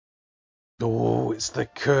Oh, it's the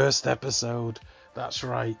cursed episode. That's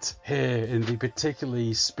right. Here in the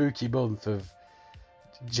particularly spooky month of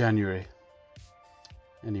January.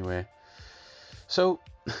 Anyway, so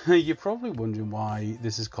you're probably wondering why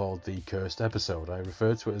this is called the cursed episode. I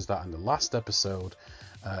referred to it as that in the last episode.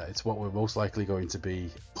 It's what we're most likely going to be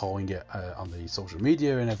calling it on the social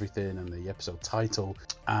media and everything, and the episode title.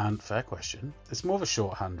 And fair question, it's more of a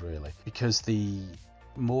shorthand really, because the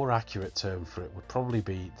more accurate term for it would probably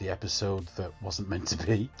be the episode that wasn't meant to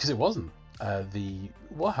be, because it wasn't.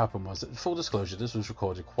 What happened was that, full disclosure, this was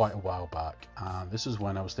recorded quite a while back, and this was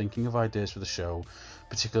when I was thinking of ideas for the show,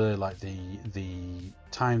 particularly like the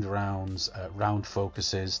timed rounds, round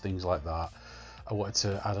focuses, things like that. I wanted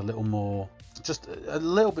to add a little more, just a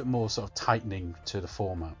little bit more sort of tightening to the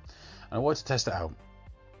format, and I wanted to test it out.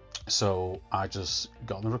 So I just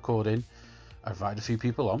got on the recording, I invited a few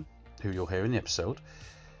people on who you'll hear in the episode,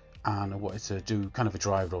 and I wanted to do kind of a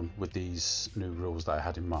dry run with these new rules that I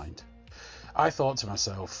had in mind. I thought to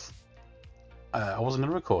myself, I wasn't going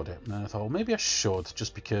to record it, and then I thought, well, maybe I should,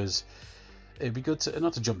 just because it'd be good to,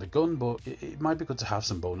 not to jump the gun, but it might be good to have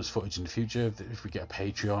some bonus footage in the future. If we get a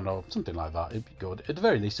Patreon or something like that, it'd be good. At the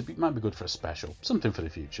very least, it might be good for a special, something for the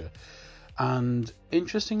future. And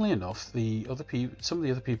interestingly enough, some of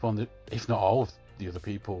the other people on the, if not all of the other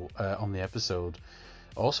people on the episode,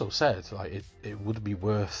 also said like it would be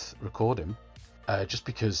worth recording, just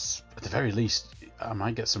because at the very least I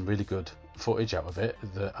might get some really good footage out of it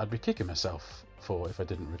that I'd be kicking myself for if I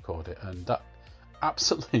didn't record it. And that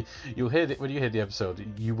absolutely, you'll hear it when you hear the episode,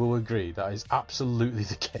 you will agree that is absolutely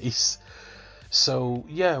the case. So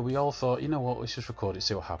yeah, we all thought, you know what, let's just record it,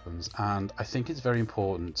 see what happens. And I think it's very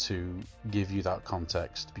important to give you that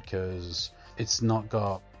context, because it's not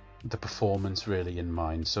got the performance really in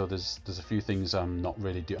mind. So there's a few things I'm not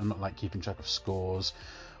like keeping track of scores,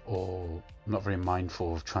 or I'm not very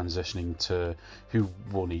mindful of transitioning to who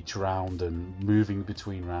won each round and moving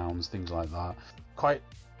between rounds, things like that. Quite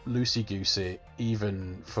loosey-goosey,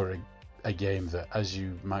 even for a game that, as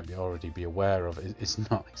you might already be aware of, it's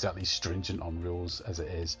not exactly stringent on rules as it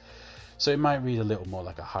is. So it might read a little more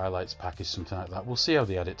like a highlights package, something like that. We'll see how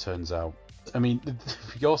the edit turns out. I mean,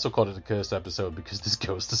 we also called it a cursed episode because this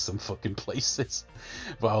goes to some fucking places.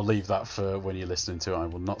 But I'll leave that for when you're listening to it. I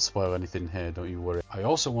will not spoil anything here, don't you worry. I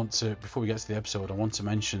also want to, before we get to the episode, I want to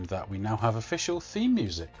mention that we now have official theme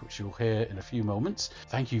music, which you'll hear in a few moments.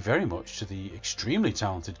 Thank you very much to the extremely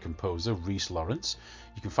talented composer, Reece Lawrence.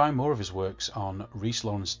 You can find more of his works on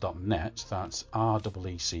reecelawrence.net. That's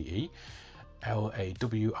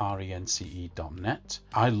REECELAWRENCE.net.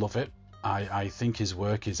 I love it. I think his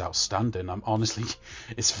work is outstanding.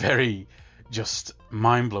 It's very just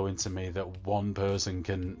mind-blowing to me that one person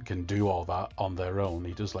can do all that on their own.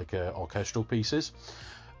 He does like orchestral pieces,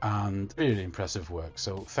 and really impressive work.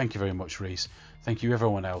 So thank you very much, Reece. Thank you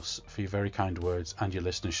everyone else for your very kind words and your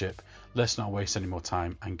listenership. Let's not waste any more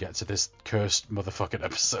time and get to this cursed motherfucking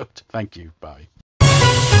episode. Thank you. Bye.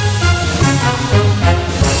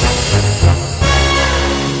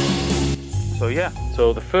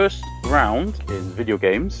 So the first round is video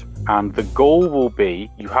games, and the goal will be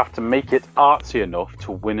you have to make it artsy enough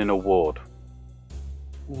to win an award.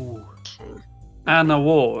 Ooh. An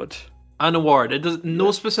award. An award. It does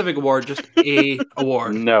no specific award, just a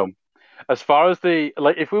award. No. As far as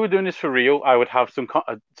if we were doing this for real, I would have some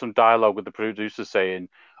dialogue with the producers saying,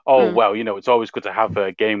 well, it's always good to have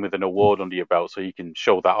a game with an award under your belt so you can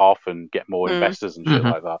show that off and get more investors and shit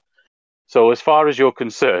like that. So as far as you're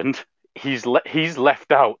concerned, he's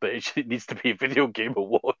left out that it needs to be a video game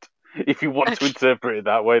award. If you want to interpret it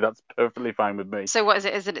that way, that's perfectly fine with me. So what is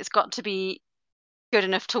it? Is it it's got to be good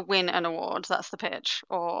enough to win an award? That's the pitch,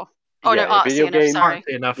 or artsy enough. Sorry,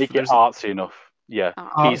 make it artsy enough. Yeah,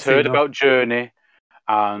 he's heard about Journey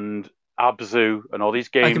and Abzu and all these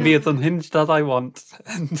games. I can be as unhinged as I want.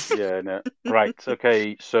 Yeah, no. Right.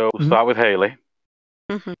 Okay. So we'll start with Hayley.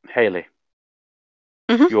 Mm-hmm. Hayley,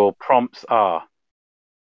 your prompts are.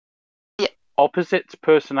 Opposite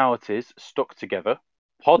personalities stuck together,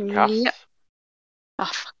 podcasts, oh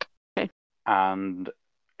fuck, okay, and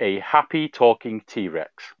a happy talking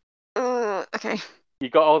T-Rex. Okay. You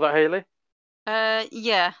got all that, Hayley?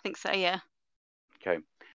 Yeah, I think so. Yeah. Okay.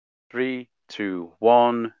 3, 2,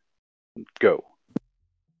 1, go.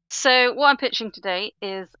 So what I'm pitching today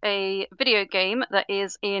is a video game that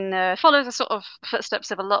is follows the sort of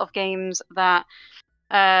footsteps of a lot of games that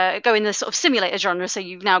go in the sort of simulator genre. So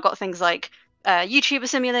you've now got things like YouTuber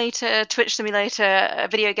Simulator, Twitch Simulator, a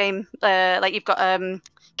video game, like you've got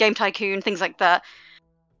Game Tycoon, things like that.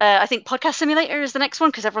 I think podcast simulator is the next one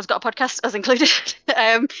because everyone's got a podcast, us included.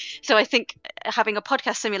 So I think having a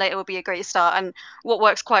podcast simulator would be a great start. And what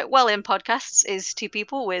works quite well in podcasts is two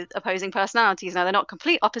people with opposing personalities. Now they're not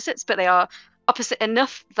complete opposites, but they are opposite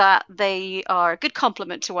enough that they are a good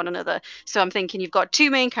complement to one another. So I'm thinking you've got two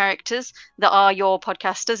main characters that are your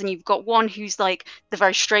podcasters, and you've got one who's like the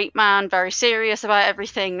very straight man, very serious about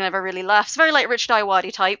everything, never really laughs, very like Rich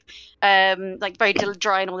Daiwadi type, like very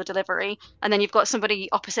dry in all the delivery. And then you've got somebody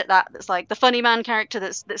opposite that's like the funny man character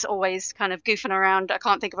that's always kind of goofing around. I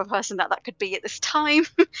can't think of a person that could be at this time,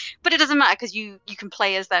 but it doesn't matter because you can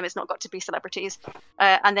play as them. It's not got to be celebrities.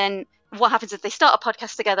 And then what happens is they start a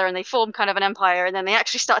podcast together and they form kind of an empire, and then they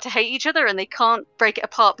actually start to hate each other and they can't break it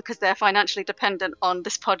apart because they're financially dependent on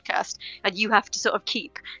this podcast. And you have to sort of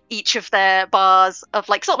keep each of their bars of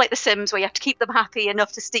like sort of like The Sims, where you have to keep them happy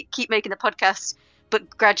enough to keep making the podcast, but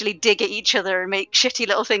gradually dig at each other and make shitty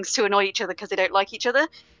little things to annoy each other because they don't like each other.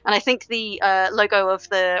 And I think the logo of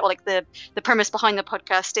the premise behind the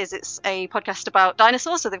podcast is it's a podcast about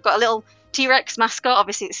dinosaurs. So they've got a little T-Rex mascot.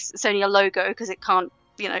 Obviously, it's only a logo because it can't,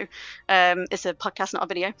 it's a podcast, not a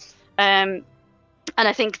video. And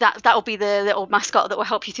I think that will be the little mascot that will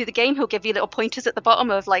help you through the game. He'll give you little pointers at the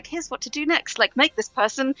bottom of like, here's what to do next. Like, make this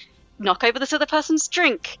person knock over this other person's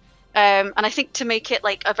drink. And I think to make it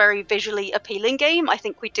like a very visually appealing game, I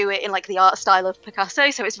think we do it in like the art style of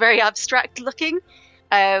Picasso. So it's very abstract looking.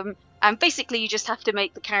 And basically you just have to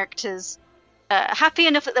make the characters happy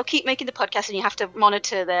enough that they'll keep making the podcast, and you have to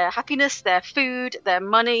monitor their happiness, their food, their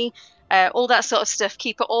money, all that sort of stuff.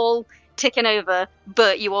 Keep it all ticking over.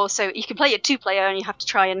 But you can play it 2-player, and you have to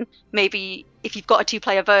try and maybe, if you've got a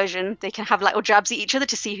 2-player version, they can have little jabs at each other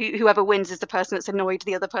to see whoever wins is the person that's annoyed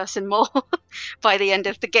the other person more by the end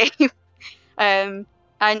of the game. And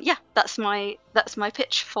yeah, that's my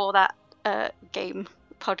pitch for that game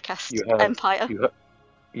podcast empire.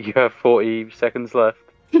 You have 40 seconds left.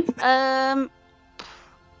 No,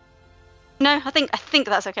 I think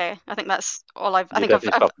that's okay. I think that's all I've. You're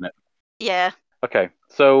definitely stopping it. Yeah. Okay,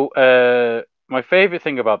 so my favourite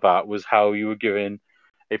thing about that was how you were given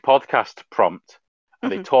a podcast prompt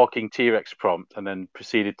and a talking T-Rex prompt, and then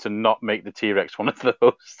proceeded to not make the T-Rex one of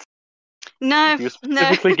those. No, you were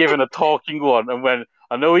specifically given a talking one, and when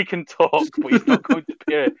I know he can talk, but he's not going to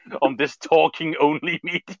appear on this talking only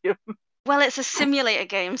medium. Well, it's a simulator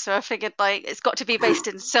game, so I figured like it's got to be based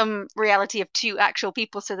in some reality of two actual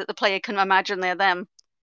people, so that the player can imagine they're them.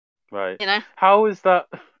 Right. You know? How is that?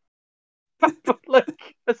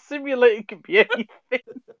 Like a simulator could be anything.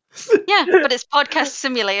 Yeah, but it's podcast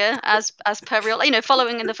simulator as per real,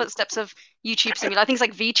 following in the footsteps of YouTube simulator. I think it's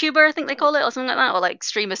like VTuber, I think they call it, or something like that, or like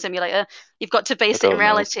streamer simulator. You've got to base it in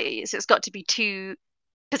reality, so it's got to be two,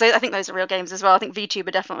 because I think those are real games as well. I think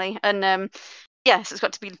VTuber definitely, and yes, it's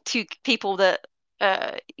got to be two people that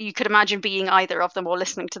you could imagine being either of them or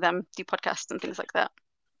listening to them do podcasts and things like that.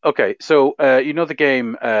 Okay, so you know the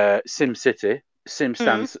game SimCity. Sim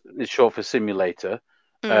stands is short for simulator.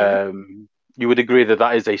 You would agree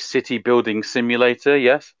that is a city building simulator,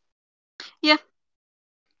 yes? Yeah.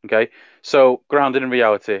 Okay, so grounded in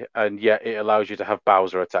reality, and yet it allows you to have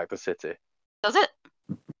Bowser attack the city. Does it?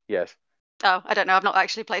 Yes. Oh, I don't know. I've not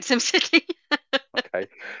actually played SimCity. Okay.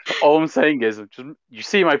 All I'm saying is, you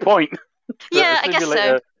see my point. Yeah, I guess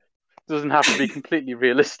so. Doesn't have to be completely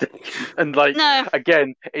realistic. And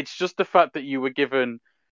again, it's just the fact that you were given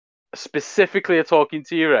specifically a talking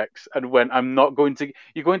T-Rex, and when you're going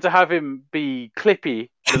to have him be Clippy,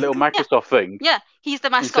 the little Microsoft thing. Yeah, he's the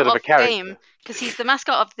mascot of the game, because he's the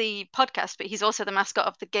mascot of the podcast, but he's also the mascot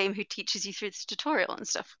of the game who teaches you through this tutorial and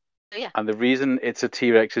stuff. So, yeah. And the reason it's a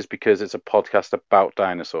T-Rex is because it's a podcast about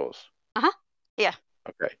dinosaurs. Yeah.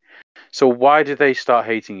 Okay. So why did they start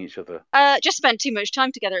hating each other? Just spend too much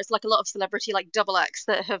time together. It's like a lot of celebrity like double acts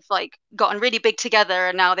that have like gotten really big together,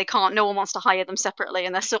 and now no one wants to hire them separately,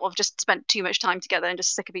 and they're sort of just spent too much time together and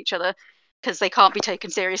just sick of each other because they can't be taken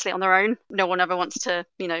seriously on their own. No one ever wants to,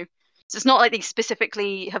 So it's not like they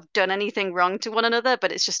specifically have done anything wrong to one another,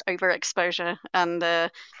 but it's just overexposure and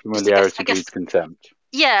familiarity breeds contempt.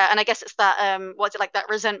 Yeah, and I guess it's that that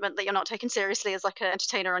resentment that you're not taken seriously as like an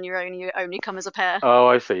entertainer on your own. You only come as a pair. Oh,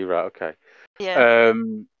 I see. Right. Okay. Yeah.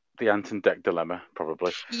 The Ant and Dec dilemma,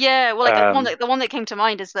 probably. Yeah. Well, the one that came to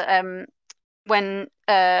mind is that when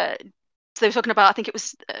they were talking about, I think it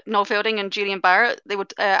was Noel Fielding and Julian Barrett. They were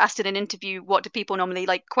asked in an interview, what do people normally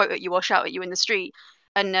like quote at you or shout at you in the street?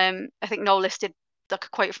 And I think Noel listed like a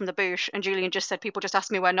quote from the Bush, and Julian just said, "People just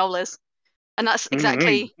ask me where Noel is." And that's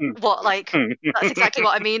exactly that's exactly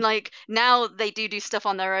what I mean. Like now they do stuff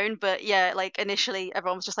on their own, but yeah, like initially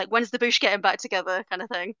everyone was just like, "When's the Bush getting back together?" kind of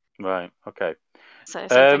thing. Right. Okay. So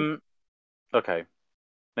okay.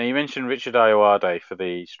 Now you mentioned Richard Ayoade for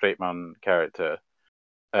the straight man character.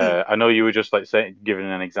 I know you were just like saying, giving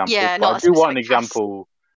an example. Yeah, but not I a do want an specific cast. example.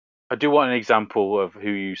 I do want an example of who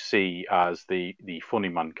you see as the funny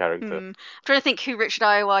man character. I'm trying to think who Richard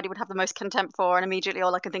Ayoade would have the most contempt for, and immediately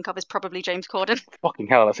all I can think of is probably James Corden. Fucking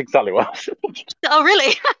hell, that's exactly what I was thinking. Oh,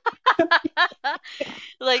 really?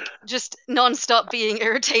 Like, just non-stop being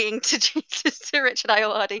irritating to Richard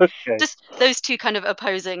Ayoade. Okay. Just those two kind of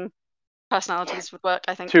opposing personalities would work,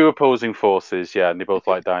 I think. Two opposing forces, yeah, and they both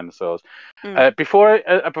like dinosaurs. Mm. Before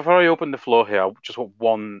I open the floor here, I just want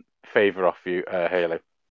one favour off you, Hayley.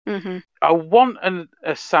 Mm-hmm. I want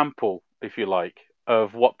a sample, if you like,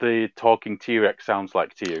 of what the talking T-Rex sounds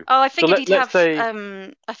like to you. Oh, I figured he'd have. say-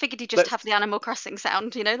 I figured he'd just have the Animal Crossing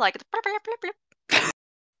sound, you know, like.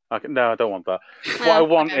 Okay, no, I don't want that. What Oh, I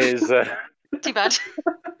want okay. is. Too bad.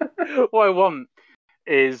 What I want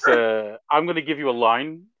is I'm going to give you a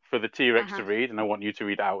line for the T-Rex to read, and I want you to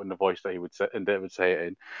read it out in the voice that he would say, and Dave would say it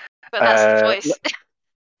in. But that's the voice.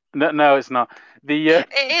 No, it's not. It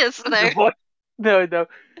is though. The voice, no.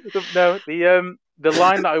 The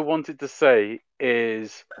line that I wanted to say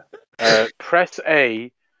is press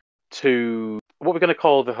A to what we're going to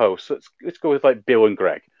call the host. Let's go with like Bill and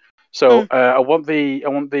Greg. So I want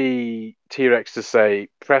the T-Rex to say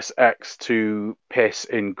press X to piss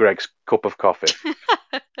in Greg's cup of coffee.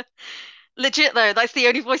 Legit though, that's the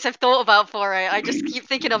only voice I've thought about for it. I just keep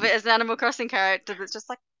thinking of it as an Animal Crossing character that's just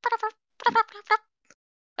like.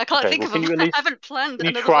 I can't think of them. I haven't planned.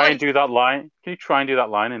 Can you try and do that line? Can you try and do that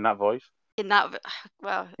line in that voice? In that,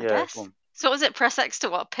 well, I guess. So what was it? Press X to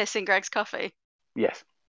what? Piss in Greg's coffee. Yes.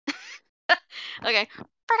 Okay.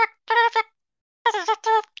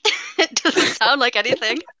 It doesn't sound like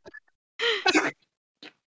anything.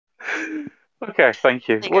 Okay, thank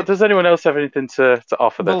you. Well, does anyone else have anything to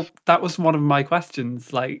offer this? Well, that was one of my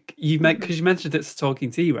questions. Like because you mentioned it's a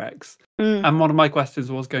talking T-Rex, and one of my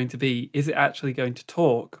questions was going to be: is it actually going to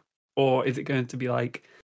talk, or is it going to be like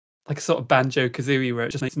a sort of Banjo-Kazooie where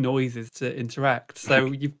it just makes noises to interact? So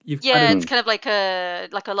you've it's kind of like a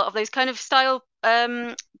lot of those kind of style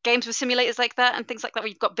games with simulators like that and things like that, where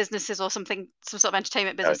you've got businesses or something, some sort of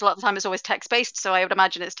entertainment business. A lot of the time, it's always text-based, so I would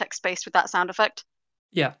imagine it's text-based with that sound effect.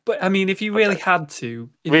 Yeah, but I mean, if you really had to,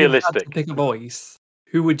 pick a voice,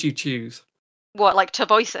 who would you choose? What, like to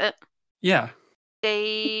voice it? Yeah.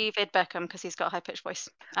 David Beckham, because he's got a high-pitched voice,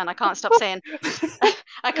 and I can't stop saying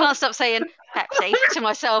Pepsi to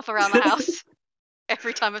myself around the house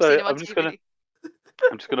every time I've seen him on TV.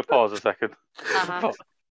 I'm just gonna pause a second.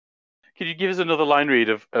 Can you give us another line read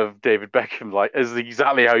of David Beckham, like as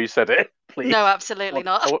exactly how you said it, please? No, absolutely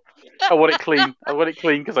not. I want it clean. I want it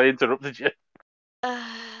clean because I interrupted you.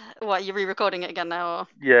 What, you're re-recording it again now? Or?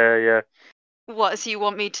 Yeah. What? So you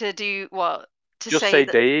want me to do what? Just say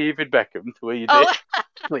David Beckham the way you did,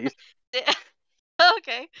 please.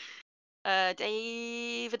 Okay.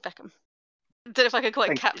 David Beckham. Don't know if I can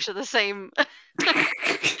quite capture the same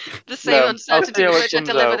uncertainty with which I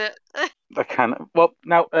delivered it. I can. Well,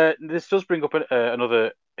 now this does bring up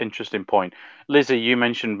another interesting point. Lizzy, you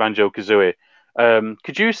mentioned Banjo-Kazooie.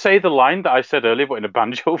 Could you say the line that I said earlier, but in a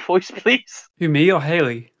banjo voice, please? Who, me or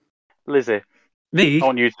Hayley? Lizzy. Me? I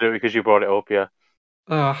want you to do it because you brought it up, yeah.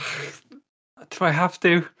 Do I have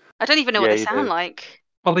to? I don't even know what they sound like.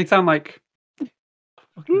 Well, they sound like...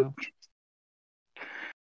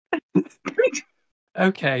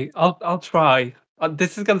 Okay, I'll try.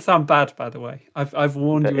 This is going to sound bad, by the way. I've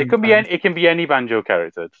warned you. It can be any banjo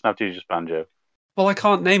character. It doesn't have to be just banjo. Well, I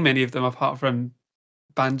can't name any of them apart from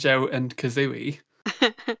Banjo and Kazooie.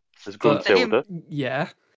 There's Gruntilda. Yeah,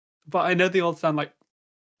 but I know they all sound like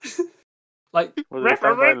That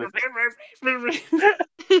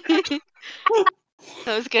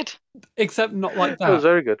was good. Except not like that. That was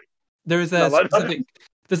very good. There's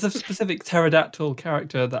a specific pterodactyl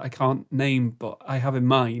character that I can't name, but I have in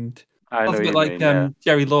mind. I know a bit like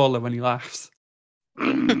Jerry Lawler when he laughs.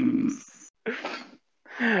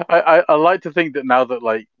 I like to think that now that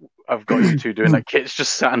like I've got you two doing that, Kit's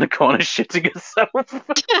just sat in the corner shitting herself.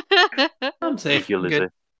 I'm safe. You're Lizzy.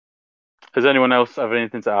 Does anyone else have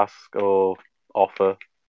anything to ask or offer?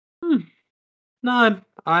 No,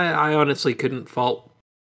 I honestly couldn't fault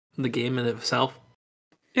the game in itself.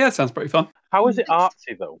 Yeah, it sounds pretty fun. How is it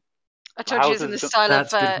artsy though? I told you it's in the style of.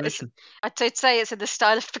 I'd say it's in the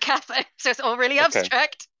style of Picasso, so it's all really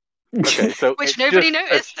abstract. Okay, so which nobody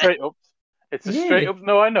noticed. It's a straight up.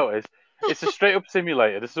 No, I noticed. It's a straight up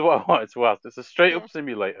simulator. This is what I wanted to ask. It's a straight up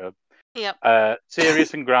simulator. Yep.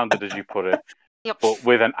 Serious and grounded, as you put it. Yep. But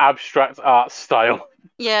with an abstract art style.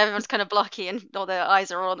 Yeah, everyone's kind of blocky and all their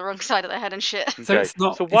eyes are all on the wrong side of their head and shit. So it's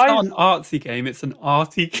not an artsy game, it's an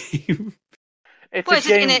arty game. It's a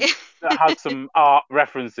game that has some art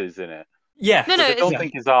references in it. Yeah. No, I don't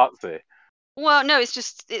think it's artsy. Well, no, it's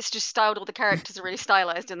just styled. All the characters are really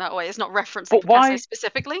stylized in that way. It's not referencing But Picasso why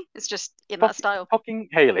specifically. It's just in that style. Fucking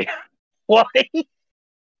Hayley. Why?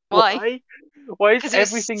 Why? Why is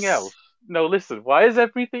everything else? No, listen. Why is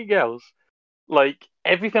everything else like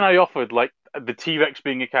everything I offered, like the T-Rex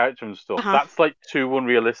being a character and stuff? That's like too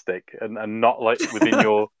unrealistic and not like within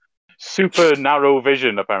your super narrow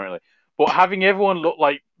vision, apparently. But having everyone look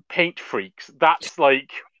like paint freaks, that's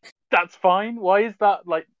fine. Why is that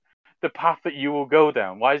like the path that you will go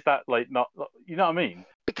down? Why is that like not? You know what I mean?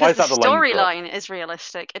 Because the storyline is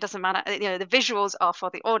realistic. It doesn't matter. You know, the visuals are for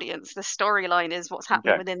the audience. The storyline is what's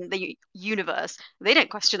happening within the universe. They don't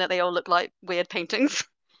question that they all look like weird paintings.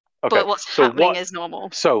 Okay. But what's happening is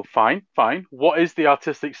normal. So fine. What is the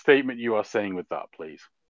artistic statement you are saying with that, please?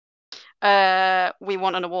 We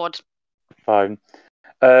want an award. Fine.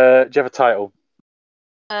 Do you have a title?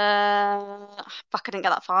 Fuck, I didn't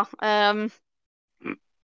get that far.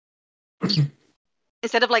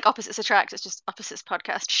 Instead of like Opposites Attract, it's just Opposites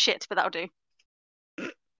Podcast. Shit, but that'll do.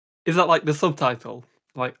 Is that like the subtitle?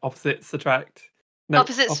 Like Opposites Attract? No,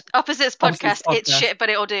 Opposites Podcast. It's shit, but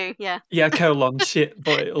it'll do. Yeah. Yeah, shit,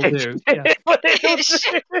 but it'll do. Yeah. It's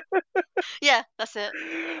shit. Yeah, that's it.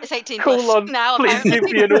 It's 18 plus now. Please give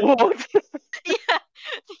me an award.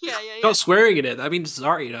 Yeah. Not swearing in it. That means it's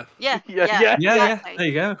alright enough. Yeah. Exactly. There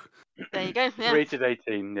you go. There you go. Yeah. Rated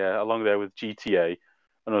 18. Yeah, along there with GTA,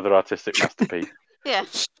 another artistic masterpiece. Yeah,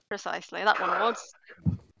 precisely. That won awards.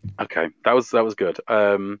 Okay, that was good.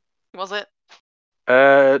 Was it?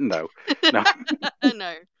 No.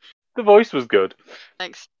 No. The voice was good.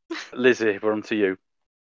 Thanks. Lizzy, we're on to you.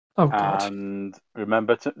 Oh God. And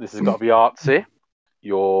remember, this has got to be artsy.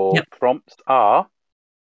 Your prompts are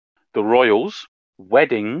the Royals,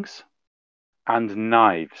 weddings, and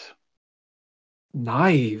knives.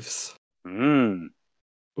 Knives. Ooh.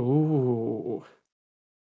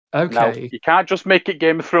 Okay. Now, you can't just make it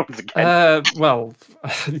Game of Thrones again. Well,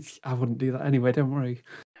 I wouldn't do that anyway. Don't worry.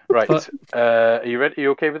 Right. But, are you ready? Are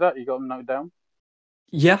you okay with that? You got them noted down?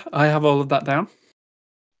 Yeah, I have all of that down.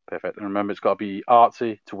 Perfect. And remember, it's got to be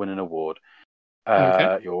artsy to win an award.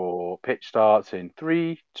 Okay. Your pitch starts in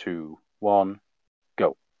 3, 2, 1,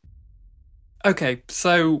 go. Okay,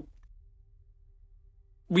 so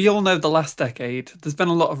we all know the last decade, there's been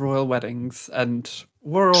a lot of royal weddings, and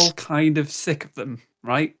we're all kind of sick of them,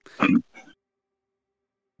 right?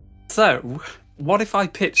 So, what if I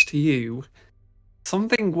pitch to you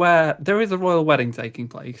something where there is a royal wedding taking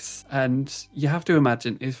place, and you have to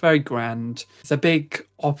imagine it's very grand. It's a big,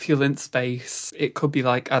 opulent space. It could be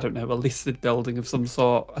like, I don't know, a listed building of some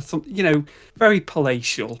sort, very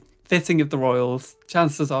palatial, fitting of the royals.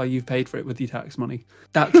 Chances are you've paid for it with your tax money.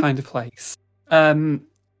 That kind of place.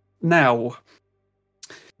 Now,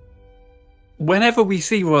 whenever we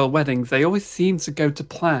see royal weddings, they always seem to go to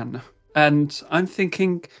plan. And I'm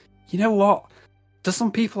thinking, you know what? There's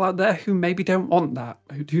some people out there who maybe don't want that,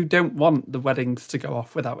 who don't want the weddings to go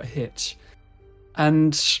off without a hitch.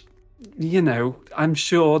 And, I'm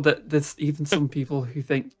sure that there's even some people who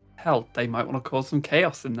think, hell, they might want to cause some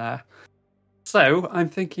chaos in there. So I'm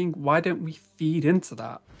thinking, why don't we feed into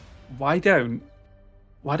that? Why don't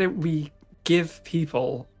we give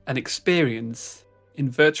people an experience in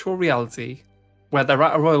virtual reality where they're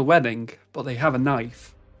at a royal wedding, but they have a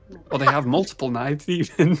knife, or they have multiple knives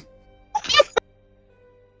even.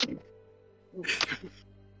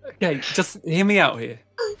 Okay, just hear me out here.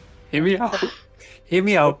 Hear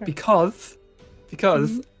me out, because,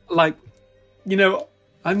 like,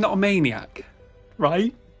 I'm not a maniac,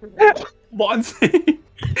 right? What I'm saying.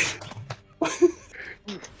 I'm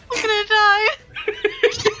gonna die.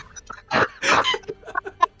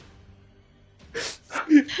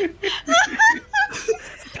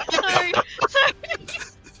 Sorry.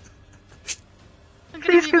 I'm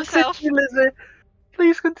gonna leave myself. Lizzy.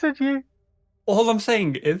 Please continue. All I'm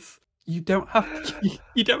saying is, you don't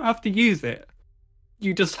have to use it.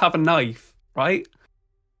 You just have a knife, right?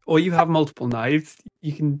 Or you have multiple knives.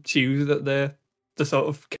 You can choose at the sort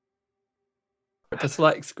of the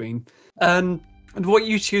select screen, and what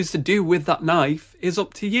you choose to do with that knife is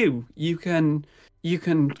up to you. You can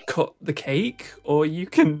cut the cake, or you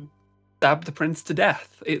can stab the prince to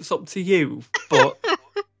death. It's up to you. But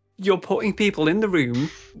you're putting people in the room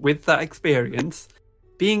with that experience,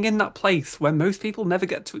 being in that place where most people never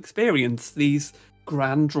get to experience these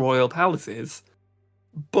grand royal palaces.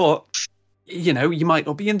 But, you might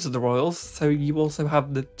not be into the royals, so you also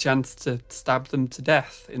have the chance to stab them to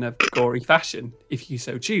death in a gory fashion, if you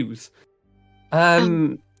so choose.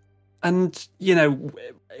 And, you know,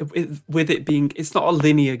 with it being, it's not a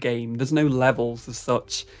linear game. There's no levels as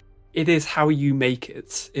such. It is how you make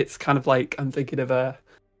it. It's kind of like, I'm thinking of a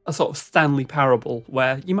sort of Stanley Parable,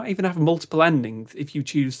 where you might even have multiple endings if you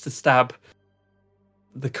choose to stab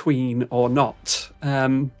the queen or not.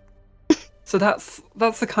 So that's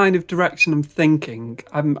the kind of direction I'm thinking.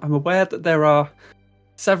 I'm aware that there are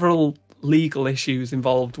several legal issues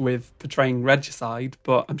involved with portraying regicide,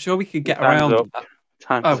 but I'm sure we could get around that.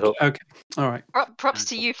 Time's up. Okay, all right. Props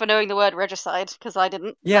to you for knowing the word regicide, because I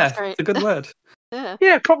didn't. Yeah, That's great. it's a good word.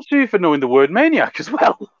 Yeah, props to you for knowing the word maniac as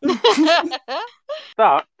well.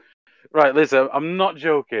 That, right, Liz, I'm not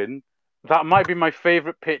joking. That might be my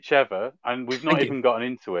favourite pitch ever, and we've not even gotten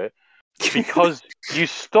into it, because you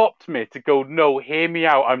stopped me to go, no, hear me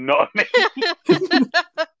out, I'm not a maniac.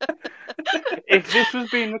 If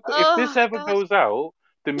this ever goes out,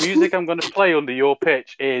 the music I'm going to play under your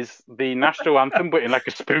pitch is the national anthem, but in like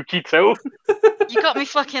a spooky tone. You got me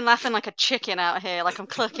fucking laughing like a chicken out here, like I'm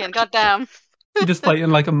clucking. God damn. You just play it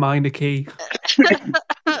in like a minor key.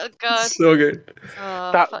 Oh, God. So good.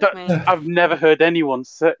 Oh, fuck me. I've never heard anyone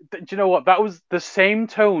say. Do you know what? That was the same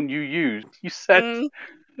tone you used. You said,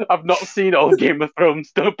 "I've not seen all Game of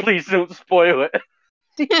Thrones. Please don't spoil it."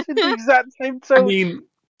 You said the exact same tone. I mean,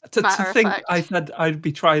 to think I said I'd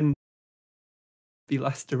be trying to be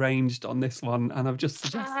less deranged on this one, and I've just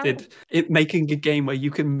suggested it making a game where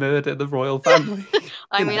you can murder the royal family.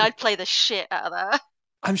 I mean, I'd play the shit out of that.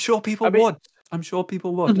 I'm sure people would. I'm sure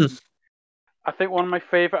people would. Mm-hmm. I think one of my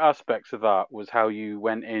favourite aspects of that was how you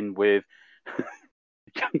went in with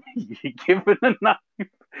you're given a knife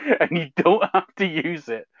and you don't have to use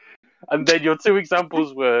it. And then your two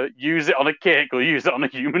examples were use it on a cake or use it on a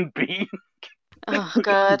human being. Oh,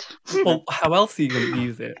 God. Well, how else are you going to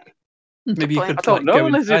use it? Maybe you could. I don't know,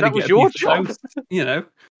 Lizzy. That was your job. You know.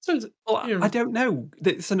 So, I don't know.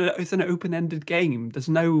 It's an open-ended game. There's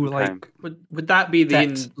no Would that be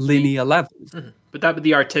the linear levels? Would that be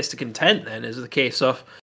the artistic intent then? Is the case of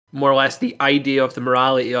more or less the idea of the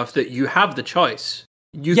morality of that you have the choice.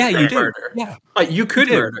 You do. Murder. Yeah, you could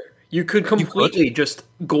murder. You could completely just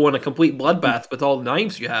go on a complete bloodbath with all the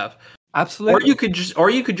knives you have. Absolutely. Or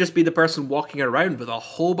you could just be the person walking around with a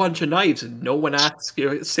whole bunch of knives and no one asks you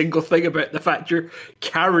a single thing about the fact you're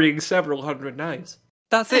carrying several hundred knives.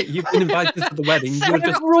 That's it. You've been invited to the wedding. You're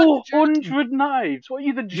just 100 knives. What are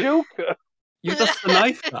you, the Joker? You're just the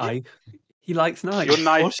knife guy. He likes knives. You're a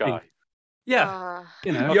knife guy. Yeah.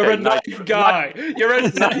 You know. You're a knife guy. You're a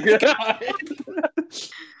knife guy.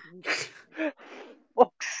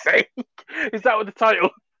 Fuck's sake. Is that what the title?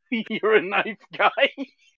 You're a knife guy.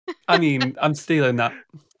 I mean, I'm stealing that.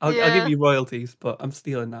 I'll give you royalties, but I'm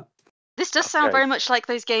stealing that. This does sound very much like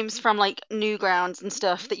those games from like Newgrounds and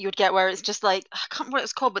stuff that you would get where it's just like, I can't remember what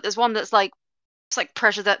it's called, but there's one that's like, it's like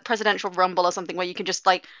Presidential Rumble or something where you can just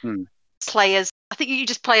like play as, I think you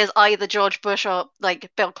just play as either George Bush or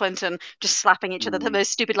like Bill Clinton, just slapping each other. The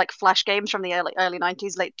most stupid like flash games from the early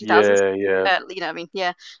 90s, late 2000s. Yeah. You know what I mean?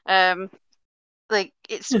 Yeah. Like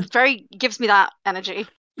it's very, gives me that energy.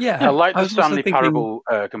 Yeah. I like the Stanley Parable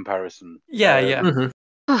comparison. Yeah.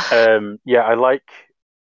 I like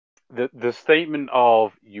the statement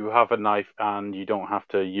of you have a knife and you don't have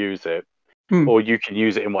to use it, or you can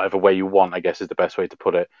use it in whatever way you want, I guess is the best way to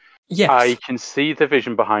put it. Yes. I can see the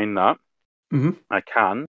vision behind that. I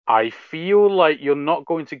can. I feel like you're not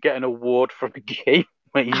going to get an award from a game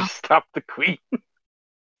where you stab the Queen.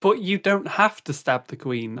 But you don't have to stab the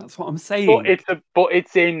Queen. That's what I'm saying. But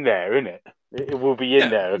it's in there, isn't it? It will be in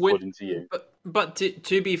there according to you. But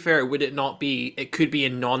to be fair, would it not be? It could be a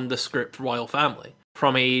nondescript royal family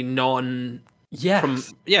from a from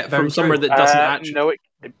somewhere that doesn't actually.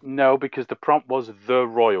 No, because the prompt was the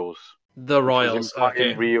royals. The royals.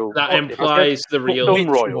 Okay. That implies the real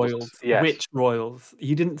royals. Yes. Which royals?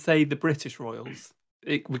 You didn't say the British royals.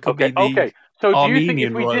 It could be the okay. So do you think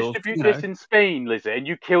if we royals, distribute this in Spain, Lizzy, and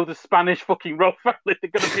you kill the Spanish fucking royal family,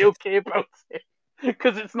 they're going to be okay about it?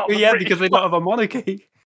 Because it's not. Because they don't have a monarchy.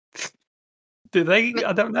 Do they?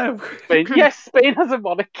 I don't know. Spain. Yes, Spain has a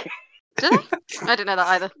monarchy. Do they? I didn't know that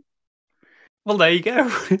either. Well, there you go.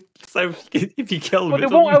 So if you kill them,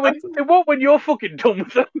 it won't when you're fucking done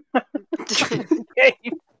with them.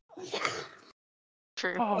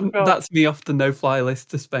 True. That's me off the no-fly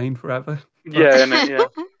list to Spain forever. Yeah.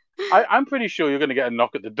 I'm pretty sure you're going to get a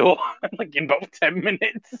knock at the door like in about 10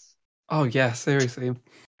 minutes. Oh yeah, seriously.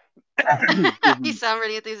 You sound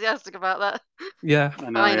really enthusiastic about that. Yeah. I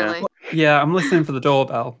know, finally. Yeah, I'm listening for the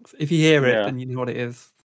doorbell. If you hear it, then you know what it is.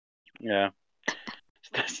 Yeah.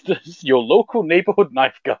 That's your local neighborhood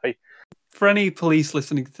knife guy. For any police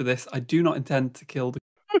listening to this, I do not intend to kill the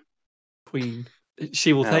Queen.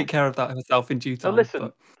 She will take care of that herself in due time. So listen,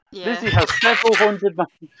 but... Lizzy has several hundred...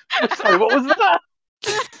 Sorry, what was that?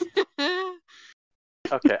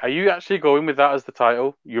 Okay, are you actually going with that as the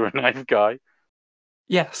title? You're a knife guy?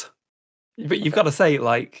 Yes. But you've got to say it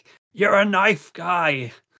like, you're a knife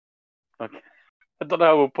guy. Okay. I don't know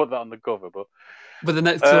how we'll put that on the cover, but... With an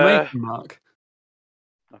exclamation mark.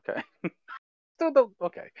 Okay. Still don't...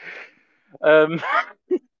 Okay. Fucking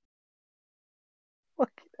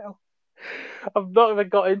hell. I've not even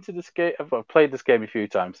got into this game. I've played this game a few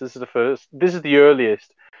times. This is the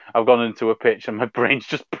earliest I've gone into a pitch and my brain's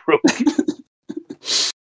just broke.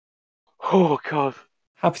 Oh, God.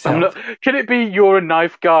 Happy to help. Can it be you're a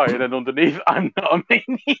knife guy and then underneath I'm not a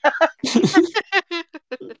maniac?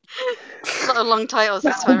 A lot of long titles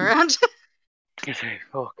this time around.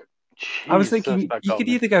 Fuck. I was thinking you could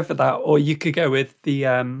either go for that or you could go with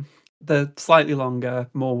the slightly longer,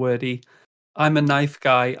 more wordy, I'm a knife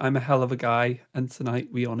guy, I'm a hell of a guy, and tonight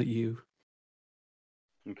we honour you.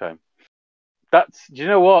 Okay. Do you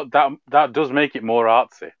know what? That does make it more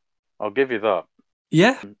artsy. I'll give you that.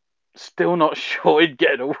 Yeah. Still not sure it'd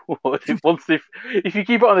get an award. If you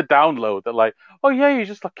keep it on the download, they're like, oh yeah, you're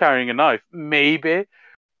just like carrying a knife. Maybe.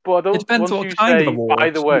 But I don't. It depends once what you kind say, of award. by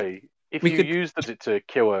the way, if you used it to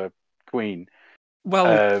kill a queen,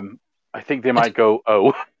 well, I think they might go,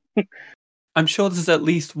 oh. I'm sure there's at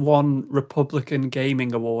least one Republican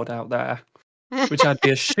Gaming Award out there, which I'd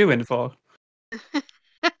be a shoo-in for. Do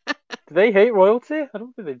they hate royalty? I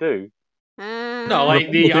don't think they do. No,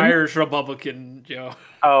 like the Irish Republican, Joe.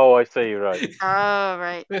 Oh, I see, you're right. Oh,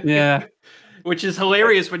 right. Yeah. Which is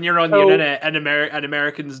hilarious when you're on the internet and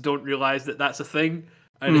Americans don't realise that that's a thing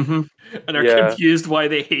and are confused why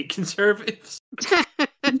they hate conservatives.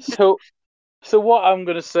 So what I'm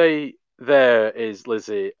going to say there is,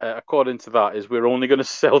 Lizzy, according to that, is we're only going to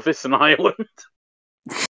sell this in Ireland.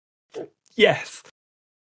 Yes.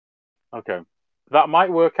 Okay. That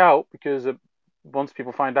might work out because once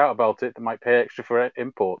people find out about it, they might pay extra for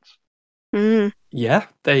imports. Yeah,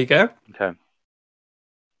 there you go. Okay.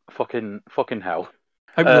 Fucking hell.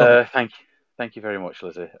 Thank you very much,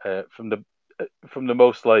 Lizzy. From the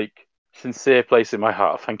most like sincere place in my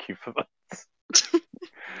heart. Thank you for that.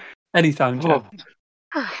 Anytime, Joe.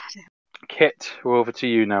 Kit, we're over to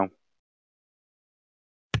you now.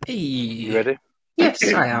 Hey. You ready?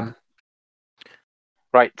 Yes, I am.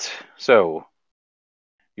 Right. So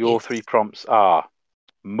your 3 prompts are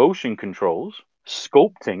motion controls,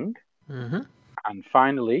 sculpting, and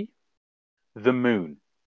finally, the moon.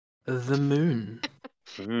 The moon.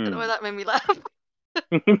 I don't know why that made me laugh.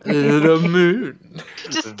 The moon.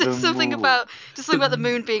 Just something about the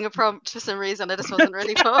moon being a prompt for some reason. I just wasn't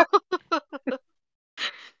ready for.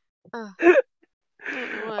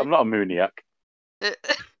 I'm not a mooniac.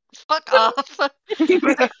 Fuck off.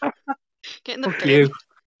 Get in the bin.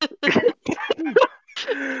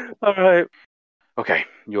 All right. Okay,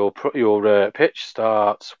 your pitch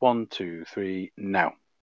starts 1, 2, 3 now.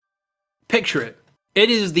 Picture it. It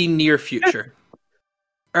is the near future.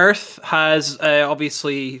 Earth has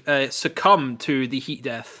obviously succumbed to the heat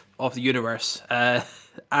death of the universe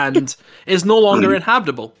and is no longer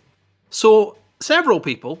inhabitable. So several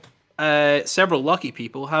people, several lucky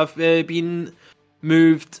people, have been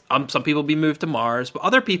moved. Some people have been moved to Mars, but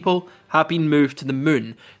other people have been moved to the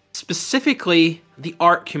moon. Specifically, the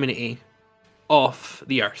art community of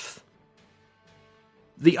the Earth.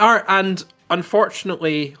 The art, and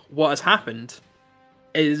unfortunately, what has happened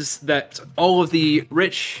is that all of the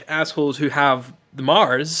rich assholes who have the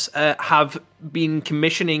Mars have been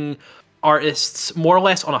commissioning artists more or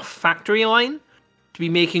less on a factory line to be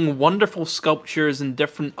making wonderful sculptures and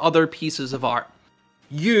different other pieces of art.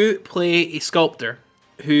 You play a sculptor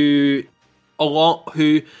who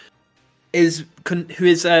is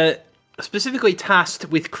specifically tasked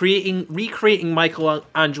with recreating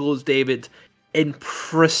Michelangelo's David in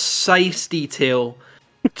precise detail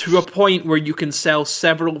to a point where you can sell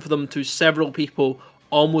several of them to several people,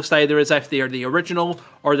 almost either as if they are the original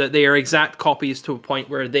or that they are exact copies to a point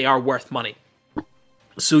where they are worth money.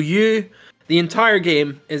 So the entire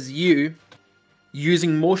game is you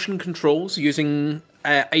using motion controls, using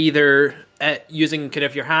using kind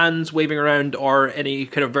of your hands waving around or any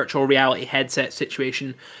kind of virtual reality headset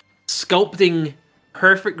situation, sculpting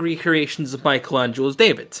perfect recreations of Michelangelo's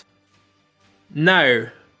David. Now,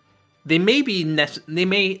 they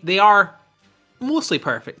are mostly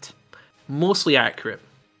perfect, mostly accurate.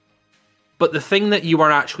 But the thing that you are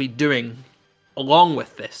actually doing along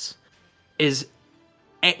with this is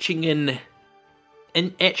etching in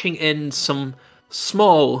some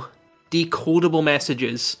small decodable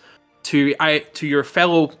messages to your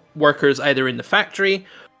fellow workers either in the factory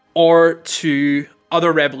or to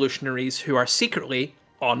other revolutionaries who are secretly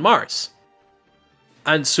on Mars.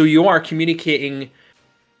 And so you are communicating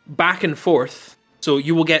back and forth. So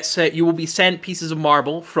you will be sent pieces of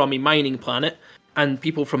marble from a mining planet, and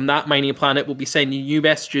people from that mining planet will be sending you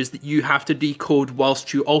messages that you have to decode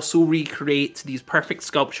whilst you also recreate these perfect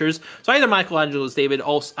sculptures. So either Michelangelo's David,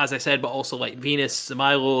 also, as I said, but also like Venus,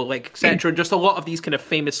 Milo, like etc. Just a lot of these kind of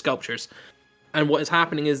famous sculptures. And what is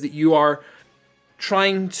happening is that you are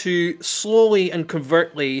trying to slowly and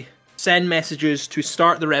covertly send messages to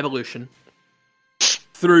start the revolution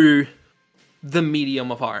through the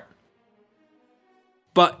medium of art.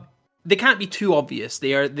 But they can't be too obvious.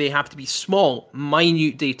 They have to be small,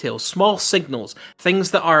 minute details, small signals,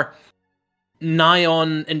 things that are nigh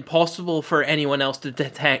on impossible for anyone else to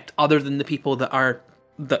detect other than the people that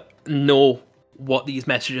know what these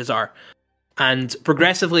messages are. And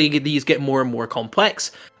progressively, these get more and more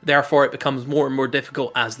complex. Therefore, it becomes more and more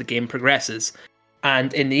difficult as the game progresses.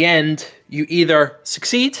 And in the end, you either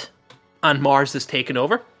succeed and Mars is taken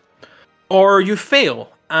over, or you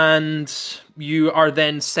fail and you are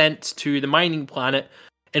then sent to the mining planet,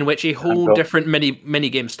 in which a whole different mini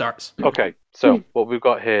game starts. Okay, so what we've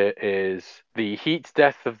got here is the heat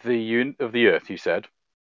death of the Earth. You said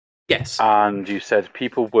yes, and you said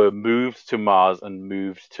people were moved to Mars and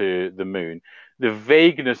moved to the moon. The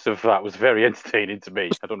vagueness of that was very entertaining to me.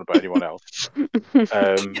 I don't know about anyone else.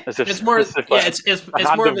 It's more of a God thing. Just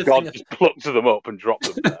plucked them up and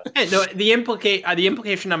dropped them there. No, the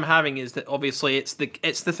implication I'm having is that obviously it's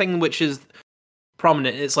the thing which is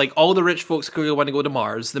prominent. It's like all the rich folks want to go to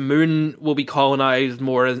Mars. The moon will be colonized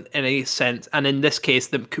more in a sense, and in this case,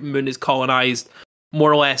 the moon is colonized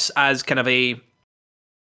more or less as kind of a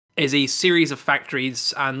series of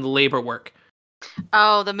factories and labor work.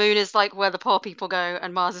 Oh, the moon is like where the poor people go,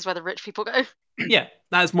 and Mars is where the rich people go. Yeah,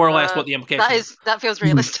 that's more or less what the implication is. That feels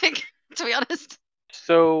realistic, to be honest.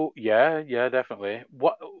 So yeah, definitely.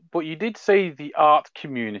 But you did say the art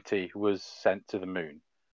community was sent to the moon,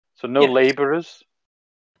 so no laborers.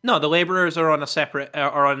 No, the laborers are on separate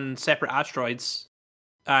asteroids,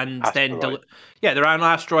 and then they're on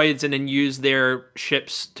asteroids, and then use their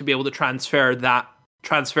ships to be able to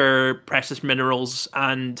transfer precious minerals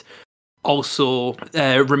and also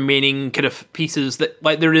remaining kind of pieces that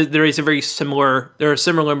like there are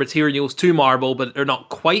similar materials to marble, but they're not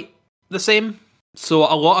quite the same. So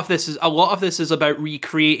a lot of this is about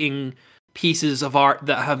recreating pieces of art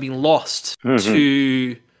that have been lost have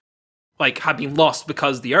been lost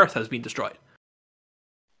because the Earth has been destroyed.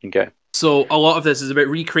 Okay. So a lot of this is about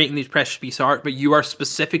recreating these precious pieces of art, but you are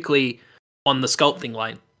specifically on the sculpting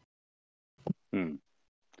line.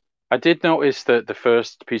 I did notice that the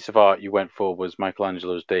first piece of art you went for was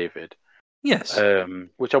Michelangelo's David. Yes.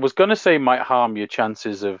 Which I was going to say might harm your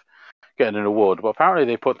chances of getting an award, but apparently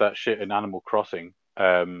they put that shit in Animal Crossing,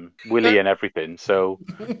 Willy and everything. So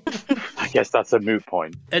I guess that's a moot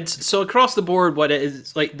point. It's so across the board. What it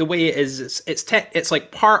is like the way it is, it's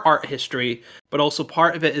like part art history, but also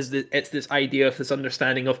part of it is that it's this idea of this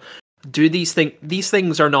understanding of these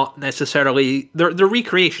things are not necessarily they're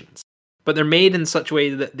recreations, but they're made in such a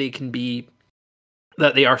way that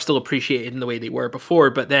they are still appreciated in the way they were before,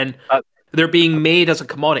 but then they're being made as a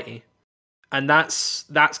commodity. And that's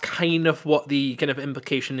kind of what the kind of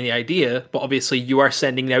implication in the idea, but obviously you are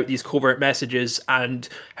sending out these covert messages, and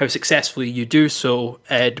how successfully you do so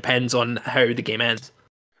depends on how the game ends.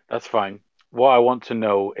 That's fine. What I want to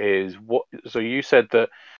know is so you said that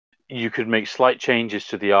you could make slight changes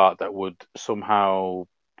to the art that would somehow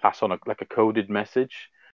pass on a coded message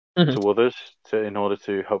to others in order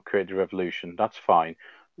to help create the revolution. That's fine.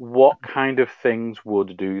 What kind of things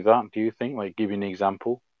would do that, do you think? Like, give me an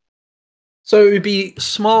example. So it would be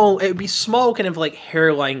small kind of like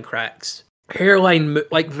hairline cracks.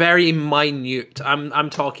 Like very minute. I'm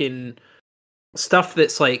talking stuff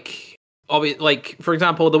that's like for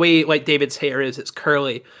example, the way like David's hair is, it's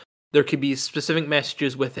curly. There could be specific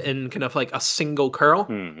messages within kind of like a single curl.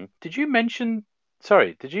 Did you mention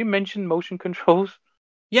motion controls?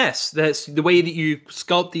 Yes, that's the way that you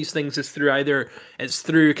sculpt these things is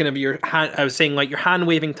through kind of your hand. I was saying like your hand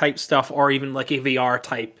waving type stuff, or even like a VR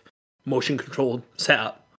type motion controlled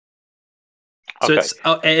setup. So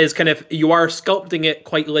it is kind of, you are sculpting it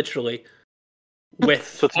quite literally with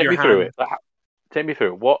so take your me hand. through it. Take me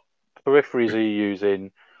through it. What peripheries are you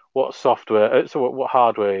using? What software? So what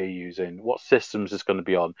hardware are you using? What systems is going to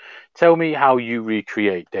be on? Tell me how you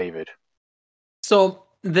recreate David. So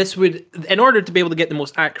this would, in order to be able to get the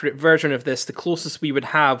most accurate version of this, the closest we would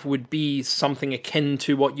have would be something akin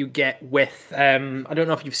to what you get with, I don't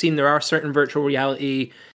know if you've seen, there are certain virtual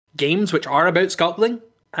reality games which are about sculpting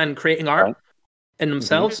and creating art. in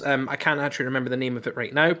themselves. I can't actually remember the name of it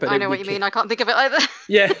right now, but I know what you mean. I can't think of it either.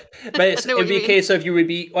 Yeah, but it would be a case of you would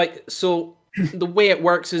be like, so the way it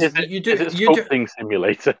works is, Is it a sculpting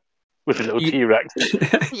simulator with a little T-Rex?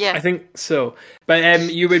 Yeah, I think so. But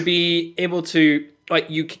you would be able to, like,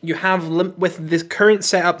 you have with this current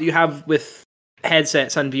setup that you have with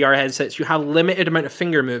headsets and VR headsets, you have limited amount of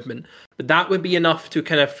finger movement, but that would be enough to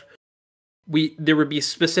kind of there would be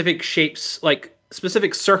specific shapes, like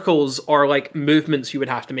specific circles or like movements you would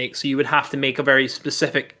have to make. So you would have to make a very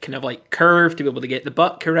specific kind of like curve to be able to get the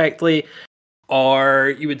butt correctly,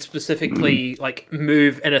 or you would specifically like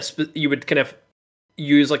move in you would kind of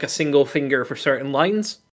use like a single finger for certain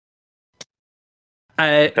lines.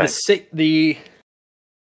 Okay.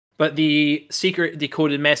 But the secret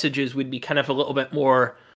decoded messages would be kind of a little bit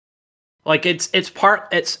more like it's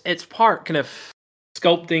part kind of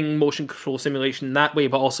sculpting, motion control simulation that way,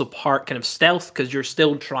 but also part kind of stealth, because you're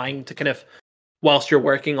still trying to kind of, whilst you're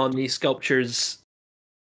working on these sculptures,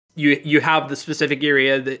 you have the specific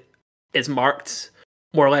area that is marked,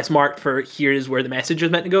 more or less marked for here is where the message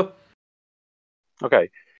is meant to go.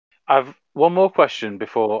 Okay, I've one more question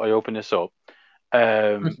before I open this up,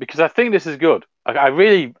 because I think this is good. I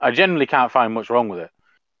genuinely can't find much wrong with it.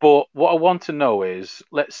 But what I want to know is,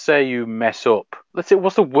 let's say you mess up. Let's say,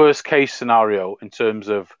 what's the worst case scenario in terms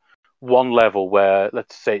of one level where,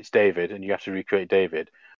 let's say it's David and you have to recreate David.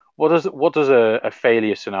 What does a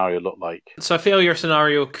failure scenario look like? So a failure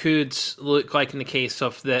scenario could look like in the case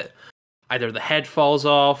of that either the head falls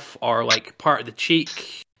off or like part of the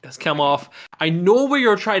cheek has come off. I know where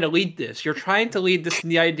you're trying to lead this. You're trying to lead this in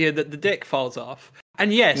the idea that the dick falls off.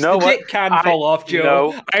 And yes, the dick can fall off, Joe.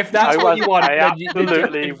 No, if that's what you want. I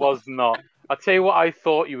absolutely was not. I'll tell you what I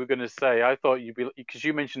thought you were going to say. I thought you'd be, because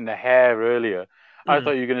you mentioned the hair earlier. I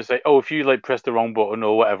thought you were going to say, oh, if you like press the wrong button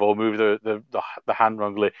or whatever, or move the hand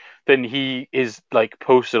wrongly, then he is like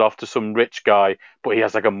posted off to some rich guy, but he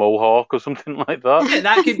has like a mohawk or something like that. Yeah,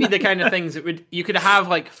 that could be the kind of things you could have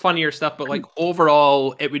like funnier stuff, but like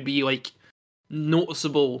overall, it would be like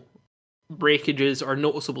noticeable breakages or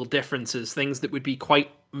noticeable differences, things that would be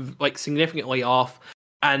quite like significantly off.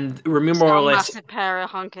 And remember, more or less, massive pair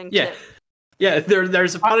of honking. Yeah, yeah.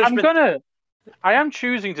 There's a punishment. I am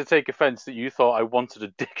choosing to take offence that you thought I wanted a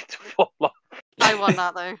dick to fall off. I want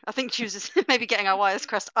that though. I think chooses maybe getting our wires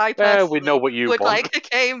crossed. I personally we know what you would want. like a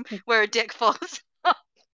game where a dick falls.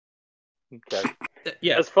 Okay.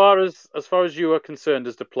 Yeah. As far as you are concerned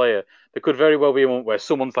as the player, there could very well be a moment where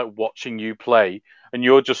someone's like watching you play and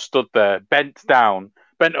you're just stood there, bent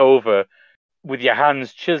over, with your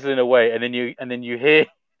hands chiseling away, and then you hear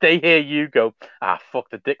they hear you go, fuck,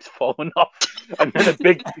 the dick's falling off, and then a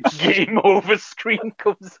big game over screen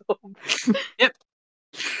comes up. Yep.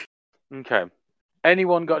 Okay.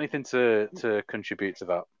 Anyone got anything to contribute to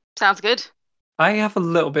that? Sounds good. I have a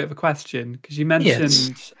little bit of a question, because you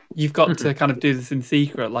mentioned you've got to kind of do this in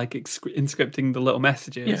secret, like inscripting the little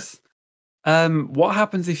messages. Yeah. What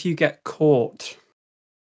happens if you get caught?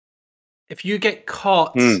 If you get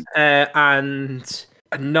caught and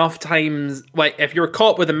enough times, like if you're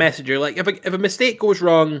caught with a messenger, like if a mistake goes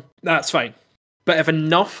wrong, that's fine. But if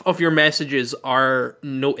enough of your messages are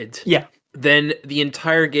noted, then the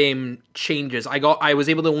entire game changes. I was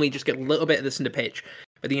able to only just get a little bit of this in the pitch,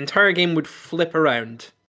 but the entire game would flip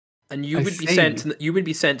around, and you would be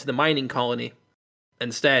sent to the mining colony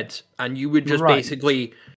instead, and you would just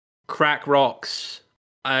basically crack rocks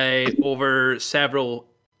over several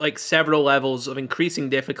levels of increasing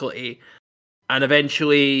difficulty, and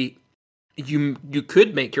eventually you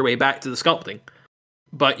could make your way back to the sculpting,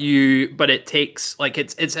 but it takes like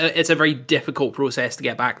it's a very difficult process to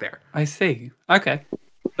get back there. I see. Okay.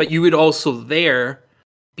 But you would also there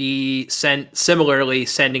be similarly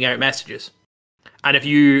sending out messages, and if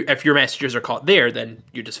your messages are caught there, then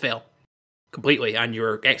you just fail completely and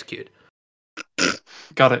you're executed.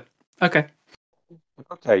 Got it. Okay.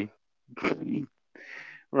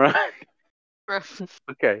 Right. Rough.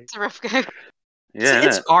 Okay. It's a rough go. Yeah,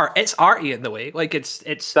 it's arty in the way, like it's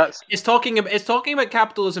talking about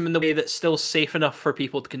capitalism in the way that's still safe enough for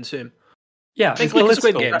people to consume. Yeah, think like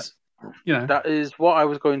Squid Games. That is what I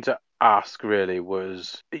was going to ask. Really,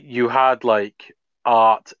 was you had like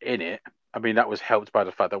art in it. I mean, that was helped by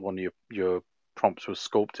the fact that one of your prompts was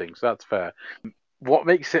sculpting, so that's fair. What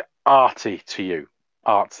makes it arty to you?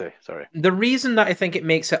 Artsy, sorry. The reason that I think it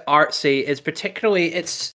makes it artsy is particularly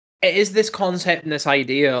it is this concept and this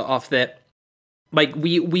idea of that. Like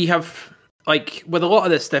we have, like with a lot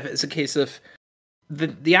of this stuff, it's a case of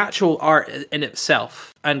the actual art in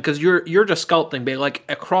itself, and because you're just sculpting, but like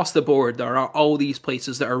across the board, there are all these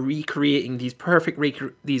places that are recreating these perfect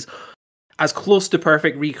these as close to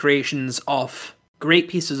perfect recreations of great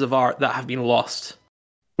pieces of art that have been lost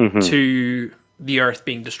to the Earth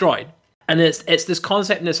being destroyed. And it's this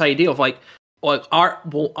concept and this idea of like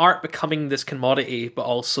art becoming this commodity, but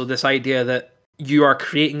also this idea that you are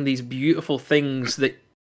creating these beautiful things that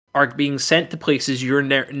are being sent to places you're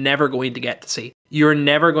never going to get to see. You're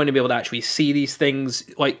never going to be able to actually see these things.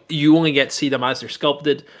 Like, you only get to see them as they're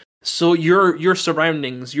sculpted. So your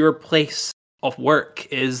surroundings, your place of work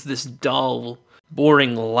is this dull,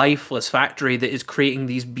 boring, lifeless factory that is creating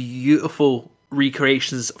these beautiful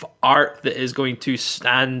recreations of art that is going to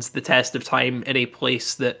stand the test of time in a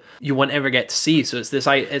place that you won't ever get to see. So it's this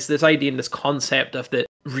idea and this concept of that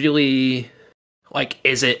really, like,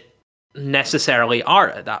 is it necessarily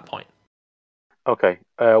art at that point? Okay,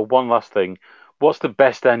 one last thing. What's the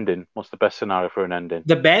best ending? What's the best scenario for an ending?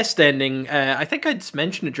 The best ending, I think I'd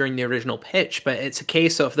mentioned it during the original pitch, but it's a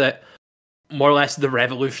case of that more or less the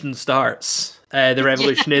revolution starts. The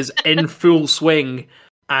revolution is in full swing,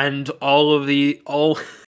 and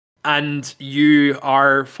and you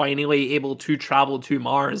are finally able to travel to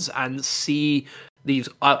Mars and see these.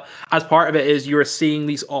 As part of it is you are seeing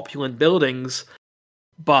these opulent buildings,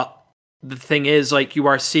 but the thing is, like, you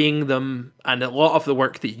are seeing them, and a lot of the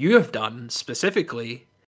work that you have done specifically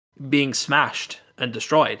being smashed and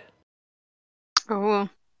destroyed. Oh.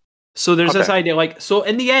 So there's this idea, like, so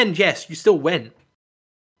in the end, yes, you still win,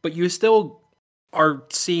 but you still are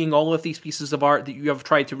seeing all of these pieces of art that you have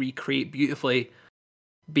tried to recreate beautifully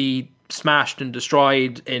be smashed and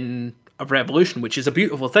destroyed in a revolution, which is a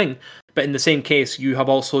beautiful thing. But in the same case, you have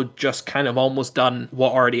also just kind of almost done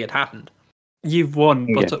what already had happened. You've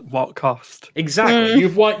won, but at what cost? Exactly.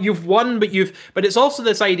 You've won, but it's also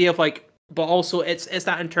this idea of like, but also it's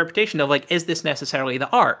that interpretation of like, is this necessarily the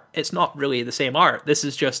art? It's not really the same art. This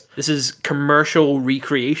is commercial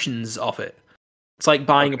recreations of it. It's like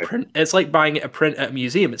buying a print. It's like buying a print at a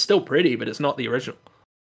museum. It's still pretty, but it's not the original.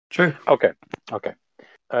 True. Okay.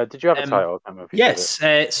 Did you have a title? Yes,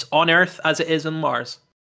 it's On Earth as It Is on Mars.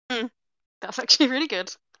 That's actually really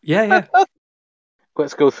good. Yeah.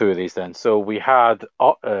 Let's go through these then. So we had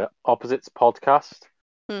Opposites Podcast,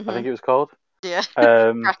 I think it was called. Yeah.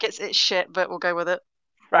 Brackets, it's shit, but we'll go with it.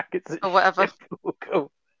 Brackets, or whatever. We'll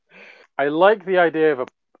go. I like the idea of a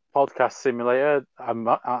podcast simulator.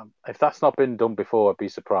 If that's not been done before, I'd be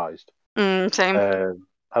surprised. Same. I'd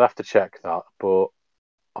have to check that, but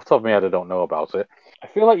off the top of my head, I don't know about it. I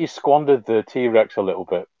feel like you squandered the T-Rex a little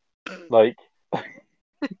bit. Like, I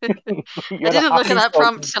didn't look at that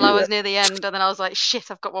prompt till I was near the end, and then I was like,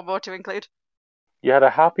 shit, I've got one more to include. You had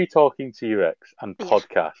a happy talking T-Rex and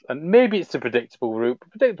podcast, and maybe it's the predictable route,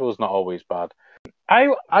 but predictable is not always bad.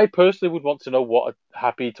 I personally would want to know what a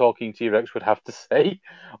happy talking T-Rex would have to say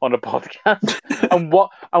on a podcast, and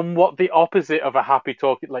what the opposite of a happy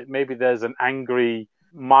talking, like maybe there's an angry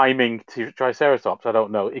miming Triceratops. I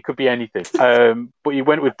don't know. It could be anything. But you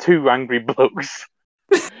went with two angry blokes.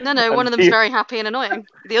 No, one of them's very happy and annoying.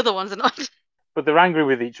 The other one's annoying. But they're angry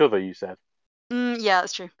with each other, you said. Yeah,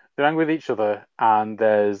 that's true. They're angry with each other, and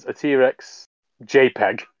there's a T-Rex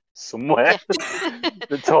JPEG somewhere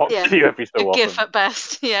that talks to you every so often. A GIF at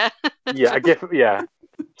best, yeah. Yeah, a GIF, yeah.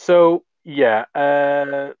 So, yeah,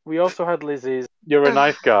 we also had Lizzy's You're a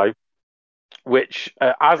Knife Guy, which,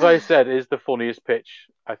 as I said, is the funniest pitch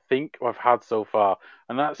I think I've had so far.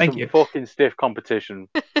 And that's fucking stiff competition.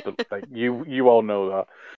 Like, you all know that.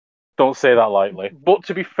 Don't say that lightly. But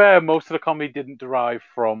to be fair, most of the comedy didn't derive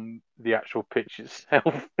from the actual pitch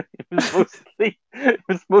itself. It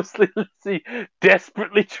was mostly Lizzy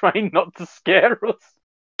desperately trying not to scare us.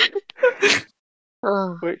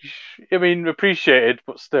 Which, I mean, appreciated,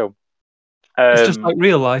 but still. It's just like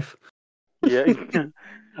real life. Yeah.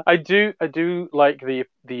 I do like the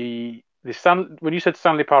when you said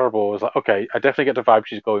Stanley Parable, I was like, okay, I definitely get the vibe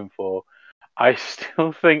she's going for. I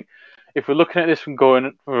still think if we're looking at this from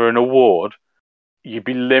going for an award, you'd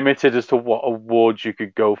be limited as to what awards you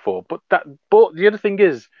could go for. But the other thing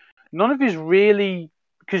is, none of these really,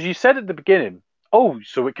 because you said at the beginning,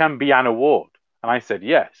 so it can be an award, and I said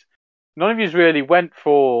yes. None of you really went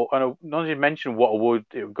for, none of you mentioned what award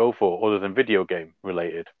it would go for other than video game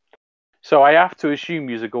related. So I have to assume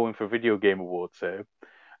you're going for video game awards here,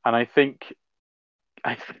 and I think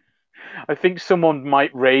someone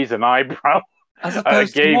might raise an eyebrow. As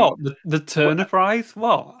opposed to what? The Turner Prize?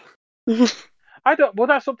 What? I don't. Well,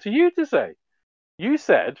 that's up to you to say. You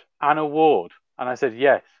said an award, and I said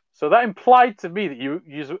yes. So that implied to me that you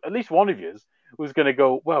at least one of you was going to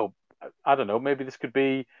go. Well, I don't know. Maybe this could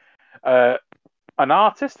be an an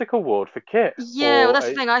artistic award for Kit. Yeah, well, that's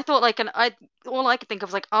the thing. I thought all I could think of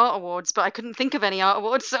was like art awards, but I couldn't think of any art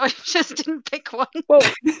awards, so I just didn't pick one.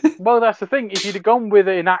 Well, that's the thing. If you'd have gone with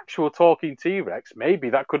an actual talking T-Rex,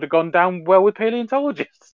 maybe that could have gone down well with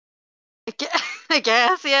paleontologists. I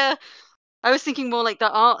guess, yeah. I was thinking more like the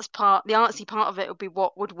artsy part of it would be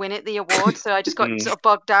what would win it the award. So I just got sort of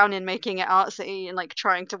bogged down in making it artsy and like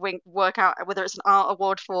trying to work out whether it's an art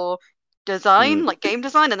award for design, like game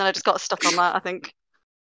design, and then I just got stuck on that, I think.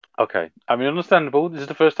 Okay, I mean, understandable. This is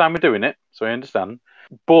the first time we're doing it, so I understand.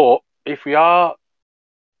 But if we're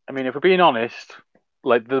being honest,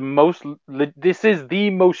 like this is the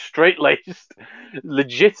most straight-laced,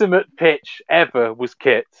 legitimate pitch ever was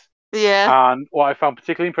Kit's. Yeah. And what I found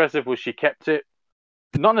particularly impressive was she kept it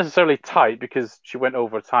not necessarily tight because she went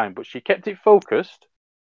over time, but she kept it focused.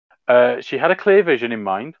 She had a clear vision in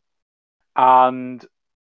mind, and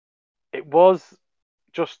it was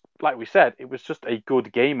just like we said, it was just a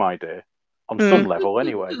good game idea on some level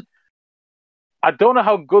anyway. I don't know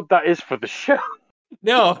how good that is for the show.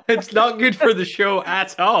 No, it's not good for the show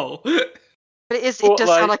at all. But it does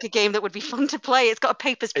sound like a game that would be fun to play. It's got a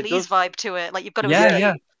Papers, Please vibe to it. Like, you've got to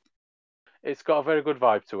yeah. It's got a very good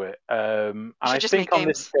vibe to it. And I think on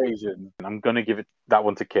this occasion, I'm going to give that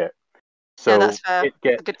one to Kit. So that's fair.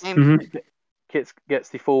 It's a good game. Mm-hmm. Kit gets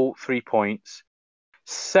the full 3 points.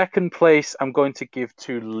 Second place, I'm going to give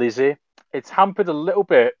to Lizzy. It's hampered a little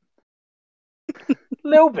bit,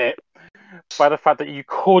 by the fact that you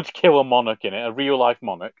could kill a monarch in it, a real life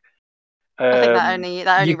monarch. I think that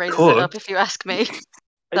only raises it up, if you ask me.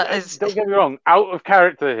 Don't get me wrong, out of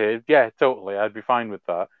character here, yeah, totally, I'd be fine with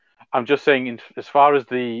that. I'm just saying, as far as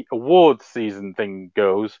the awards season thing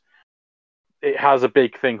goes, it has a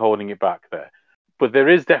big thing holding it back there. But there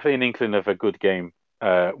is definitely an inkling of a good game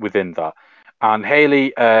within that. And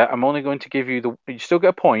Hayley, I'm only going to give you you still get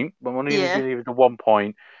a point, but I'm only going to give you the 1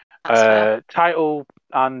 point. Title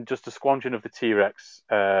and just a squandering of the T-Rex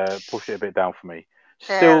push it a bit down for me.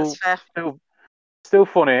 Still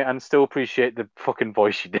funny, and still appreciate the fucking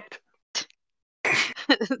voice you did.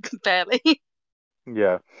 Barely.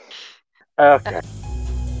 Yeah. Okay.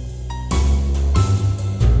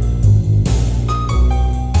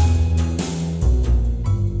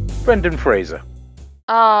 Brendan Fraser.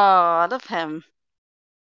 Oh, I love him.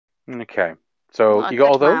 Okay. So you got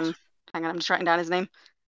all those? Man. Hang on, I'm just writing down his name.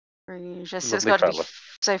 So it's got to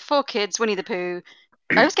be 4 kids, Winnie the Pooh.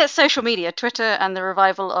 I always get social media, Twitter, and the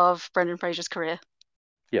revival of Brendan Fraser's career.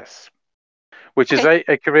 Yes. Which is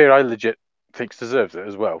a career I legit think deserves it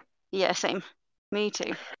as well. Yeah, same. Me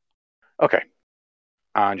too. Okay.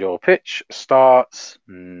 And your pitch starts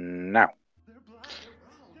now.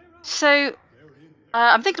 So,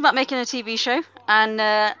 I'm thinking about making a TV show, and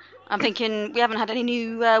I'm thinking we haven't had any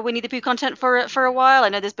new Winnie the Pooh content for a while. I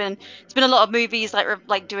know there's been a lot of movies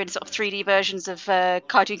like doing sort of 3D versions of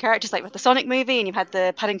cartoon characters, like with the Sonic movie, and you've had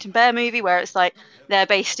the Paddington Bear movie where it's like they're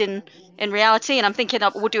based in reality. And I'm thinking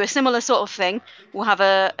we'll do a similar sort of thing. We'll have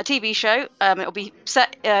a TV show. It'll be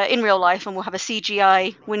set in real life, and we'll have a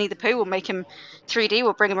CGI Winnie the Pooh. We'll make him 3D.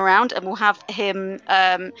 We'll bring him around, and we'll have him.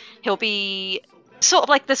 He'll be sort of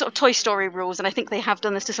like the sort of Toy Story rules, and I think they have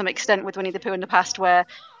done this to some extent with Winnie the Pooh in the past, where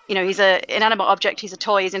he's an inanimate object, he's a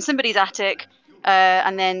toy, he's in somebody's attic,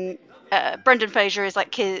 and then Brendan Fraser is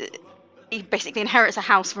like he basically inherits a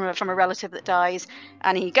house from a relative that dies,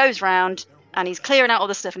 and he goes round and he's clearing out all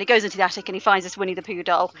the stuff, and he goes into the attic and he finds this Winnie the Pooh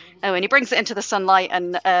doll, and he brings it into the sunlight,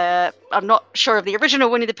 and I'm not sure of the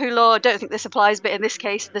original Winnie the Pooh law, I don't think this applies, but in this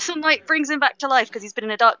case the sunlight brings him back to life because he's been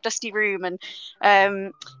in a dark dusty room,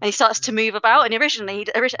 and he starts to move about, and initially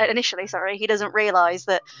he doesn't realise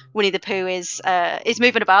that Winnie the Pooh is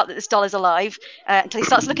moving about, that this doll is alive, until he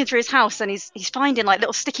starts looking through his house, and he's finding like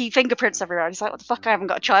little sticky fingerprints everywhere, and he's like, what the fuck, I haven't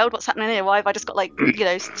got a child, what's happening here, why have I just got like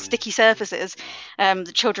sticky surfaces?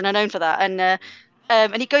 The children are known for that, and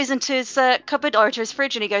he goes into his cupboard or to his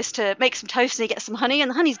fridge, and he goes to make some toast, and he gets some honey, and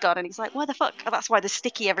the honey's gone, and he's like, why the fuck? Oh, that's why there's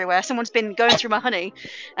sticky everywhere. Someone's been going through my honey.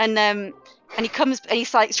 And he comes, and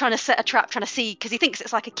he's like trying to set a trap, trying to see, because he thinks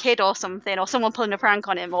it's like a kid or something, or someone pulling a prank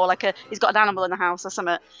on him, or like he's got an animal in the house or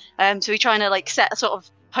something. So he's trying to like set a sort of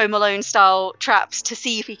Home Alone style traps to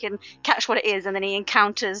see if he can catch what it is, and then he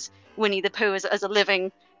encounters Winnie the Pooh as a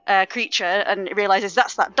living creature, and realizes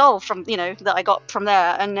that's that doll from that I got from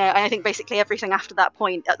there, and I think basically everything after that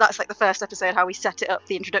point, that's like the first episode, how we set it up,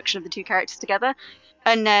 the introduction of the two characters together,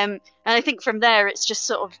 And I think from there it's just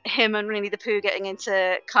sort of him and Winnie the Pooh getting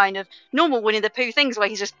into kind of normal Winnie the Pooh things where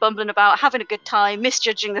he's just bumbling about, having a good time,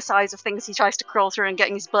 misjudging the size of things he tries to crawl through and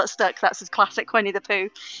getting his butt stuck. That's his classic Winnie the Pooh.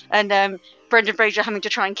 And Brendan Fraser having to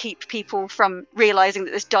try and keep people from realizing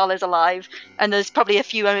that this doll is alive. And there's probably a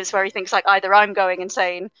few moments where he thinks like either I'm going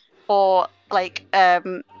insane or like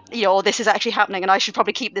or this is actually happening and I should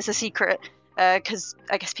probably keep this a secret. Because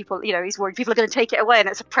I guess people, he's worried people are going to take it away, and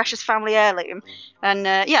it's a precious family heirloom. And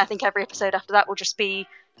I think every episode after that will just be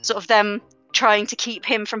sort of them trying to keep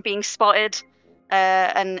him from being spotted,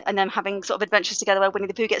 and them having sort of adventures together where Winnie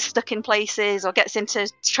the Pooh gets stuck in places or gets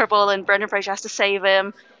into trouble, and Brendan Fraser has to save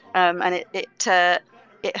him. And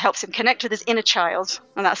it helps him connect with his inner child,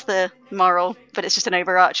 and that's the moral. But it's just an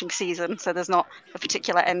overarching season, so there's not a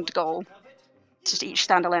particular end goal. It's just each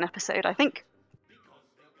standalone episode, I think.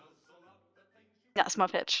 That's my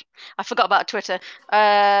pitch. I forgot about Twitter.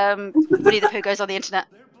 Winnie the Pooh goes on the internet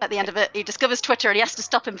at the end of it. He discovers Twitter and he has to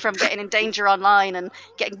stop him from getting in danger online and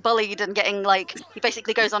getting bullied and getting he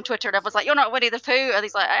basically goes on Twitter and everyone's like, "You're not Winnie the Pooh," and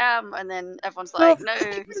he's like, "I am," and then everyone's like, "No,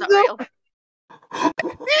 he's not real." I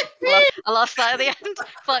lost that at the end.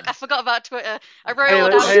 Fuck, I forgot about Twitter. I wrote it all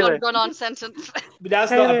down as one run-on sentence. But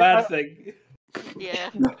that's not a bad thing. Yeah.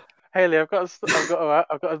 Hayley, I've got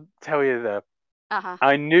to tell you there. Uh-huh.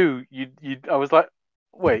 I knew you. I was like,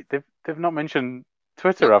 wait, they've not mentioned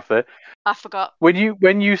Twitter, have they? I forgot. When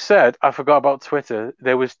you said I forgot about Twitter,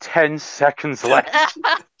 there was 10 seconds left.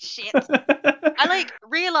 Shit. I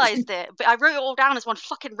realised it, but I wrote it all down as one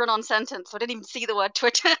fucking run-on sentence, so I didn't even see the word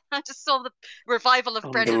Twitter. I just saw the revival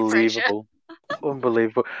of Brendan Fraser.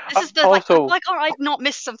 Unbelievable. This is also, I've not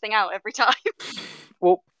missed something out every time.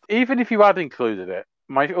 Well, even if you had included it,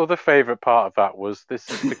 my other favourite part of that was this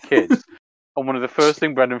is for kids. And one of the first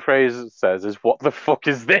things Brendan Fraser says is, "What the fuck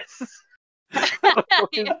is this? What the fuck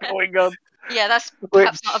is going on?" Yeah, that's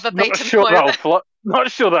perhaps not a verbatim quote.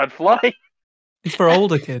 Not sure that'd fly. It's for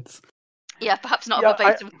older kids. Yeah, perhaps not a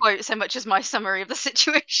verbatim quote so much as my summary of the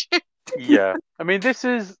situation. Yeah, I mean, this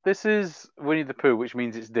is Winnie the Pooh, which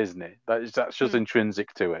means it's Disney. That's just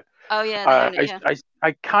intrinsic to it. Oh yeah,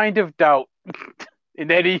 I kind of doubt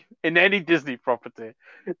in any Disney property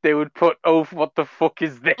they would put, "Oh, what the fuck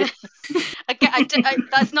is this?" Again,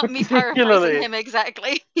 that's not me paraphrasing him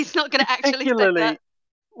exactly. He's not going to actually say that.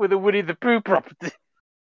 With a Winnie the Pooh property.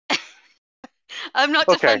 I'm not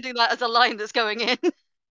defending that as a line that's going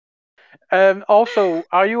in. Also,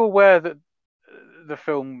 are you aware that the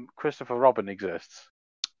film Christopher Robin exists?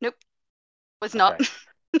 Nope. Was not. Okay.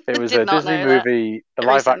 It was a Disney movie, a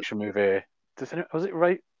live-action movie.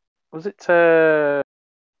 Was it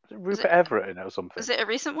Rupert Everett in it or something? Was it a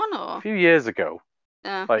recent one or a few years ago?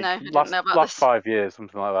 No, I didn't know about last 5 years,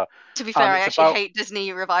 something like that. To be fair, I actually hate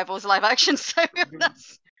Disney revivals live action, so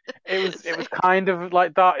that's. It was kind of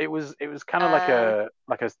like that. It was kind of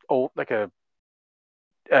like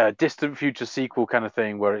a distant future sequel kind of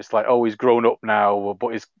thing where it's like, oh, he's grown up now,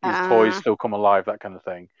 but his toys still come alive, that kind of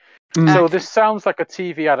thing. So this sounds like a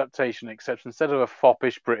TV adaptation, except instead of a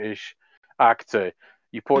foppish British actor,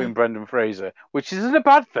 you put in Brendan Fraser, which isn't a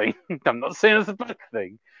bad thing. I'm not saying it's a bad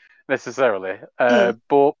thing necessarily,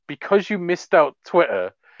 but because you missed out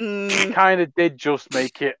Twitter, it kind of did just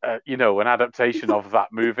make it, an adaptation of that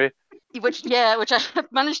movie. Which I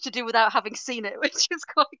managed to do without having seen it, which is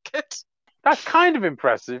quite good. That's kind of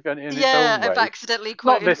impressive. In its own way. I've accidentally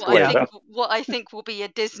quoted what I think will be a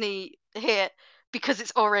Disney hit because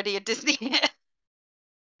it's already a Disney hit.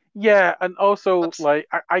 Yeah, and also,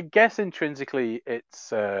 I guess intrinsically it's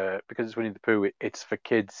because it's Winnie the Pooh, it's for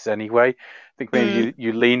kids anyway. I think maybe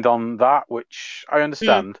you leaned on that, which I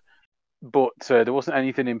understand. But there wasn't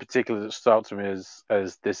anything in particular that stood out to me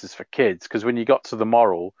as this is for kids, because when you got to the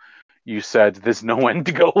moral, you said there's no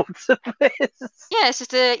end goal to this. Yeah, it's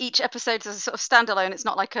just each episode is a sort of standalone. It's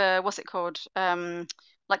not like what's it called?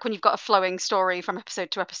 Like when you've got a flowing story from episode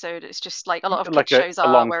to episode, it's just like a lot of kids shows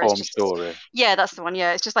are where it's just story. Yeah, that's the one.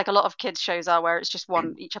 Yeah, it's just like a lot of kids shows are where it's just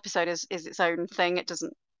one. Each episode is its own thing. It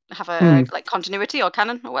doesn't have a continuity or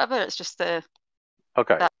canon or whatever. It's just the.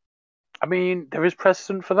 Okay. I mean, there is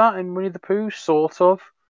precedent for that in Winnie the Pooh, sort of.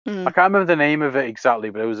 I can't remember the name of it exactly,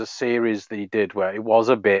 but it was a series that he did where it was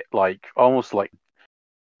a bit almost like,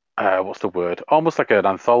 what's the word? Almost like an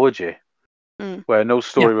anthology, where no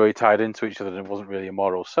story really tied into each other and it wasn't really a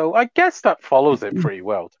moral. So I guess that follows it pretty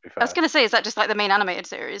well, to be fair. I was going to say, is that just like the main animated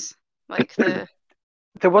series? Like the...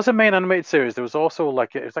 There was a main animated series. There was also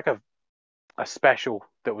it was like a special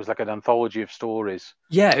that was like an anthology of stories.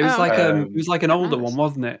 Yeah, it was like an older one,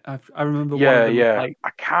 wasn't it? I remember. Yeah, one of them, I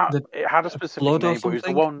can't. It had a specific name, but it was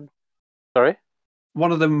the one. Sorry.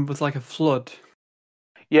 One of them was like a flood.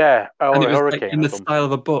 Yeah, and it was like, hurricane in or the something. style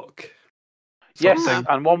of a book. Yes, Thing.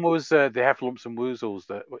 and one was They Have Lumps and Woozles.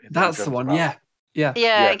 That's the one, yeah.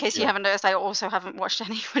 In case you haven't noticed, I also haven't watched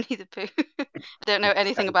any Winnie the Pooh. I don't know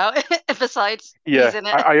anything about it besides he's in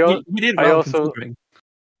it. You did well considering.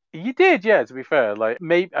 You did, yeah. To be fair, like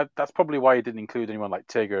maybe that's probably why you didn't include anyone like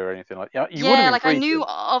Tigger or anything like. You would have been like I free knew to.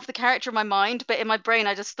 of the character in my mind, but in my brain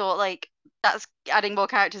I just thought like that's adding more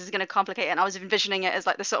characters is going to complicate it. And I was envisioning it as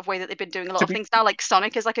like the sort of way that they've been doing a lot of things now. Like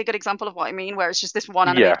Sonic is like a good example of what I mean, where it's just this one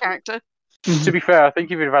animated character. To be fair, I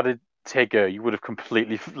think if you'd have added Tigger, you would have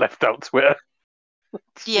completely left out Twitter.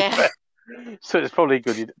 Yeah. So it's probably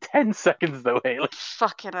good. 10 seconds though, Hayley.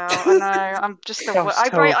 Fucking hell, I know. I'm just I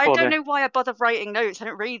don't know why I bother writing notes. I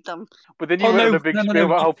don't read them. But then you went on a big spiel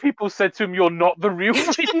about how people said to him, "You're not the real Winnie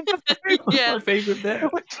the Pooh." Yeah, my favourite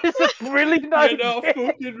bit. Which is a brilliant idea. You're not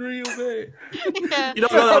fucking real, mate. Yeah. You know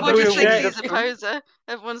Everyone just thinks he's a poser.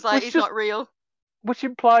 Everyone's like, he's not real. Which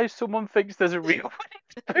implies someone thinks there's a real Winnie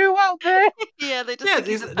the Pooh out there. Yeah, they just think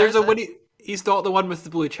he's a poser. There's a Winnie. He's not the one with the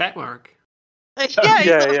blue check mark. He's not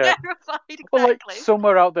verified, exactly. Well, like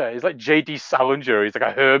somewhere out there, he's like J.D. Salinger. He's like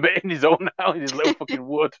a hermit in his own house, in his little fucking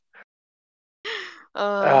wood.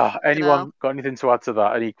 Anyone got anything to add to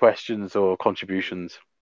that? Any questions or contributions?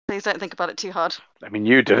 Please don't think about it too hard. I mean,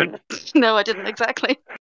 you didn't. No, I didn't exactly.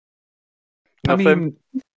 Nothing? I mean,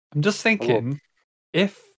 I'm just thinking,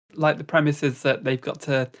 if like the premise is that they've got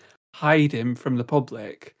to hide him from the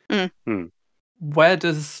public, where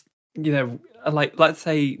does like, let's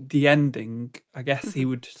say the ending, I guess he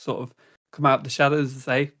would sort of come out of the shadows and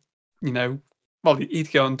say, well,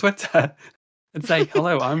 he'd go on Twitter and say,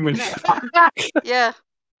 hello, I'm Winnie. Yeah.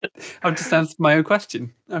 I've just answered my own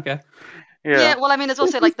question. Okay. Yeah, well, I mean, there's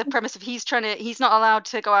also like the premise of he's not allowed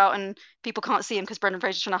to go out and people can't see him because Brendan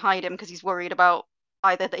Fraser's trying to hide him because he's worried about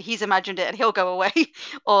either that he's imagined it and he'll go away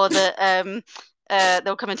or that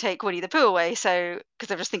they'll come and take Winnie the Pooh away. So, because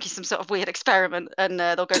they'll just think he's some sort of weird experiment and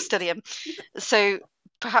they'll go study him. So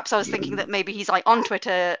perhaps I was thinking that maybe he's like on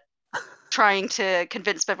Twitter trying to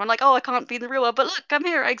convince everyone like, oh, I can't be in the real world, but look, I'm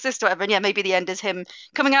here, I exist, or whatever. And yeah, maybe the end is him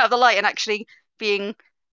coming out of the light and actually being,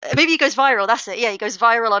 maybe he goes viral. That's it. Yeah, he goes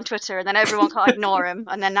viral on Twitter and then everyone can't ignore him.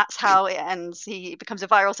 And then that's how it ends. He becomes a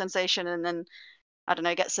viral sensation and then, I don't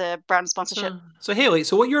know, gets a brand sponsorship. So Hayley,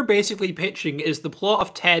 so what you're basically pitching is the plot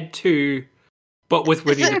of Ted 2, but with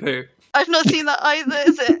Winnie the Pooh. I've not seen that either,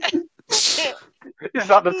 is it? Is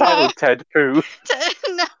that the title, Ted Pooh?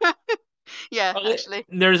 No. Yeah, actually.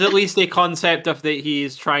 There's at least a concept of that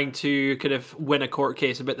he's trying to kind of win a court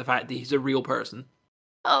case about the fact that he's a real person.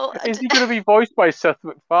 Oh, is he going to be voiced by Seth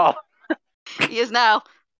MacFarlane? He is now.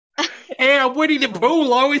 Hey, I'm Winnie the Pooh,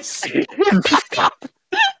 Lois.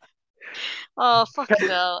 Oh, fucking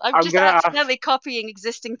hell. I'm just accidentally copying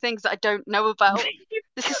existing things that I don't know about.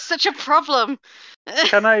 This is such a problem.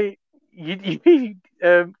 Can I...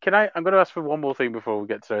 I'm going to ask for one more thing before we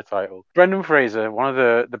get to their title. Brendan Fraser, one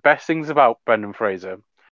of the best things about Brendan Fraser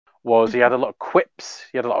was he had a lot of quips.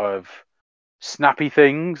 He had a lot of snappy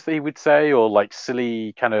things that he would say, or like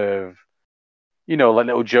silly kind of, like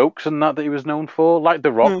little jokes and that he was known for, like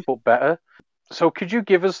The Rock, but better. So could you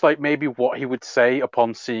give us like maybe what he would say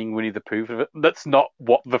upon seeing Winnie the Pooh? That's not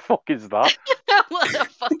what the fuck is that? What the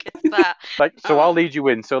fuck is that? I'll lead you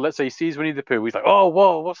in. So let's say he sees Winnie the Pooh. He's like, oh,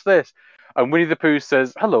 whoa, what's this? And Winnie the Pooh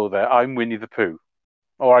says, hello there, I'm Winnie the Pooh.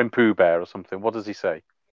 Or I'm Pooh Bear or something. What does he say?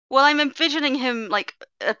 Well, I'm envisioning him like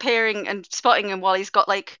appearing and spotting him while he's got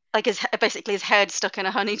like his head stuck in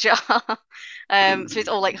a honey jar. So it's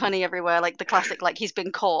all like honey everywhere, like the classic like he's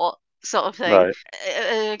been caught sort of thing. Right.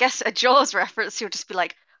 I guess a Jaws reference. He'll just be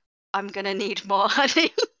like, I'm gonna need more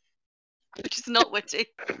honey, which is not witty.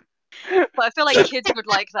 But I feel like kids would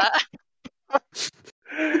like that.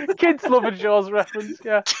 Kids love a Jaws reference,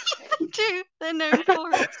 yeah. They do. They're known for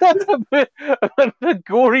it. The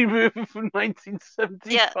gory movie from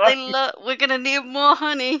 1975. Yeah, they love. We're gonna need more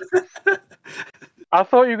honey. I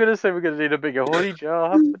thought you were gonna say we're gonna need a bigger honey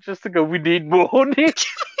jar, just to go. We need more honey.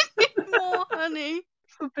 More honey.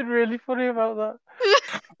 Something really funny about that.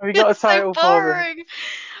 Have you got a title for it?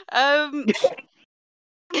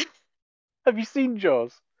 Have you seen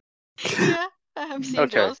Jaws? Yeah, I have seen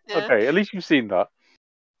Jaws. Yeah. Okay, at least you've seen that.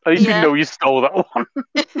 At least you know you stole that one.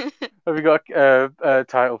 Have you got a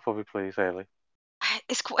title for me, please, Hayley?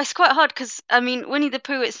 It's quite hard because I mean, Winnie the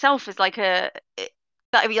Pooh itself is like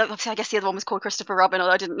obviously I guess the other one was called Christopher Robin,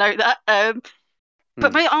 although I didn't know that.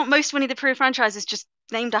 But aren't most Winnie the Pooh franchises just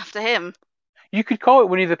named after him? You could call it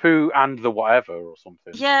Winnie the Pooh and the whatever or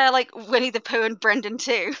something. Yeah, like Winnie the Pooh and Brendan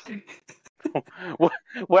too.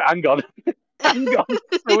 Wait, hang on. Hang on.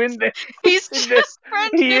 So in this, He's in just this,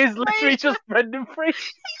 Brendan he is literally Fraser. just Brendan Fraser.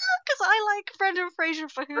 Because I like Brendan Fraser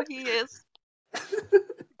for who he is.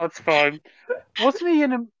 That's fine. Wasn't he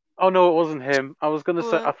in a? Oh no, it wasn't him. I was gonna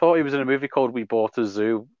say I thought he was in a movie called We Bought a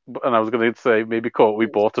Zoo, and I was gonna say maybe called We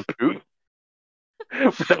Bought a Poo.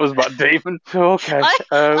 But that was Matt Damon. So okay.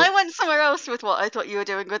 I went somewhere else with what I thought you were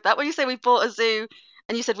doing with that. When you say we bought a zoo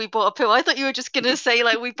and you said we bought a poo, I thought you were just gonna say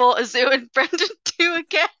like we bought a zoo and Brendan do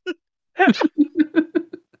again.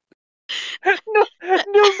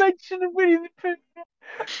 no mention of Winnie the Pooh.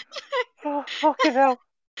 Oh fucking hell!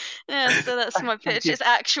 Yeah, so that's my pitch. you. It's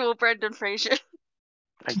actual Brendan Fraser.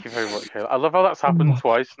 Thank you very much, Hayley. I love how that's happened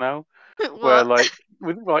twice now. Where What?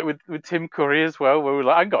 with Tim Curry as well, where we're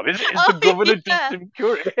like, hang on, is the governor just Tim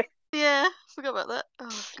Curry? Yeah, forgot about that.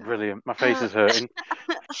 Oh, God. Brilliant. My face is hurting.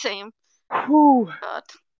 Same. Whew. God.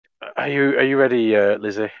 Are you ready,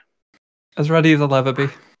 Lizzie? As ready as I'll ever be.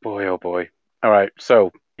 Boy, oh boy. All right.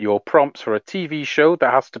 So your prompts for a TV show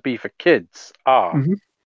that has to be for kids are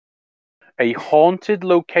a haunted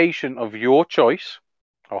location of your choice.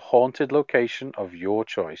 A haunted location of your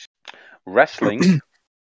choice. Wrestling.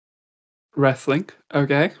 Wrestling.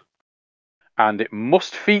 Okay. And it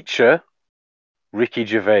must feature Ricky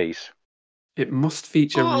Gervais. It must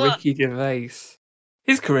feature Ricky Gervais.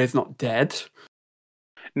 His career's not dead.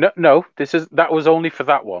 No. That was only for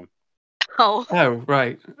that one. Oh. Oh,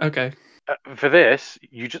 right. Okay. For this,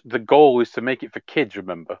 the goal is to make it for kids.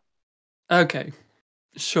 Remember. Okay.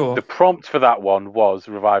 Sure. The prompt for that one was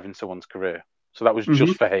reviving someone's career, so that was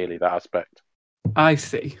just for Hayley, that aspect. I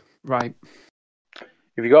see. Right.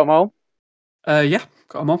 Have you got them all? Yeah,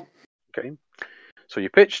 got them all. Okay. So your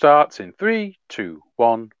pitch starts in 3, 2,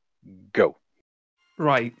 1, go.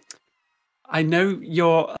 Right. I know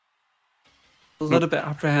you're a little bit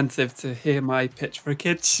apprehensive to hear my pitch for a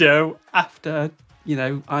kids show after,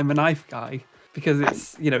 I'm a knife guy, because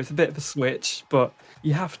it's a bit of a switch, but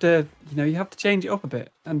you have to change it up a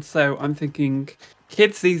bit. And so I'm thinking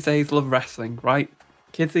kids these days love wrestling, right?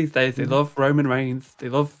 Kids these days, they love Roman Reigns, they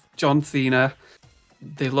love John Cena,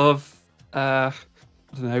 they love,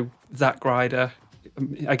 Zack Ryder.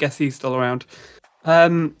 I guess he's still around.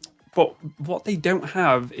 But what they don't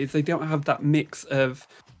have is they don't have that mix of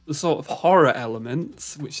the sort of horror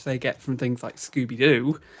elements, which they get from things like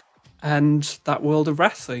Scooby-Doo, and that world of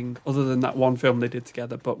wrestling, other than that one film they did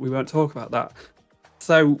together, but we won't talk about that.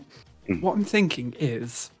 So what I'm thinking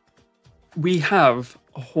is we have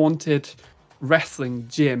a haunted wrestling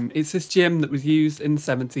gym. It's this gym that was used in the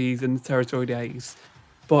 70s in the territory days,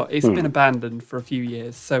 but it's been abandoned for a few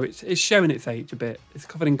years, so it's showing its age a bit. It's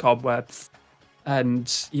covered in cobwebs, and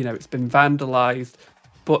it's been vandalized,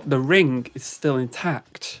 but the ring is still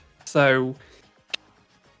intact. So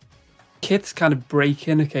kids kind of break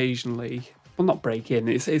in occasionally. Well, not break in.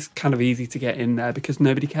 It's kind of easy to get in there because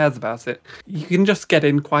nobody cares about it. You can just get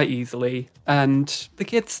in quite easily, and the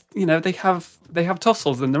kids, they have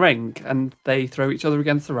tussles in the ring, and they throw each other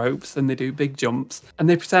against the ropes, and they do big jumps, and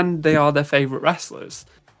they pretend they are their favourite wrestlers.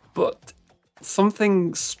 But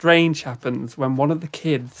something strange happens when one of the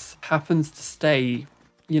kids happens to stay,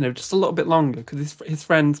 just a little bit longer because his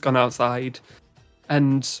friend's gone outside,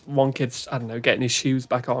 and one kid's, getting his shoes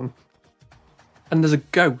back on. And there's a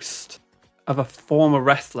ghost of a former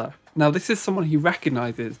wrestler. Now, this is someone he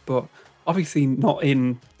recognises, but obviously not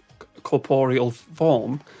in corporeal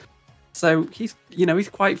form. So he's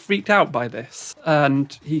quite freaked out by this,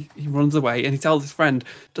 and he runs away, and he tells his friend,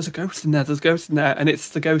 "There's a ghost in there. There's a ghost in there," and it's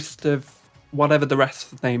the ghost of whatever the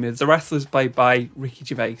wrestler's name is. The wrestler's played by Ricky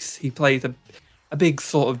Gervais. He plays a big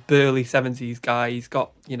sort of burly 70s guy. He's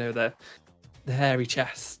got the hairy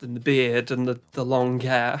chest and the beard and the long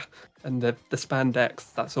hair and the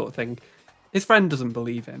spandex, that sort of thing. His friend doesn't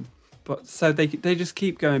believe him, but so they just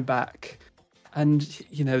keep going back, and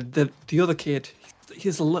the other kid,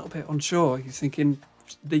 he's a little bit unsure. He's thinking,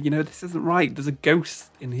 this isn't right. There's a ghost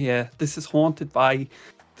in here. This is haunted by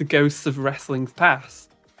the ghosts of wrestling's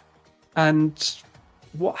past. And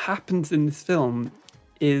what happens in this film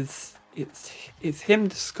is it's him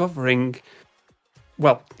discovering,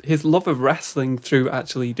 well, his love of wrestling through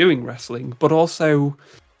actually doing wrestling, but also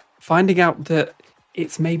finding out that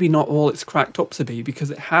it's maybe not all it's cracked up to be,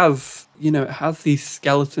 because it has these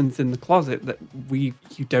skeletons in the closet that you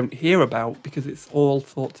don't hear about because it's all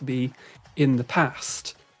thought to be in the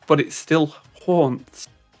past, but it still haunts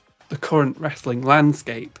the current wrestling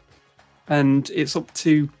landscape. And it's up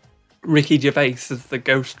to Ricky Gervais as the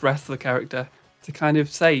ghost wrestler character to kind of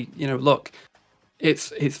say, look,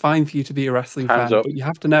 it's fine for you to be a wrestling fan, but you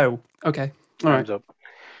have to know. Okay, all right. Up.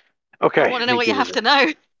 Okay. I want to know what you have to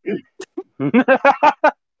know.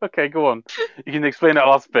 Okay, go on. You can explain that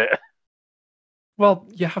last bit. Well,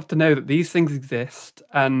 you have to know that these things exist,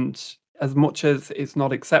 and as much as it's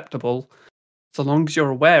not acceptable, so long as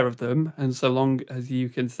you're aware of them, and so long as you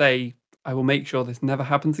can say, I will make sure this never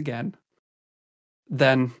happens again,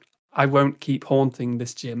 then I won't keep haunting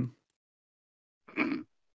this gym.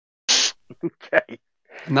 Okay.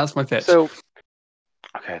 And that's my pitch. So,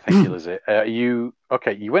 okay, thank you, Lizzy.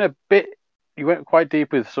 You went quite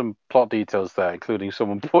deep with some plot details there, including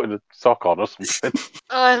someone putting a sock on or something.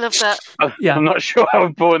 Oh, I love that. Yeah. I'm not sure how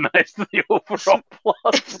important that is to the overall plot.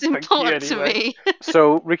 It's important to me.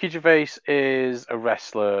 So, Ricky Gervais is a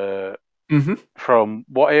wrestler Mm-hmm. from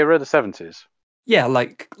what era? The 70s? Yeah,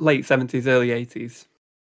 like late 70s, early 80s.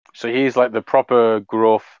 So he's like the proper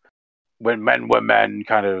gruff, when men were men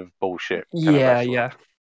kind of bullshit. Kind of wrestler.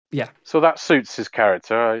 Yeah. So that suits his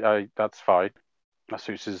character. I that's fine. That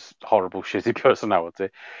suits his horrible, shitty personality.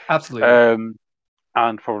 Absolutely.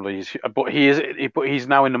 And probably but he's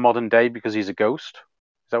now in the modern day because he's a ghost.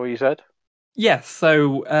 Is that what you said? Yes.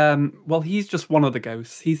 So, well, he's just one of the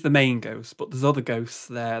ghosts. He's the main ghost, but there's other ghosts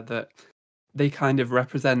there that they kind of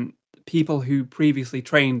represent people who previously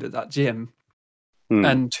trained at that gym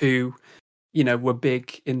and who, were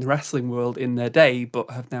big in the wrestling world in their day, but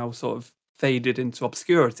have now sort of faded into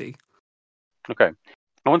obscurity. Okay.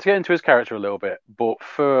 I want to get into his character a little bit, but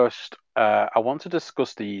first, I want to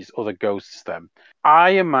discuss these other ghosts then.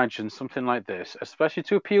 I imagine something like this, especially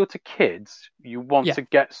to appeal to kids, you want to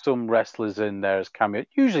get some wrestlers in there as cameo.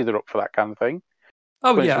 Usually they're up for that kind of thing.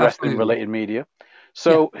 Oh, when yeah, it's wrestling-related media.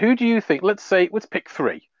 So who do you think, let's pick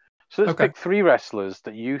three. So let's pick three wrestlers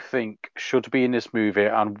that you think should be in this movie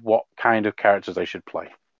and what kind of characters they should play.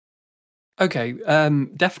 Okay,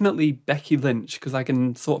 definitely Becky Lynch, because I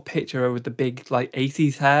can sort of picture her with the big, like,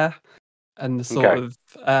 80s hair and the sort of,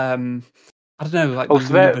 I don't know, like the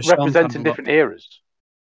so they're Luna representing different eras?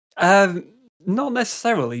 Not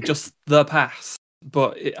necessarily, just the past,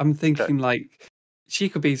 but I'm thinking, like, she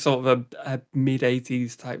could be sort of a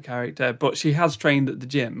mid-80s type character, but she has trained at the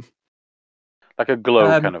gym. Like a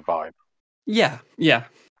Glow kind of vibe? Yeah,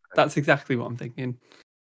 that's exactly what I'm thinking.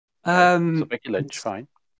 So Becky Lynch, fine.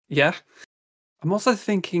 Yeah. I'm also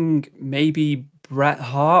thinking maybe Bret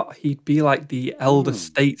Hart. He'd be like the elder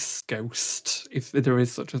states ghost, if there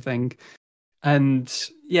is such a thing. And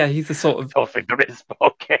yeah, he's the sort of. I don't think there is, but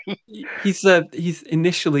okay. He's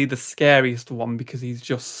initially the scariest one because he's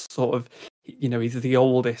just sort of, he's the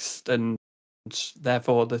oldest and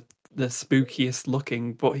therefore the spookiest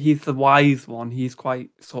looking. But he's the wise one. He's quite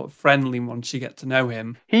sort of friendly once you get to know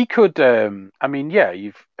him. He could. These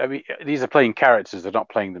are playing characters; they're not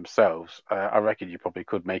playing themselves. I reckon you probably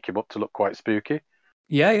could make him up to look quite spooky.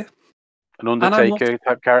 Yeah. An Undertaker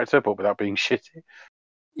type character, but without being shitty.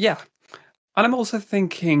 Yeah. And I'm also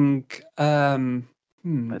thinking,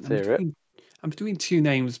 let's hear it. I'm between two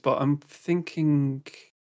names, but I'm thinking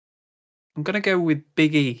I'm going to go with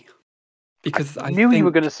Big E. Because I knew you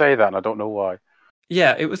were going to say that, and I don't know why.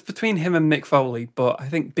 Yeah, it was between him and Mick Foley, but I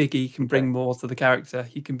think Big E can bring more to the character.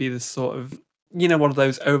 He can be this sort of, one of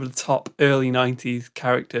those over-the-top early 90s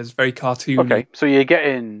characters, very cartoony. Okay, so you're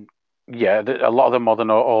getting... Yeah, a lot of the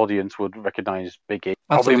modern audience would recognise Big E.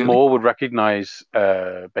 Absolutely. Probably more would recognise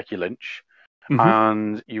Becky Lynch. Mm-hmm.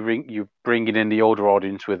 And you're bringing in the older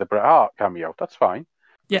audience with a Bret Hart cameo. That's fine.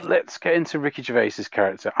 Yeah. Let's get into Ricky Gervais's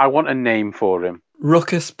character. I want a name for him.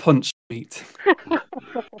 Ruckus Punch Meat.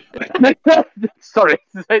 Sorry,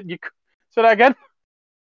 say that again?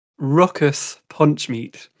 Ruckus Punch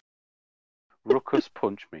Meat. Ruckus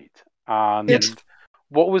Punch Meat. And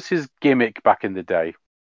what was his gimmick back in the day?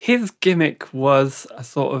 His gimmick was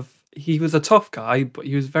he was a tough guy, but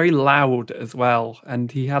he was very loud as well. And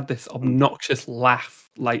he had this obnoxious laugh.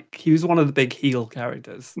 Like, he was one of the big heel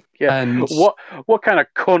characters. Yeah. And what kind of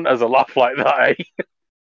cunt has a laugh like that, eh?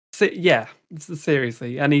 Yeah,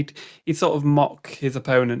 seriously. And he'd sort of mock his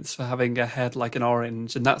opponents for having a head like an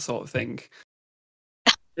orange and that sort of thing.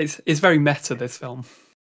 It's very meta, this film.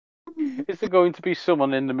 Is there going to be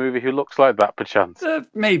someone in the movie who looks like that, perchance?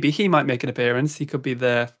 Maybe. He might make an appearance. He could be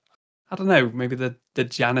maybe the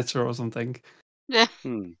janitor or something. Yeah.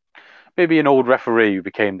 Maybe an old referee who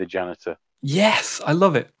became the janitor. Yes, I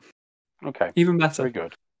love it. Okay. Even better. Very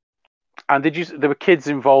good. And there were kids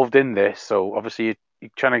involved in this, so obviously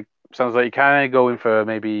sounds like you're kind of going for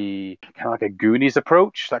maybe kind of like a Goonies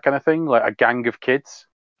approach, that kind of thing, like a gang of kids.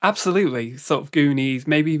 Absolutely. Sort of Goonies,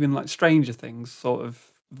 maybe even like Stranger Things sort of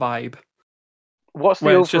vibe. What's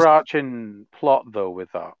the overarching plot, though,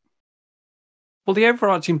 with that? Well, the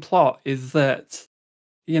overarching plot is that,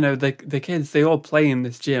 the kids, they all play in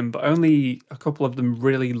this gym, but only a couple of them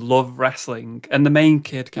really love wrestling. And the main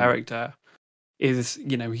kid character is,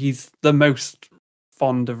 he's the most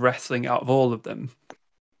fond of wrestling out of all of them.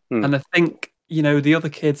 And I think, the other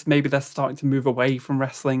kids, maybe they're starting to move away from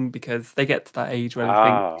wrestling because they get to that age where they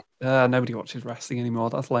think, nobody watches wrestling anymore,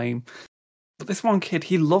 that's lame. But this one kid,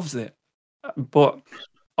 he loves it. But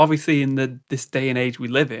obviously in this day and age we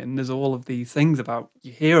live in, there's all of these things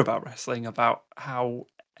you hear about wrestling, about how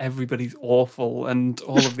everybody's awful and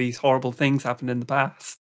all of these horrible things happened in the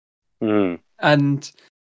past. And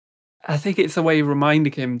I think it's a way of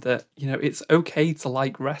reminding him that, it's okay to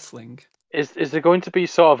like wrestling. Is there going to be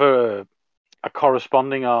sort of a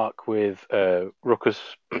corresponding arc with Ruckus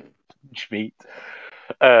Schmeat,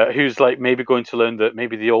 who's like maybe going to learn that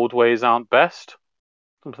maybe the old ways aren't best?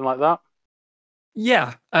 Something like that?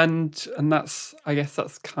 Yeah, and that's, I guess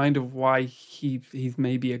that's kind of why he's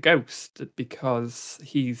maybe a ghost, because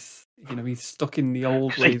he's stuck in the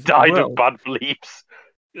old ways. He died of bad beliefs.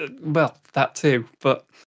 Well, that too, but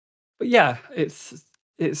yeah,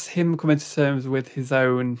 it's him coming to terms with his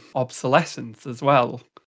own obsolescence as well.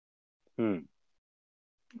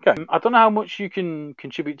 Okay, I don't know how much you can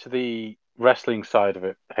contribute to the wrestling side of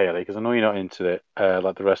it, Hayley, because I know you're not into it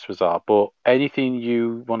like the rest of us are. But anything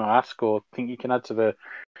you want to ask or think you can add to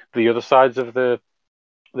the other sides of the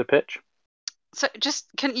pitch? So,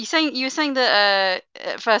 you were saying that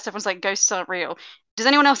at first everyone's like ghosts aren't real. Does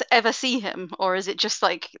anyone else ever see him, or is it just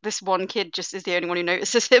like this one kid just is the only one who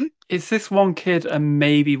notices him? It's this one kid and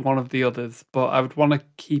maybe one of the others, but I would want to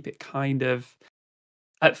keep it kind of.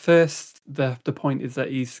 At first, the point is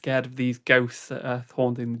that he's scared of these ghosts that are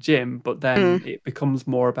haunting the gym, but then it becomes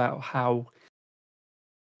more about how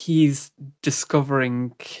he's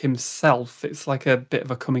discovering himself. It's like a bit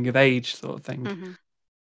of a coming of age sort of thing. Mm-hmm.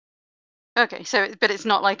 Okay, but it's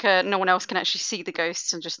not like no one else can actually see the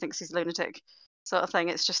ghosts and just thinks he's a lunatic sort of thing.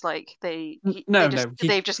 It's just like they've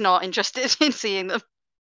just not interested in seeing them.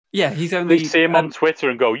 Yeah, he's only. They see him on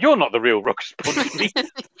Twitter and go, "You're not the real Ruckus Punch."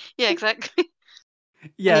 Yeah, exactly.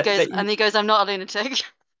 Yeah, and he goes, "I'm not a lunatic."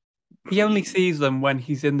 He only sees them when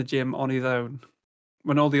he's in the gym on his own,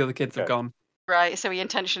 when all the other kids have gone. Right, so he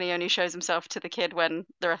intentionally only shows himself to the kid when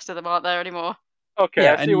the rest of them aren't there anymore. Okay,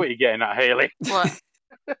 yeah, I see what you're getting at, Hayley. What?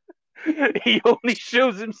 He only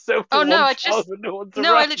shows himself to one child when no one's around.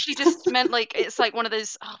 I literally just meant like it's like one of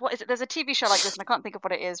those. What is it? There's a TV show like this, and I can't think of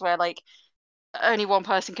what it is, where like only one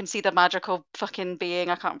person can see the magical fucking being.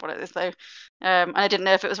 I can't remember what it is though. And I didn't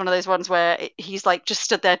know if it was one of those ones where he's like just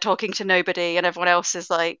stood there talking to nobody, and everyone else is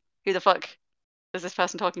like, "Who the fuck is this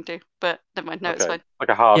person talking to?" But never mind. No, it's fine. Like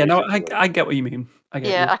a hard. Yeah, no, I get what you mean. I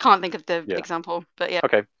can't think of the example, but yeah.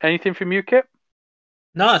 Okay. Anything from you, Kip?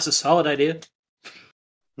 No, it's a solid idea.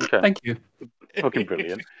 Okay. Thank you. Fucking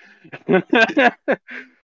brilliant.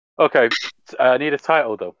 Okay. I need a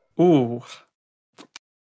title though. Ooh.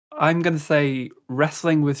 I'm going to say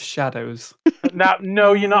Wrestling with Shadows.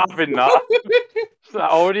 No, you're not having that. That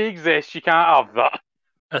already exists. You can't have that.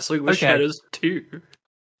 Wrestling with Shadows 2.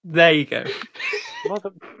 There you go.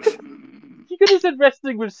 You could have said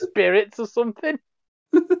Wrestling with Spirits or something.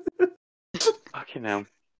 Fucking hell.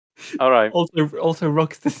 All right. Also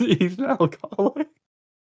Ruckus is an alcoholic.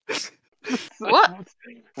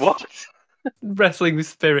 What? Wrestling with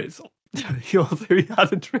Spirits. He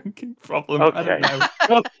had a drinking problem. Okay. I don't know.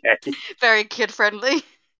 Okay. Very kid friendly.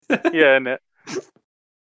 Yeah, isn't it?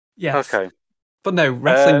 Yes. Okay. But no,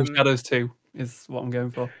 Wrestling with Shadows 2 is what I'm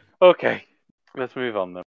going for. Okay. Let's move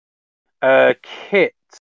on then. Kit.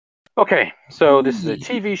 Okay, so this is a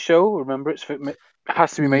TV show. Remember, it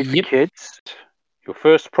has to be made for kids. Your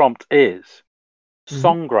first prompt is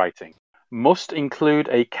songwriting. Must include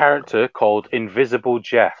a character called Invisible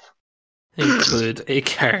Jeff. Include a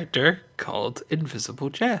character called Invisible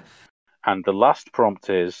Jeff. And the last prompt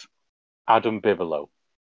is Adam Bigelow.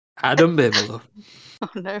 Adam Bigelow. Oh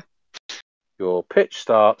no. Your pitch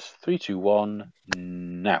starts 3, 2, 1,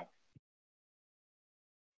 now.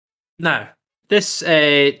 Now, this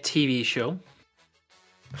TV show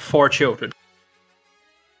for children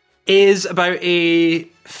is about a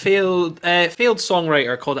failed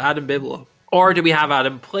songwriter called Adam Bigelow. Or do we have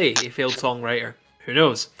Adam play a failed songwriter? Who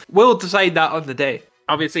knows? We'll decide that on the day.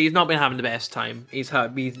 Obviously, he's not been having the best time. He's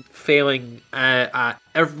been failing at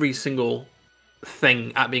every single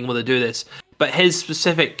thing at being able to do this. But his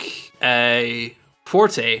specific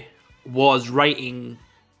forte was writing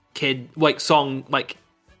kid songs,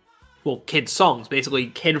 basically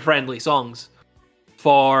kid-friendly songs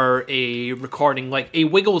for a recording, like a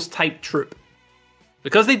Wiggles type troupe.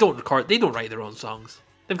 Because they don't write their own songs.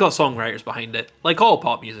 They've got songwriters behind it, like all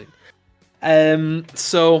pop music.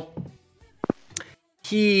 So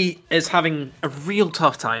he is having a real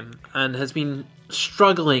tough time and has been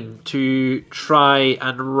struggling to try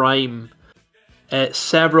and rhyme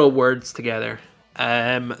several words together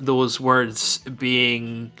those words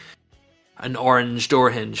being an orange door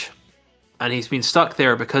hinge. And he's been stuck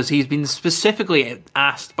there because he's been specifically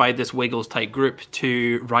asked by this Wiggles-type group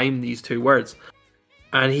to rhyme these two words.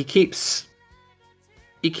 And he keeps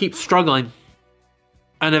struggling.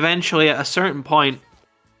 And eventually, at a certain point,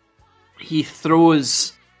 he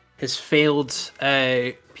throws his failed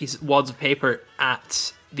wads of paper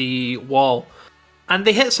at the wall. And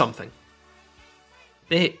they hit something.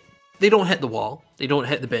 They don't hit the wall. They don't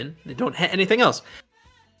hit the bin. They don't hit anything else.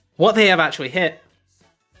 What they have actually hit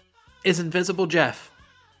is Invisible Jeff.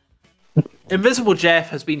 Invisible Jeff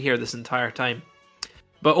has been here this entire time,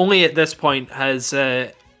 but only at this point has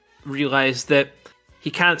realised that he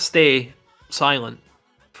can't stay silent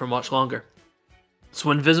for much longer. So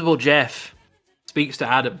Invisible Jeff speaks to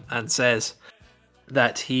Adam and says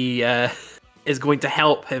that he is going to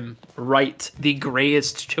help him write the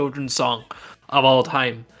greatest children's song of all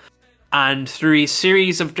time. And through a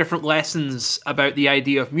series of different lessons about the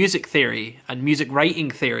idea of music theory and music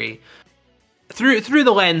writing theory, through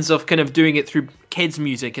the lens of kind of doing it through kids'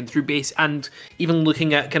 music and through bass, and even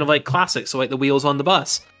looking at kind of like classics, so like The Wheels on the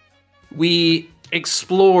Bus, we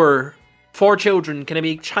explore for children kind of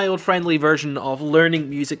a child-friendly version of learning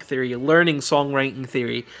music theory, learning songwriting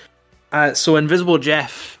theory. So Invisible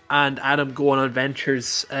Jeff and Adam go on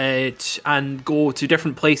adventures and go to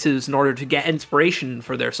different places in order to get inspiration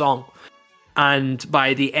for their song. And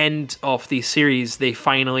by the end of the series, they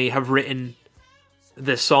finally have written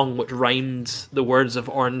this song which rhymed the words of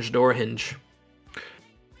Orange Door Hinge.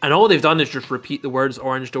 And all they've done is just repeat the words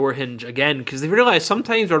Orange Door Hinge again, because they've realised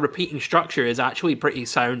sometimes a repeating structure is actually pretty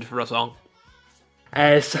sound for a song.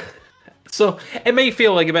 So it may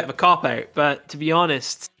feel like a bit of a cop-out, but to be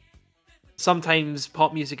honest, sometimes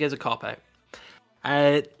pop music is a cop-out.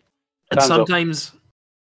 And sometimes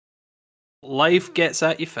life gets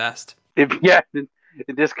at you fast. Yeah, in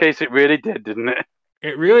this case it really did, didn't it?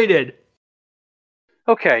 It really did.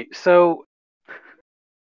 Okay, so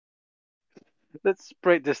let's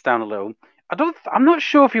break this down a little. I'm not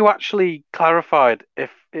sure if you actually clarified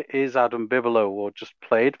if it is Adam Bigelow or just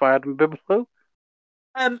played by Adam Bigelow.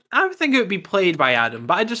 I would think it would be played by Adam,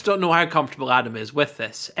 but I just don't know how comfortable Adam is with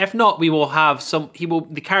this. If not, we will have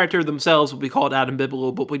the character themselves will be called Adam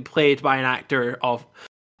Bigelow, but will be played by an actor of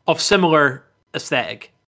similar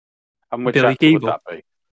aesthetic. And which Billy actor Keeble. would that be?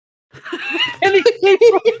 Billy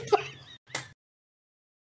Keeble.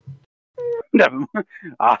 Never mind.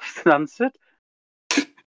 Asked and answered.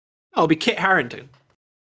 It'll be Kit Harington.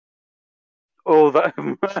 Oh, that.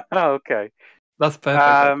 Okay. That's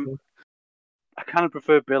perfect. I kind of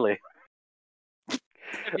prefer Billy. I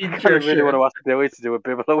I kind of really want to ask Billy to do a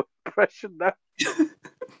Bigelow impression now.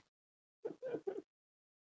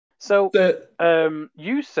 So,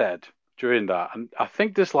 you said during that, and I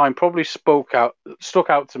think this line probably stuck out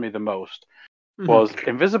to me the most, was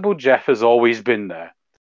Invisible Jeff has always been there.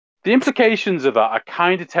 The implications of that are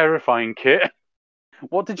kind of terrifying, Kit.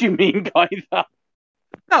 What did you mean by that?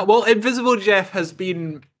 No, well, Invisible Jeff has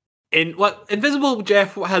been Invisible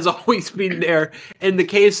Jeff has always been there. In the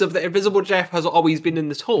case of the Invisible Jeff has always been in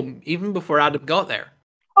this home, even before Adam got there.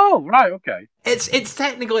 Oh, right, okay. It's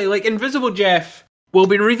technically like Invisible Jeff will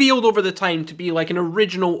be revealed over the time to be like an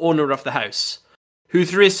original owner of the house, who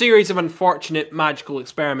through a series of unfortunate magical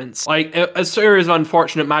experiments, like a series of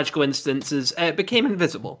unfortunate magical instances, became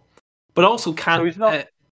invisible, but also can't. So he's not.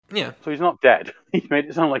 So he's not dead. He made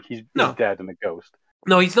it sound like he's dead and a ghost.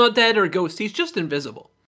 No, he's not dead or a ghost. He's just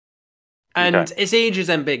invisible, and his age is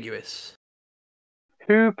ambiguous.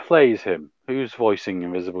 Who plays him? Who's voicing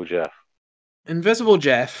Invisible Jeff? Invisible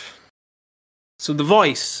Jeff. So the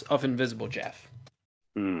voice of Invisible Jeff.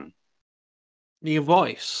 The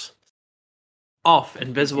voice of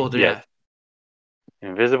Invisible Jeff.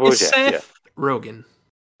 Invisible it's Jeff. Seth Rogen.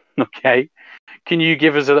 Okay. Can you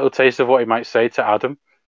give us a little taste of what he might say to Adam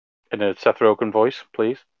in a Seth Rogen voice,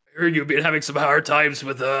 please? I heard you've been having some hard times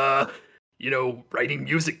with, writing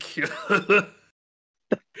music.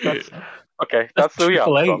 Okay, that's Louis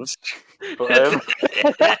Armstrong.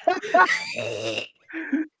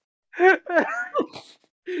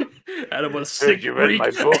 Adam was sick. You read my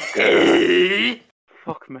book.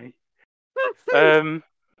 Fuck me.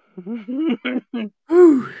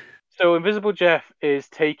 So Invisible Jeff is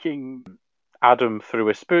taking Adam through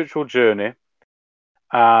a spiritual journey,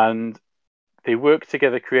 and they work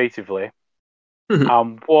together creatively.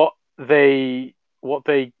 And what they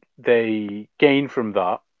gain from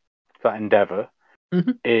that endeavor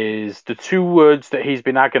is the two words that he's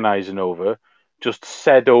been agonizing over, just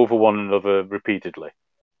said over one another repeatedly.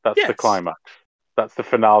 That's the climax. That's the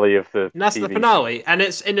finale of the. And that's TV the finale, and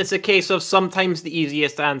it's a case of sometimes the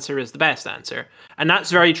easiest answer is the best answer, and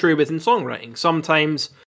that's very true within songwriting.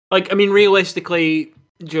 Sometimes, realistically,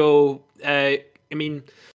 Joe, how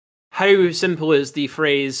simple is the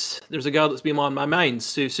phrase? There's a girl that's been on my mind,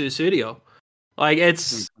 Sue Studio. Like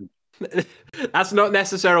it's that's not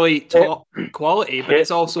necessarily top quality, but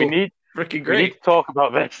it's also freaking great. We need to talk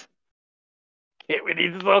about this. We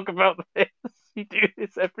need to talk about this. You do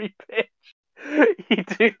this every pitch. You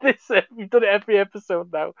do this. You've done it every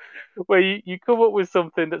episode now, where you come up with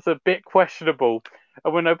something that's a bit questionable,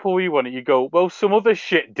 and when I pull you on it, you go, "Well, some other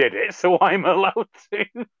shit did it, so I'm allowed to."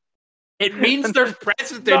 It means there's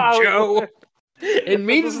precedent, Joe. It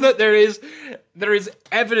means that there is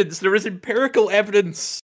evidence. There is empirical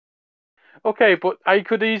evidence. Okay, but I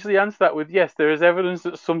could easily answer that with yes. There is evidence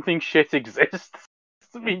that something shit exists.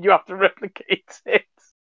 Doesn't mean you have to replicate it.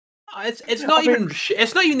 It's not even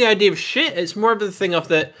the idea of shit. It's more of the thing of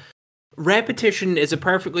that repetition is a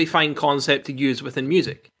perfectly fine concept to use within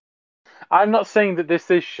music. I'm not saying that this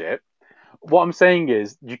is shit. What I'm saying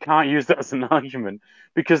is you can't use that as an argument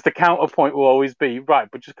because the counterpoint will always be right.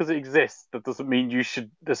 But just because it exists, that doesn't mean you should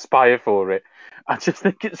aspire for it. I just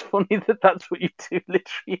think it's funny that that's what you do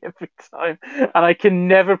literally every time, and I can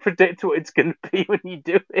never predict what it's going to be when you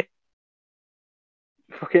do it.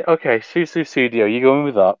 Okay, Susu Studio, you going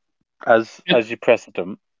with that as your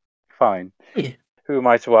precedent? Fine. Yeah. Who am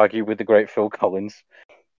I to argue with the great Phil Collins?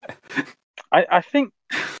 I think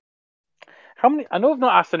how many? I know I've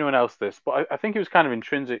not asked anyone else this, but I think it was kind of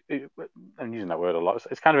intrinsic. I'm using that word a lot.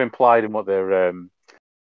 It's kind of implied in what they're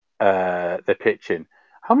pitching.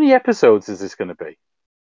 How many episodes is this going to be?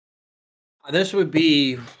 This would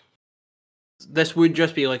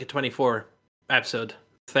just be like a 24 episode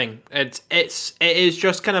thing. It is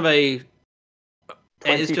just kind of a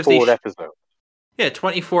 24 episode. Yeah,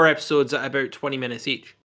 24 episodes at about 20 minutes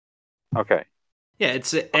each. Okay. Yeah,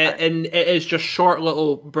 and it is just short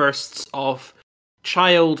little bursts of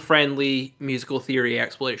child-friendly musical theory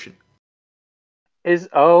exploration. Is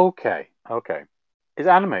okay. Is it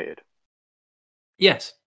animated?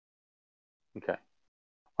 Yes. Okay.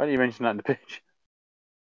 Why didn't you mention that in the pitch?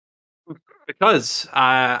 Because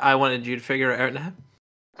I wanted you to figure it out now.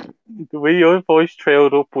 The way your voice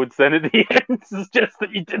trailed upwards then at the end suggests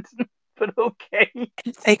that you didn't, but okay. I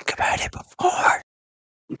didn't think about it before,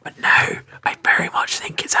 but now I very much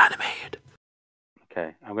think it's animated.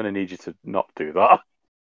 Okay, I'm going to need you to not do that.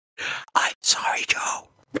 I'm sorry, Joe.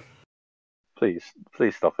 Please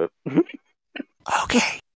stop it.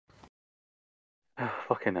 Okay.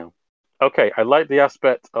 Fucking hell. Okay, I like the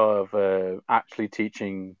aspect of actually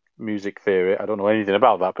teaching music theory. I don't know anything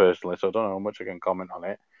about that personally, so I don't know how much I can comment on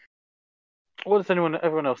it. What does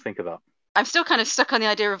everyone else think of that? I'm still kind of stuck on the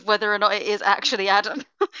idea of whether or not it is actually Adam,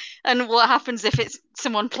 and what happens if it's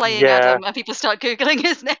someone playing Adam and people start googling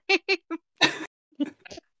his name,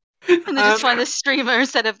 and they just find this streamer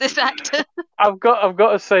instead of this actor. I've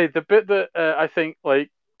got to say the bit that I think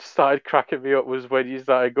started cracking me up was when you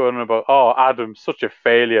started going on about Adam's such a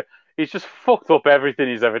failure. He's just fucked up everything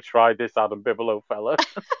he's ever tried. This Adam Bigelow fella.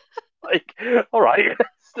 All right,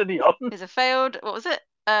 steady on. He's a failed. What was it?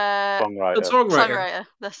 Songwriter.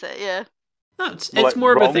 That's it. Yeah. No, it's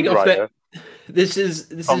more of a thing of that. This is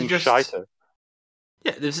just. Shiter.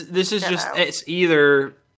 Yeah, this is just. It's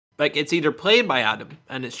either played by Adam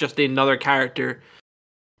and it's just another character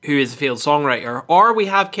who is a failed songwriter, or we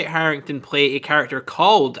have Kit Harington play a character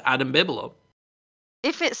called Adam Bigelow.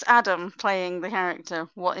 If it's Adam playing the character,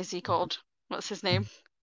 what is he called? What's his name?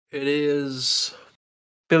 It is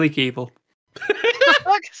Billy Keeble. For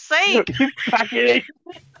fuck's sake! You fucking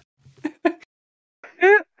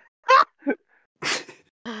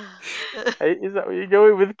Hey, is that what you're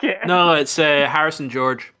going with, Kit? No, it's Harrison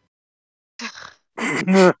George.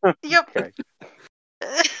 Yep. Okay.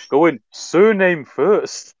 Go in. Surname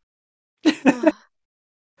first. Okay.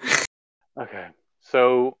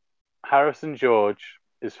 So Harrison George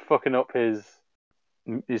is fucking up his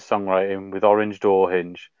songwriting with Orange Door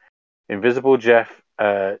Hinge. Invisible Jeff,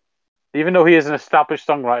 even though he is an established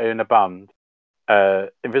songwriter in a band,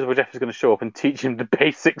 Invisible Jeff is going to show up and teach him the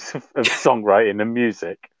basics of songwriting and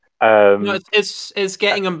music. No, it's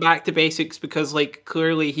getting him back to basics because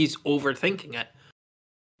clearly he's overthinking it.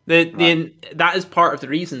 That is part of the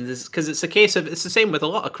reason is because it's a case of it's the same with a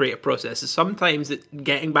lot of creative processes. Sometimes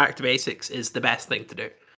getting back to basics is the best thing to do.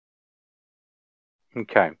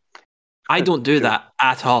 Okay. I don't do that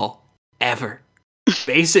at all, ever.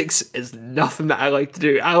 Basics is nothing that I like to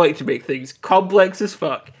do. I like to make things complex as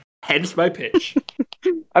fuck. Hence my pitch.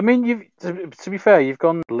 I mean, to be fair, you've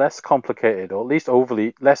gone less complicated, or at least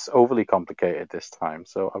less overly complicated this time.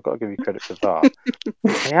 So I've got to give you credit for that.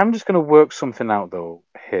 I am just going to work something out though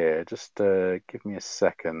here. Just give me a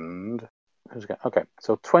second. Okay,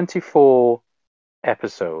 so 24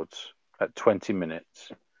 episodes at 20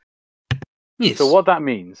 minutes. Yes. So what that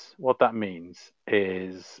means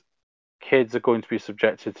is kids are going to be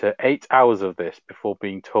subjected to 8 hours of this before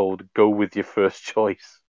being told, go with your first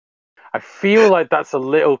choice. I feel like that's a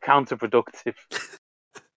little counterproductive.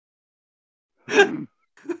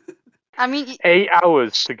 I mean, 8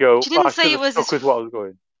 hours to go. She didn't I say should it have was stuck his. with what I was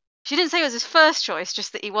going. She didn't say it was his first choice,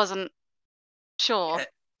 just that he wasn't sure.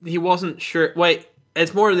 He wasn't sure. Wait,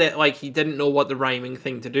 it's more that like he didn't know what the rhyming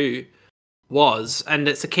thing to do was, and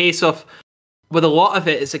it's a case of, with a lot of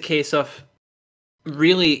it, it's a case of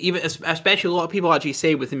really, even especially a lot of people actually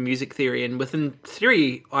say within music theory and within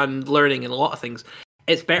theory on learning and a lot of things,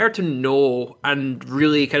 it's better to know and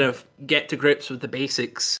really kind of get to grips with the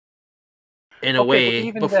basics in a way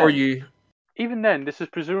before you. Even then, this is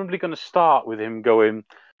presumably going to start with him going,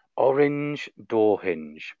 orange door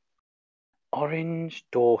hinge,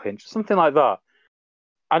 something like that.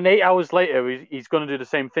 And 8 hours later, he's going to do the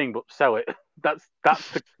same thing, but sell it. That's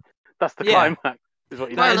the climax. Is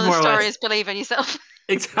what Moral of the story is believe in yourself.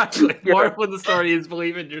 Exactly. Moral of the story is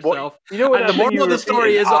believe in yourself. You know what? And the moral of the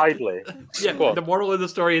story is idly. Yeah. The moral of the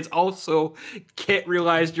story is also Kit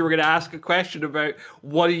realized you were going to ask a question about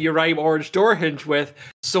what do you rhyme orange door hinge with,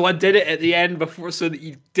 so I did it at the end before, so that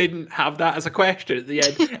you didn't have that as a question at the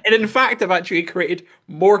end. And in fact, I've actually created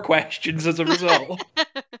more questions as a result.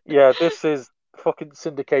 Yeah, this is fucking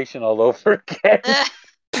syndication all over again.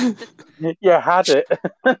 You had it,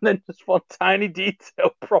 and then just one tiny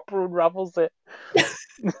detail proper unravels it.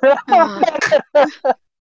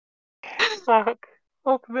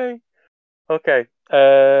 Fuck me. Okay.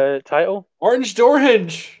 Title? Orange door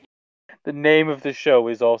hinge. The name of the show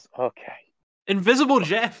is also okay. Invisible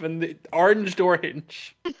Jeff and the Orange Door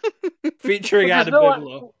Hinge, featuring Adam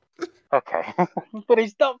Bigelow. Okay, but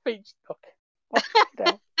he's not featured.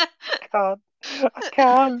 Okay. I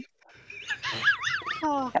can't.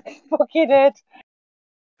 Oh, fucking head.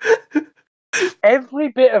 Every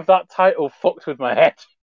bit of that title fucks with my head.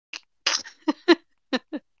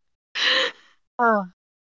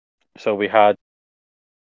 So we had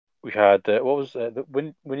what was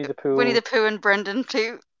Winnie the Pooh? Winnie the Pooh and Brendan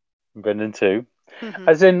too. Brendan 2. Mm-hmm.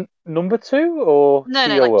 As in number 2 or no,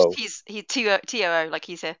 T-O-O? like he's TOO, like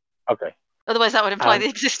he's here. Okay. Otherwise, that would imply the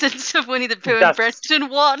existence of Winnie the Pooh and Brendan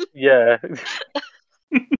 1. Yeah.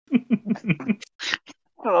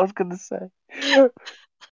 What I was going to say.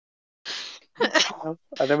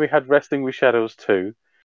 And then we had Wrestling with Shadows 2.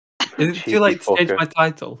 Is it too late to change my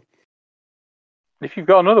title? If you've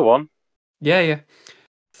got another one. Yeah.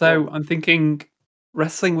 So I'm thinking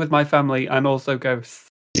Wrestling with My Family and also Ghosts.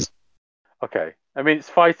 Okay. I mean, it's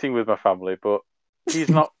fighting with my family, but he's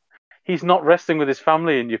not wrestling with his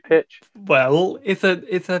family in your pitch. Well, it's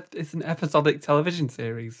an episodic television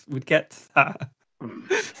series. We'd get that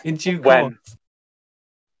in due course.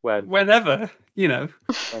 Whenever, Whenever.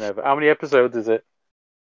 How many episodes is it?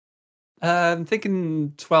 I'm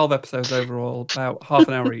thinking 12 episodes overall, about half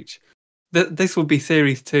an hour each. This will be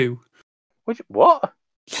series 2. What?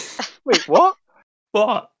 Wait, what?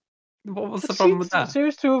 What? What was the problem with that?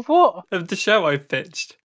 Series 2 of what? Of the show I've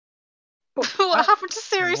pitched. What happened to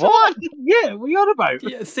series 1? Yeah, what are you on about?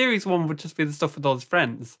 Yeah, series 1 would just be the stuff with all his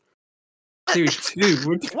friends. Series 2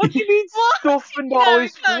 would be... What do you mean stuff and all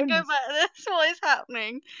his friends? We can't go back to this. What is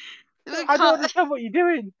happening? I don't understand what you're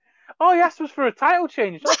doing. All he asked was for a title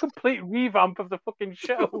change, not a complete revamp of the fucking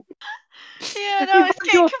show. Yeah, no,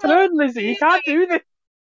 it's your turn, Lizzy. You can't do this.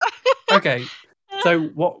 Okay, so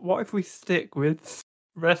what if we stick with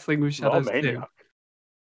Wrestling with Shadows 2?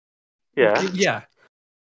 Yeah. Yeah.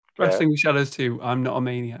 Wrestling with Shadows 2, I'm not a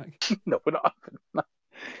maniac. No, we're not.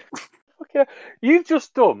 Okay, you've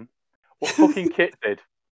just done what fucking Kit did,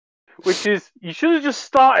 which is you should have just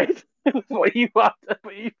started with what you had,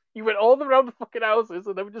 but you went all around the fucking houses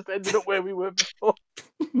and then we just ended up where we were before.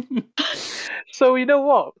 So you know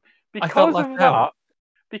what? Because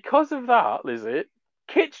of that, Lizzie,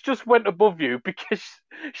 Kit's just went above you because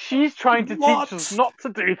she's trying to teach us not to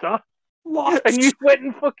do that. What? And you went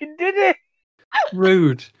and fucking did it.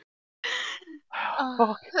 Rude.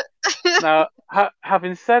 Fuck. Now,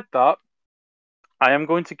 having said that, I am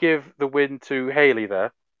going to give the win to Hayley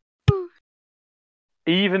there.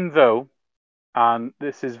 Even though, and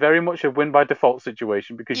this is very much a win by default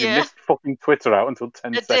situation because you missed fucking Twitter out until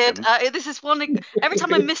 10 seconds. It did. This is one. Every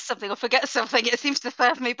time I miss something or forget something, it seems to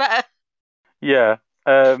serve me better. Yeah.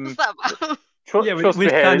 What's that about? Trust me,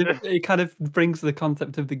 it kind of brings the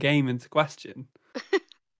concept of the game into question.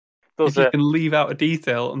 Does if you can leave out a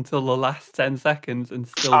detail until the last 10 seconds and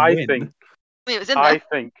still win.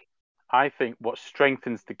 I think what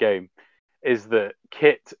strengthens the game is that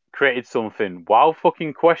Kit created something, while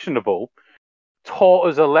fucking questionable, taught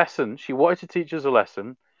us a lesson. She wanted to teach us a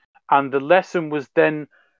lesson, and the lesson was then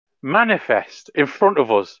manifest in front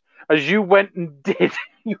of us as you went and did.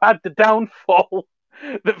 You had the downfall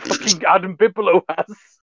that fucking Adam Bigelow has.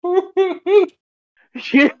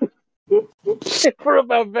 You for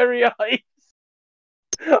about very eyes.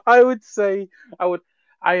 I would say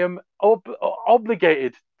I am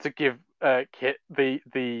obligated to give Kit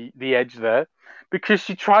the edge there, because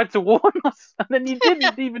she tried to warn us and then you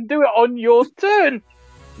didn't even do it on your turn.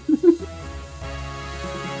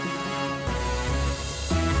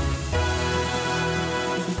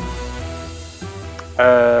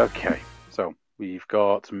 Okay, so we've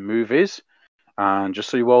got movies, and just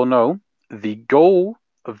so you all know, the goal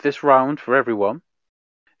of this round for everyone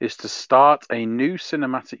is to start a new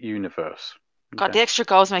cinematic universe. God, okay. The extra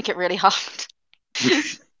goals make it really hard.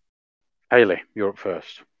 Hayley, you're up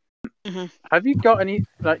first. Mm-hmm. Have you got any,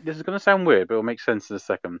 like, this is going to sound weird, but it'll make sense in a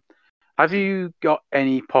second. Have you got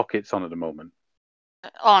any pockets on at the moment?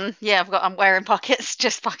 Yeah, I'm wearing pockets,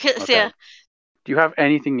 just pockets, okay. Yeah. Do you have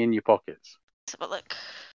anything in your pockets? Let's have a look.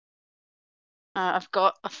 I've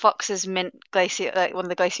got a Fox's mint glacier, one of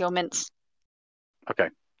the glacial mints. Okay.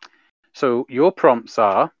 So your prompts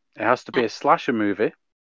are, it has to be a slasher movie,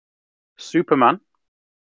 Superman,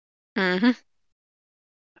 mm-hmm.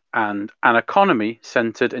 and an economy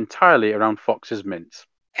centered entirely around Fox's mints.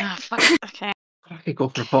 Oh, fuck. Okay. I could go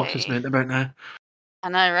for a Fox's mint about now. I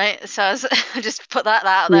know, right? So I just put that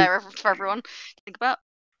out there for everyone to think about.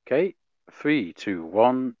 Okay, 3, 2,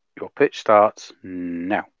 1. Your pitch starts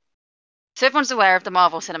now. So everyone's aware of the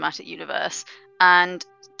Marvel Cinematic Universe, and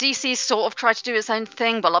DC sort of tried to do its own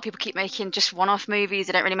thing, but a lot of people keep making just one-off movies.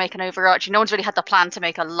 They don't really make an overarching. No one's really had the plan to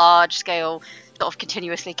make a large-scale, sort of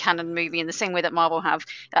continuously canon movie in the same way that Marvel have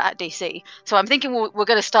at DC. So I'm thinking we're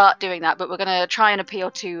going to start doing that, but we're going to try and appeal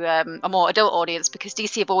to a more adult audience, because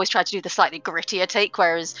DC have always tried to do the slightly grittier take,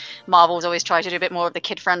 whereas Marvel's always tried to do a bit more of the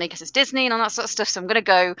kid-friendly because it's Disney and all that sort of stuff. So I'm going to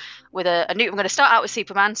go with a new. I'm going to start out with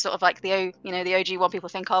Superman, sort of like the OG one people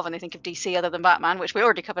think of when they think of DC other than Batman, which we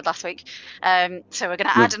already covered last week. So we're going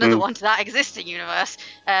to add another one to that existing universe.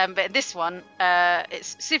 But in this one,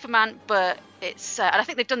 it's Superman, but it's and I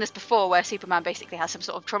think they've done this before, where Superman basically has some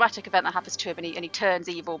sort of traumatic event that happens to him and he turns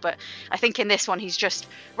evil. But I think in this one, he's just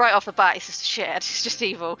right off the bat, he's just shit. He's just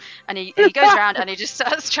evil, and he goes around and he just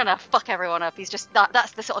starts trying to fuck everyone up. He's just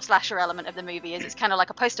that's the sort of slasher element of the movie. Is it's kind of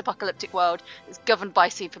like a post-apocalyptic world that's governed by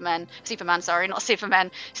Superman,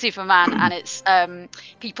 and it's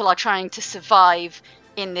people are trying to survive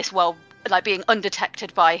in this world, like being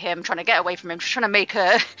undetected by him, trying to get away from him, just trying to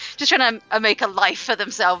make a life for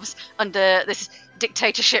themselves under this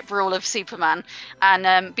dictatorship rule of Superman.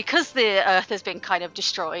 And because the Earth has been kind of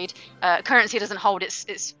destroyed, currency doesn't hold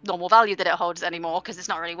its normal value that it holds anymore, because it's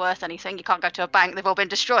not really worth anything. You can't go to a bank; they've all been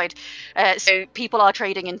destroyed. So people are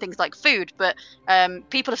trading in things like food, but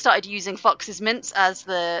people have started using Fox's mints as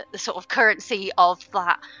the sort of currency of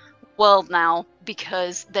that world now,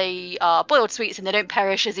 because they are boiled sweets and they don't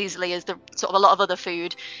perish as easily as the sort of a lot of other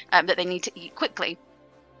food that they need to eat quickly.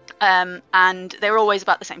 And they're always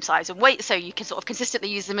about the same size and weight, so you can sort of consistently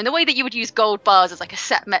use them in the way that you would use gold bars as like a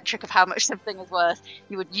set metric of how much something is worth.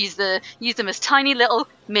 You would use them as tiny little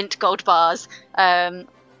mint gold bars. But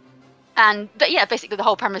yeah, basically the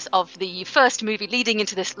whole premise of the first movie leading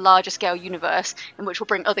into this larger scale universe, in which we'll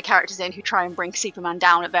bring other characters in who try and bring Superman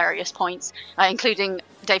down at various points, including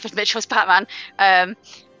David Mitchell's Batman. But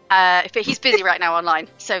he's busy right now online.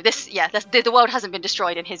 So the world hasn't been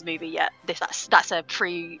destroyed in his movie yet. That's a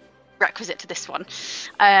prerequisite to this one.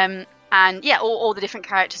 And yeah, all the different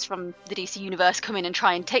characters from the DC universe come in and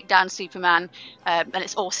try and take down Superman. And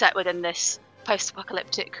it's all set within this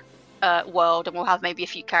post-apocalyptic world, and we'll have maybe a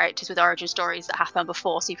few characters with origin stories that happen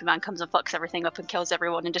before Superman comes and fucks everything up and kills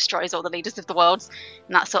everyone and destroys all the leaders of the world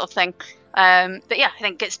and that sort of thing. But yeah, I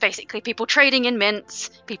think it's basically people trading in mints,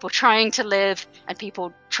 people trying to live, and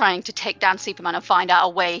people trying to take down Superman and find out a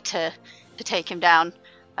way to take him down.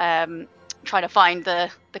 Trying to find the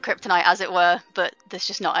kryptonite, as it were, but there's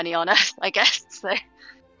just not any on Earth, I guess. So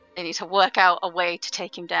they need to work out a way to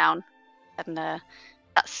take him down, and then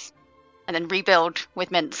rebuild with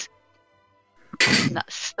mints. And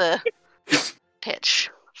that's the pitch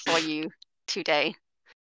for you today.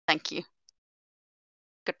 Thank you.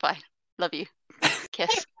 Goodbye. Love you.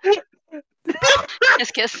 Kiss.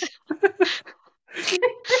 Kiss, kiss.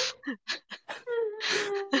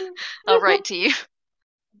 I'll write to you.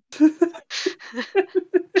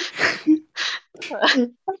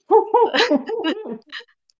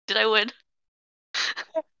 Did I win?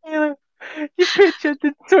 You pitch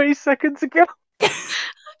ended 20 seconds ago.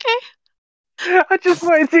 Okay. I just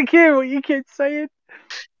wanted to hear what you kept saying.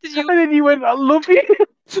 Did you? And then you went, I love you.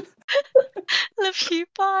 Love you,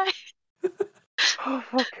 bye. Oh,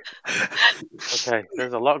 fuck. Okay,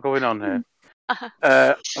 there's a lot going on here.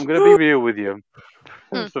 Uh-huh. I'm going to be real with you.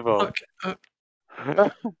 First of all.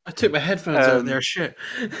 I took my headphones out there, shit.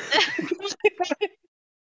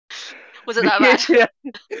 Was it that bad? Yeah.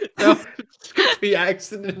 No, complete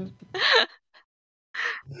accident.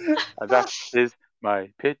 And that is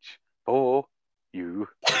my pitch for you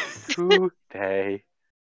today.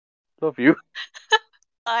 Love you.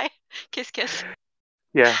 Bye. Kiss, kiss.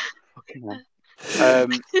 Yeah. Fucking hell.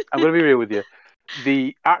 I'm going to be real with you.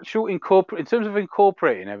 The actual in terms of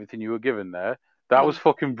incorporating everything you were given there, that was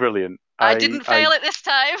fucking brilliant. I didn't fail it this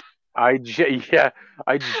time. I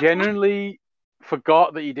genuinely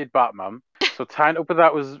forgot that you did Batman. So tying up with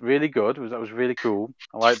that was really good. That was really cool.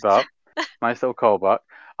 I liked that. Nice little callback.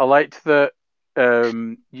 I liked that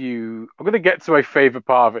I'm going to get to my favourite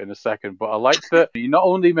part of it in a second, but I liked that you not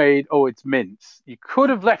only made, it's mince. You could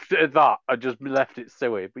have left it at that and just left it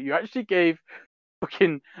silly, but you actually gave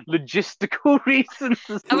fucking logistical reasons.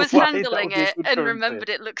 I was handling it and remembered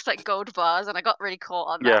it looks like gold bars, and I got really caught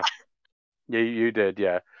on that. Yeah, you did,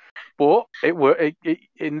 yeah. But it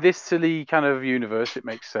in this silly kind of universe, it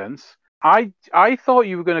makes sense. I thought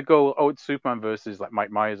you were going to go, it's Superman versus like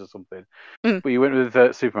Mike Myers or something, but you went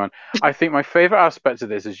with Superman. I think my favourite aspect of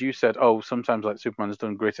this is you said, sometimes like Superman has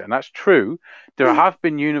done greater, and that's true. There have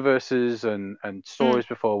been universes and stories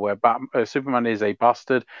before where Superman is a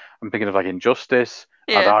bastard. I'm thinking of like Injustice.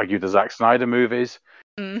 Yeah. I'd argue the Zack Snyder movies.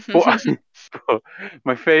 But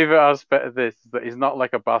my favourite aspect of this is that he's not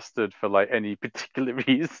like a bastard for like any particular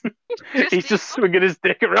reason. He's just swinging his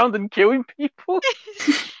dick around and killing people.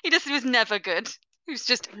 He was never good. He was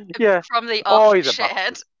just from the off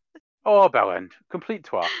shithead. Bellend. Complete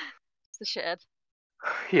twat. It's a shithead.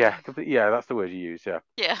 Yeah, that's the word you use, yeah.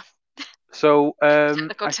 Yeah. So I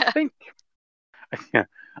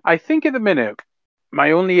think at the minute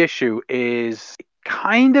my only issue is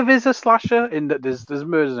kind of is a slasher in that there's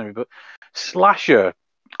murders and everything, but slasher,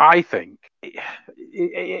 I think it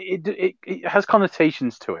has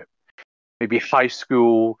connotations to it. Maybe high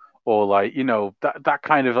school or like that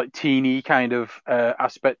kind of like teeny kind of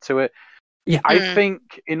aspect to it. Yeah. I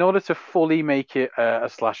think in order to fully make it a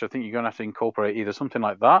slasher, I think you're gonna have to incorporate either something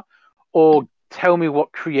like that or tell me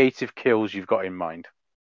what creative kills you've got in mind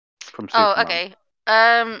from Superman. Oh, okay.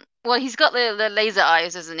 Well, he's got the laser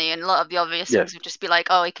eyes, isn't he? And a lot of the obvious things would just be like,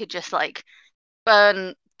 he could just like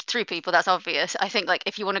burn 3 people. That's obvious. I think like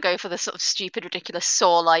if you want to go for the sort of stupid, ridiculous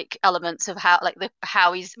Saw-like elements of how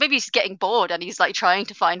he's getting bored and he's like trying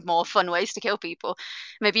to find more fun ways to kill people.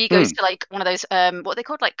 Maybe he goes to like one of those what are they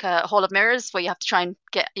called, like Hall of Mirrors, where you have to try and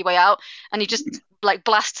get your way out, and he just like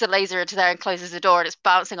blasts a laser into there and closes the door, and it's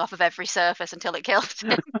bouncing off of every surface until it kills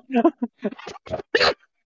him.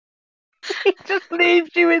 He just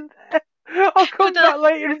leaves you in there. I'll come back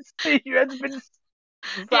later and see your head's been.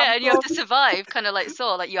 Yeah, and you have to survive, kind of like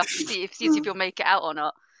Saw. Like you have to see if you'll make it out or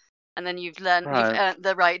not, and then you've earned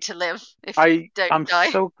the right to live if you don't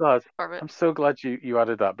die. I'm so glad you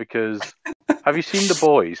added that, because have you seen The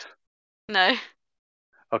Boys? No.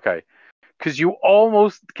 Okay, because you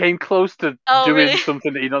almost came close to doing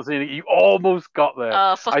something that you're not seeing. You almost got there.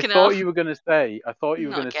 Oh, I thought you were going to say.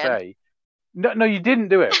 No, you didn't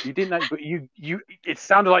do it. You didn't. But you. It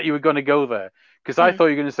sounded like you were going to go there, because I thought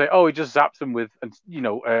you were going to say, he just zaps them with, and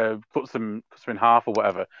cuts them in half or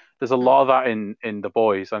whatever. There's a lot of that in The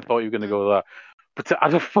Boys. I thought you were going to go there, but to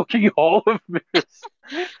add a fucking Hall of Mirrors.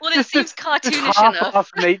 Well, it seems cartoonish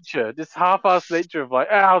enough. This half-assed nature of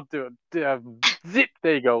like, I'll do it. Zip.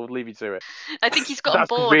 There you go. Leave you to it. I think he's gotten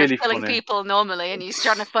bored of killing people normally, and he's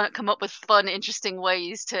trying to come up with fun, interesting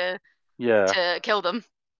ways to kill them.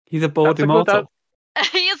 He's a bored immortal.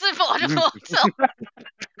 He is a bored immortal.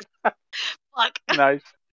 Fuck. Nice.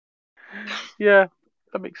 Yeah,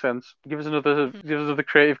 that makes sense. Give us another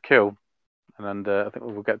creative kill, and I think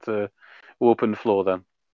we'll open the floor then. I'm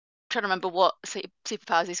trying to remember what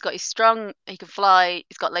superpowers he's got. He's strong. He can fly.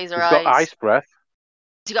 He's got laser eyes. He's got ice breath.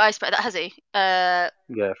 He's got ice breath. That has he? Yeah,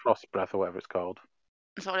 frost breath or whatever it's called.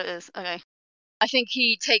 That's what it is. Okay. I think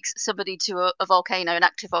he takes somebody to a volcano, an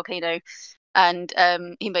active volcano, and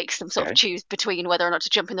he makes them sort of choose between whether or not to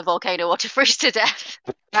jump in the volcano or to freeze to death.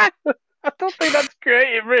 I don't think that's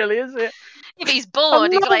creative, really, is it? If he's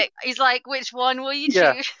bored, he's like, which one will you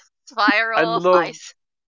choose? Fire or ice?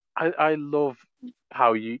 I love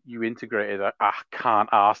how you integrated a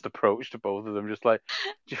can't-asked approach to both of them. Just like,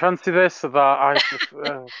 do you fancy this or that?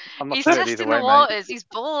 I'm not He's saying it either testing way, the waters. He's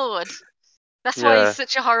bored. That's why he's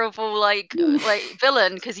such a horrible like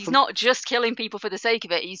villain, because he's not just killing people for the sake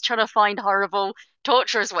of it. He's trying to find horrible,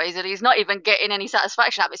 torturous ways, and he's not even getting any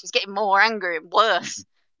satisfaction out of it. He's getting more angry and worse,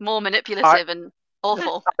 more manipulative and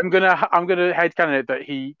awful. I'm gonna headcanon it that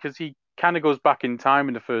because he kind of goes back in time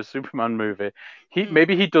in the first Superman movie.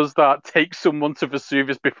 Maybe he does that, take someone to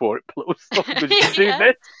Vesuvius before it blows up, because you can do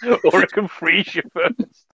this, or it can freeze you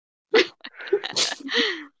first.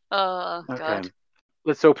 Oh God.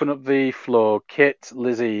 Let's open up the floor. Kit,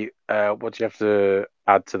 Lizzy, what do you have to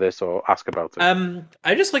add to this or ask about it?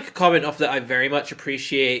 I just like a comment off that. I very much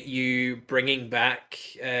appreciate you bringing back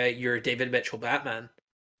your David Mitchell Batman.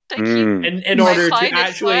 Thank you. In order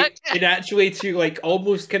to actually to like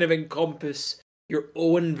almost kind of encompass your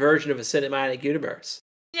own version of a cinematic universe.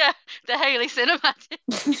 Yeah, the Hayley cinematic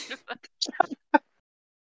universe.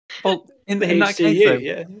 Well, in that case, though,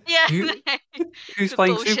 yeah. Who's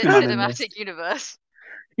playing Superman in this? Cinematic universe.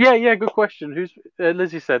 Yeah, good question. Who's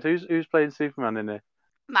Lizzy said? Who's playing Superman in it?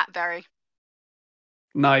 Matt Berry.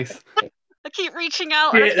 Nice. I keep reaching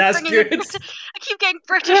out. Yeah, that's good. I keep getting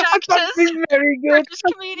British actors. That's very good. British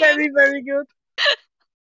comedians. Very good.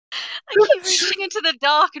 I keep reaching into the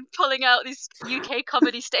dark and pulling out these UK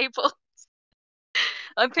comedy staples.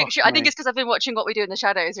 I think it's because I've been watching What We Do in the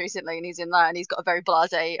Shadows recently, and he's in that, and he's got a very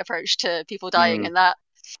blasé approach to people dying in that.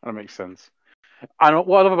 That makes sense. And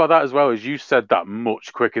what I love about that as well is you said that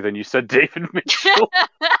much quicker than you said David Mitchell.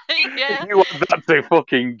 Yeah. You want that to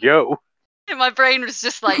fucking go. And my brain was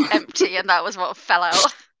just like empty, and that was what fell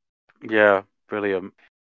out. Yeah, brilliant.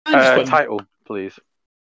 Title, please.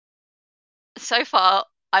 So far,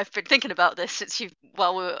 I've been thinking about this since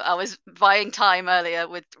I was buying time earlier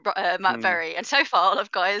with Matt Berry, and so far all I've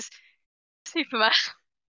got is Superman.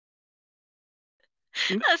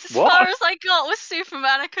 That's as far as I got with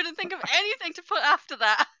Superman. I couldn't think of anything to put after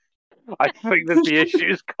that. I think that the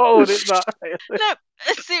issue's cold, isn't that? No,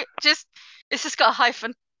 it's just got a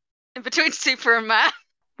hyphen in between Super and Man.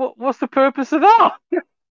 What's the purpose of that?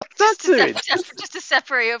 Just to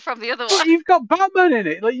separate it from the other one. You've got Batman in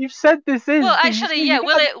it. Like you've said, this is. Well, actually, yeah.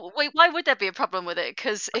 Why would there be a problem with it?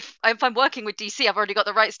 Because if I'm working with DC, I've already got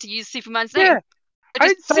the rights to use Superman's name. Yeah, I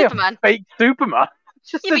didn't say Superman. Fake Superman.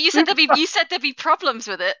 Yeah, but you said there'd be problems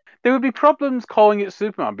with it. There would be problems calling it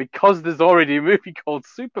Superman because there's already a movie called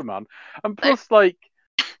Superman, and plus,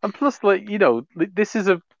 you know, this is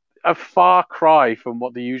a far cry from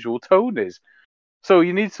what the usual tone is. So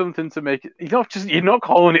you need something to make it. You're not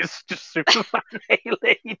calling it just Superman,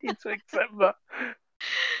 Hayley. You need to accept that.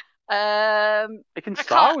 It can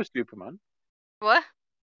start with Superman. What?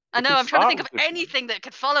 I know. I'm trying to think of anything that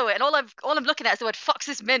could follow it, and all I'm looking at is the word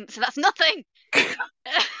Fox's Mints, and that's nothing.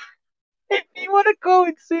 If you want to call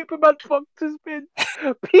it Superman Fox's Mints,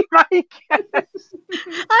 be my guest.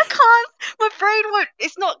 I can't. My brain won't.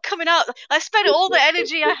 It's not coming out. I spent all the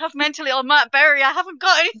energy I have mentally on Matt Berry. I haven't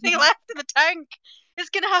got anything left in the tank. It's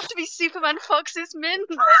gonna have to be Superman Fox's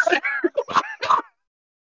Mints.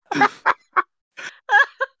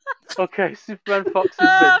 Okay, Superman Fox's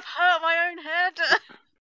Mints. I've hurt my own head.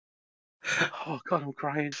 Oh God, I'm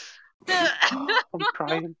crying. I'm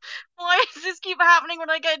crying. Why does this keep happening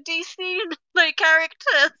when I get DC like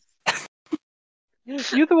characters?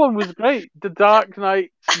 The other one was great. The Dark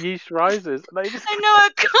Knight Yeast Rises. I know, I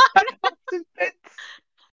can't.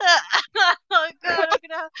 Oh God,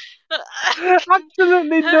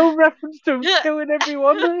 absolutely no reference to him killing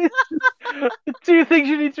everyone. The two things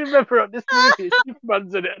you need to remember on this movie is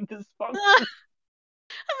Superman's in it and this Fox.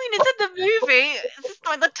 I mean, it's in the movie. It's just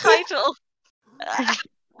like the title.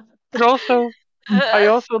 But also, I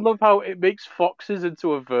also love how it makes foxes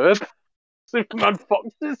into a verb. Superman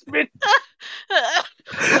Fox's Mints.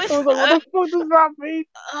 What the fuck does that mean?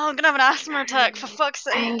 Oh, I'm gonna have an asthma attack, for fuck's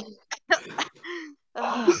sake.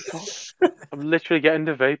 Oh, I'm literally getting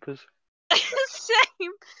the vapors.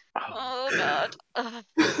 Same. Oh God.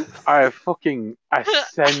 I have fucking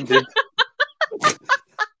ascended.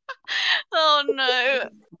 Oh no.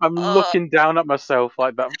 I'm looking down at myself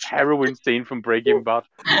like that heroin scene from Breaking Bad.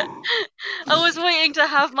 I was waiting to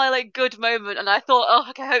have my good moment, and I thought, oh,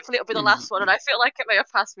 okay, hopefully it'll be the last one, and I feel like it may have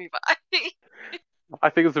passed me by. I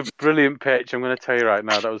think it was a brilliant pitch. I'm going to tell you right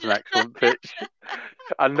now, that was an excellent pitch.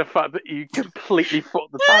 And the fact that you completely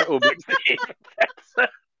fucked the title makes it even better.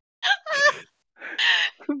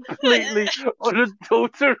 Completely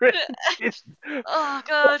unadulterated. Oh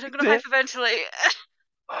God, I'm going to hyperventilate.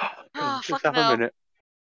 Oh, fucking hell. Have a minute.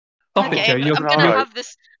 Stop it, Joe.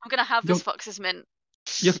 I'm gonna have this Fox's Mint.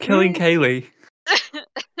 You're killing Hayley.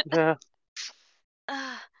 Yeah.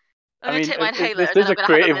 I'm I gonna mean, take my inhaler. this and then is I'm a gonna have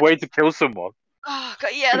creative minute. way to kill someone. Oh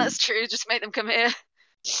god, yeah, that's true. Just make them come here.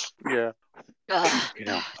 Yeah.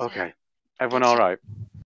 Okay. Everyone Thank all you. right?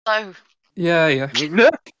 Oh. Yeah.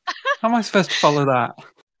 How am I supposed to follow that?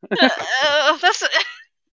 That's.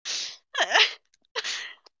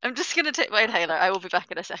 I'm just gonna take my inhaler. I will be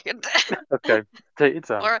back in a second. Okay. Take your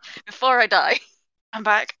time. Before I die, I'm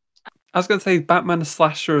back. I was going to say Batman a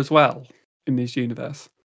slasher as well in this universe.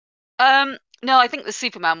 No, I think the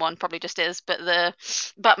Superman one probably just is, but the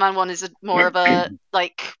Batman one is more of a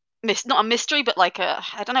like not a mystery, but like a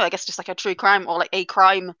I don't know. I guess just like a true crime or like a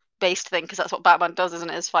crime based thing, because that's what Batman does,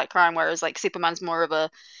 isn't it? Is fight crime. Whereas like Superman's more of a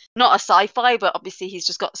not a sci-fi, but obviously he's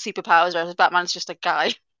just got superpowers, whereas Batman's just a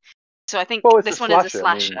guy. So I think Well, it's this a one is a slasher.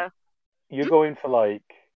 I mean, slasher. you're going for like.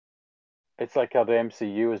 It's like how the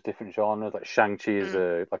MCU has different genres. Like Shang-Chi is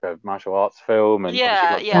like a martial arts film, and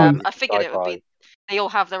Yeah. obviously I figured it would sci-fi. be. They all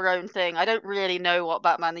have their own thing. I don't really know what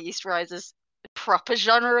Batman the East Rises proper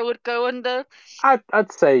genre would go under.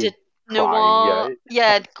 I'd say Noir,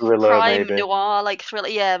 like thriller crime maybe. noir, like thriller,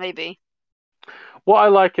 yeah, maybe. What I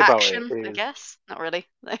like about it Action, I is guess. Not really.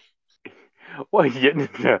 what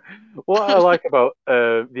I like about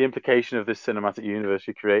the implication of this cinematic universe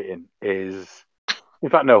you're creating is, in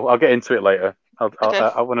fact, no, I'll get into it later. Okay.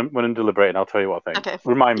 When I'm deliberating, I'll tell you what I think. Okay.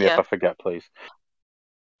 Remind me if Yeah. I forget, please.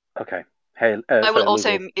 Okay. Hey, I will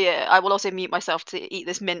Lizzy. I will also mute myself to eat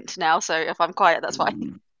this mint now. So if I'm quiet, that's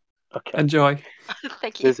fine. Okay. Enjoy.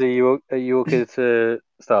 Thank you. Lizzy, are you okay to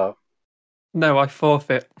start? No, I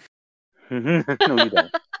forfeit. No, you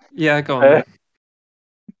don't. Yeah, go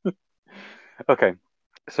on. Okay.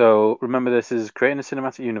 So remember, this is creating a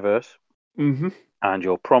cinematic universe, and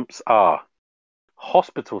your prompts are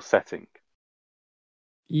hospital setting,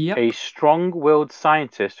 Yep. a strong-willed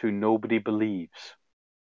scientist who nobody believes,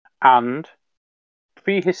 and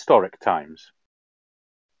prehistoric times.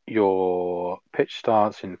 Your pitch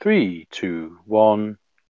starts in 3, 2, 1,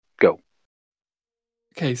 go.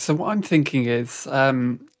 Okay, so what I'm thinking is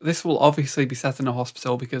this will obviously be set in a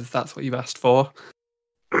hospital because that's what you've asked for.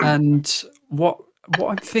 And what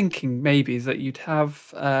I'm thinking maybe is that you'd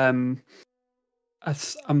have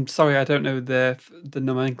I'm sorry, I don't know the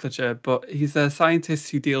nomenclature, but he's a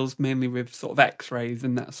scientist who deals mainly with sort of X-rays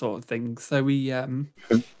and that sort of thing. So he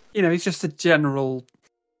he's just a general.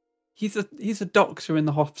 He's a doctor in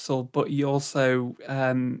the hospital, but he also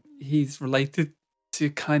he's related to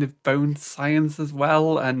kind of bone science as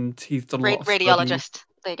well, and he's done a lot of radiologist. studies.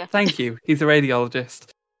 There you go. Thank you. He's a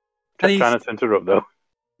radiologist. Trying not to interrupt though.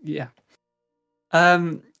 Yeah.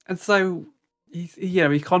 And so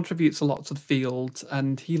he contributes a lot to the field,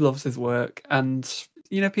 and he loves his work, and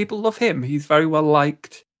people love him. He's very well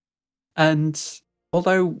liked, and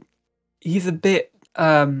although he's a bit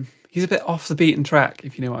off the beaten track,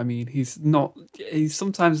 if you know what I mean. He's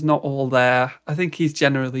sometimes not all there. I think he's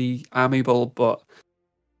generally amiable, but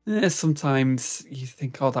sometimes you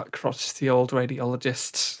think, oh, that crotchety old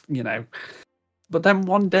radiologist, But then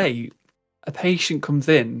one day, a patient comes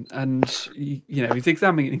in, and he's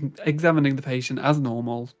examining the patient as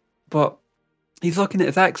normal, but he's looking at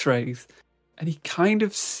his X-rays, and he kind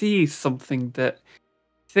of sees something that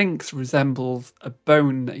thinks resembles a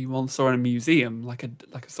bone that he once saw in a museum, like a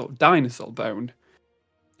sort of dinosaur bone.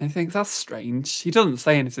 And he thinks that's strange. He doesn't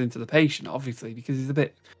say anything to the patient, obviously, because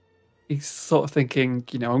he's sort of thinking,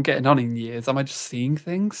 I'm getting on in years. Am I just seeing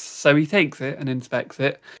things? So he takes it and inspects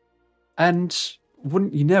it, and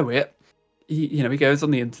wouldn't you know it? He goes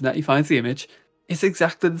on the internet, he finds the image. It's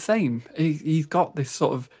exactly the same. He's got this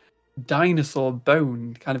sort of dinosaur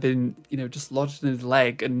bone kind of in, just lodged in his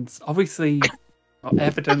leg, and obviously.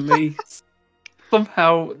 Evidently,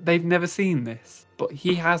 somehow they've never seen this, but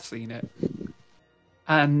he has seen it,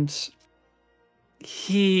 and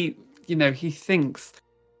he thinks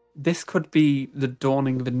this could be the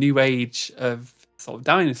dawning of a new age of sort of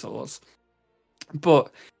dinosaurs.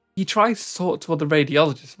 But he tries to talk to other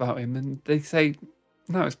radiologists about him, and they say,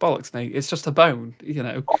 "No, it's bollocks, mate. It's just a bone.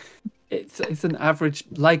 It's an average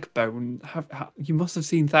leg bone. You must have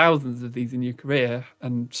seen thousands of these in your career,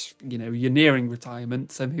 and you're nearing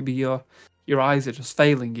retirement, so maybe your eyes are just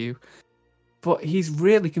failing you." But he's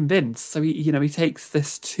really convinced, so he takes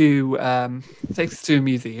this to a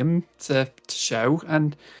museum to show,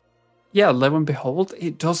 and yeah, lo and behold,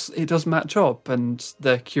 it does match up, and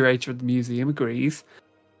the curator of the museum agrees.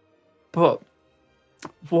 But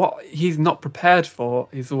what he's not prepared for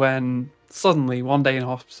is when suddenly one day in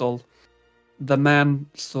hospital, the man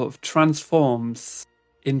sort of transforms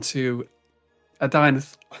into a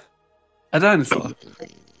dinosaur.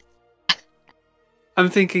 I'm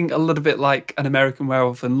thinking a little bit like An American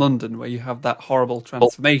Werewolf in London, where you have that horrible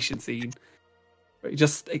transformation scene. He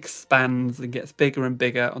just expands and gets bigger and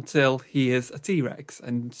bigger until he is a T-Rex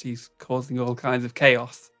and he's causing all kinds of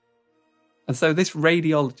chaos. And so this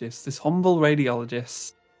radiologist, this humble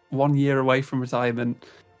radiologist, 1 year away from retirement,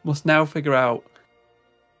 must now figure out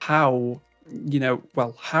how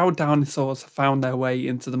dinosaurs have found their way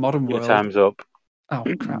into the modern world. Your time's up. Oh,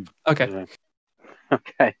 crap. Okay. Yeah.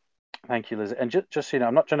 Okay. Thank you, Lizzy. And just so you know,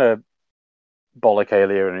 I'm not trying to bollock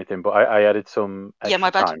Hayley or anything, but I added some extra my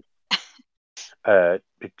bad. time.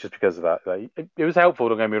 Just because of that. Like, it was helpful,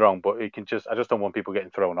 don't get me wrong, but I just don't want people getting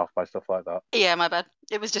thrown off by stuff like that. Yeah, my bad.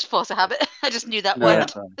 It was just force of habit. I just knew that No,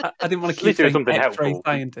 word. I didn't want to At least keep it was saying something X-ray helpful.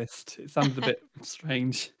 scientist. It sounded a bit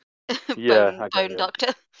strange. Yeah, Bone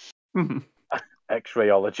doctor.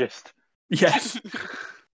 X-rayologist. Yes.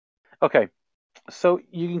 Okay, so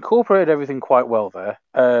you incorporated everything quite well there.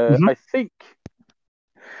 I think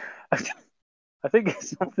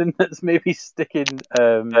it's something that's maybe sticking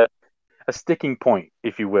a sticking point,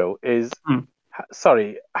 if you will, is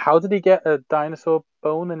sorry, how did he get a dinosaur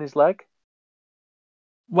bone in his leg?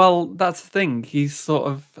 Well, that's the thing. He's sort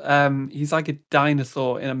of he's like a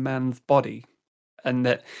dinosaur in a man's body, and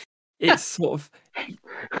that it's sort of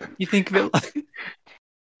you think of it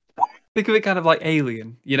like kind of like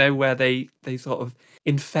Alien, where they sort of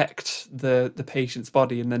infect the patient's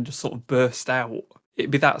body and then just sort of burst out.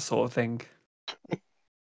 It'd be that sort of thing.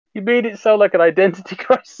 You made it sound like an identity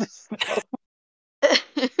crisis.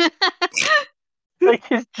 Like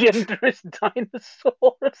his gender is dinosaur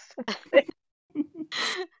or something.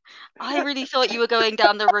 I really thought you were going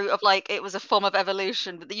down the route of like it was a form of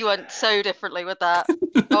evolution, but you went so differently with that.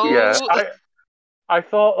 Oh, yeah. I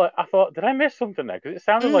thought, did I miss something there? Because it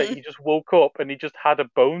sounded like he just woke up and he just had a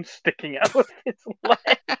bone sticking out of his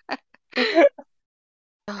leg.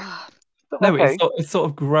 No, it's sort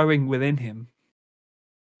of growing within him.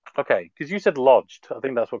 Okay, because you said lodged. I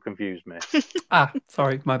think that's what confused me.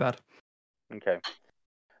 Sorry, my bad. Okay.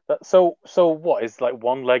 So what is like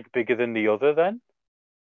one leg bigger than the other then?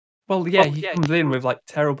 Well, yeah, he comes in with like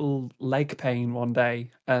terrible leg pain one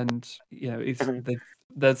day, and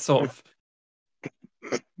they're sort of.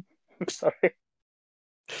 Sorry.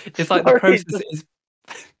 It's like the process is.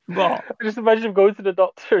 What? I just imagine him going to the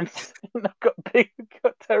doctor and saying, I've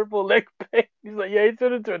got terrible leg pain. He's like, yeah, he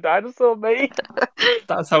turned into a dinosaur, mate.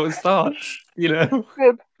 That's how it starts,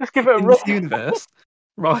 Let's give it a in run. this universe,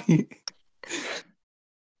 right?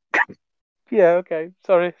 Yeah, okay.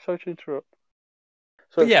 Sorry to interrupt.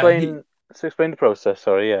 So explain the process.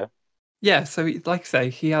 Sorry, yeah. Yeah, so like I say,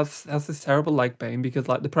 he has this terrible leg pain because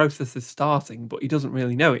like the process is starting, but he doesn't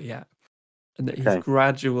really know it yet, and that he's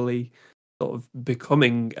gradually sort of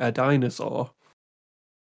becoming a dinosaur.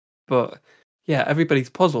 But yeah, everybody's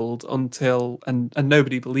puzzled until and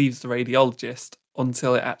nobody believes the radiologist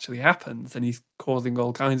until it actually happens, and he's causing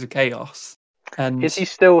all kinds of chaos. And is he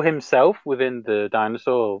still himself within the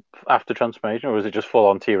dinosaur after transformation, or is it just full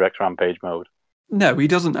on T-Rex rampage mode? No, he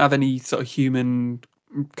doesn't have any sort of human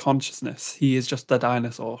consciousness. He is just a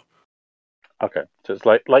dinosaur. Okay, so it's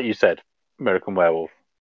like you said, American Werewolf.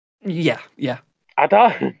 Yeah.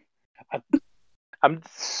 I'm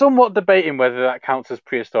somewhat debating whether that counts as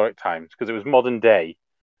prehistoric times because it was modern day,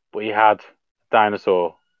 but he had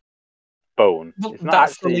dinosaur bone. Well, it's not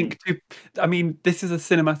that's actually... the link to. I mean, this is a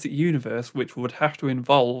cinematic universe, which would have to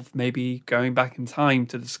involve maybe going back in time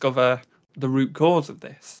to discover the root cause of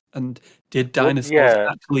this. And did dinosaurs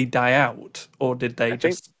actually die out, or did they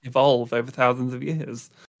just evolve over thousands of years?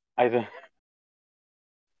 I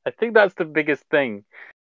think that's the biggest thing.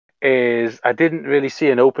 Is I didn't really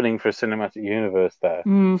see an opening for a cinematic universe there.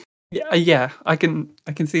 Yeah, I can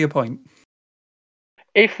see your point.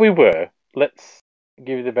 If we were, let's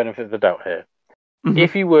give you the benefit of the doubt here. Mm-hmm.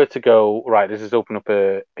 If you were to go, right, this is open up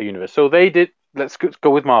a universe. So they did, let's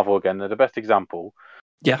go with Marvel again. They're the best example.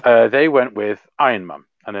 Yeah. They went with Iron Man.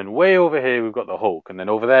 And then way over here, we've got the Hulk. And then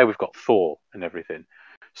over there, we've got Thor and everything.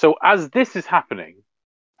 So as this is happening,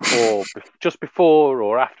 or just before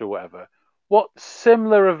or after, whatever, what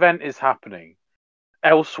similar event is happening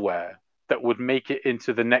elsewhere that would make it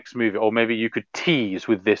into the next movie? Or maybe you could tease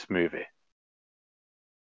with this movie.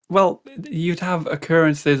 Well, you'd have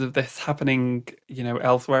occurrences of this happening,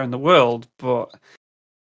 elsewhere in the world, but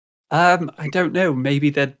I don't know. Maybe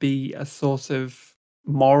there'd be a sort of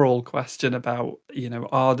moral question about,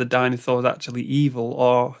 are the dinosaurs actually evil,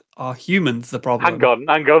 or are humans the problem?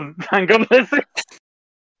 Hang on, listen.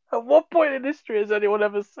 At what point in history has anyone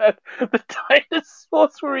ever said the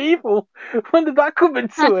dinosaurs were evil? When did that come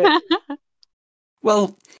into it?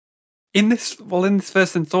 Well, in this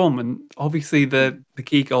first installment, obviously the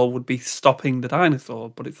key goal would be stopping the dinosaur,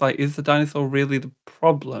 but it's like, is the dinosaur really the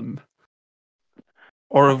problem?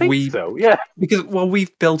 Or I have think we? so, yeah. Because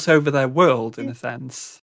we've built over their world in a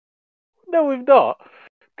sense. No, we've not,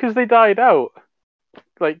 because they died out,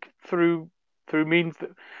 like through means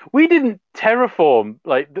that we didn't terraform,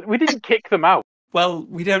 like we didn't kick them out. Well,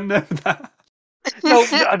 we don't know that. No,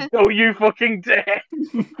 don't you fucking dare!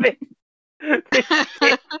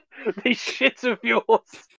 They shit of yours.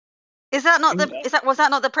 Was that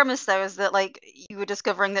not the premise though? Is that like you were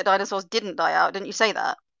discovering that dinosaurs didn't die out? Didn't you say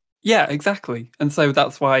that? Yeah, exactly. And so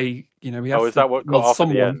that's why we have Oh, is that what got off at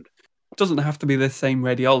the end? Doesn't have to be the same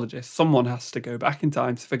radiologist. Someone has to go back in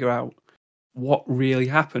time to figure out what really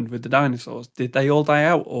happened with the dinosaurs. Did they all die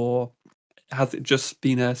out, or has it just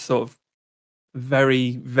been a sort of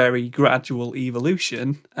very, very gradual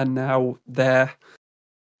evolution, and now they're,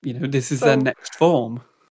 this is their next form?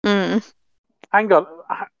 Mm. Hang on.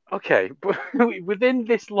 Okay, but within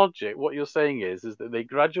this logic, what you're saying is that they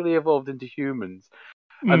gradually evolved into humans,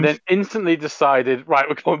 and then instantly decided, right,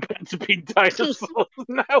 we're going back to being dinosaurs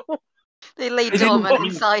now. They lay dormant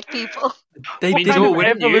inside people. What kind of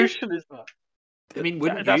evolution is that? I mean,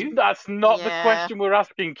 wouldn't you? That's not the question we're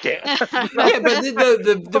asking, Kit. Yeah, but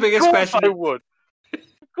the biggest question. I would. Of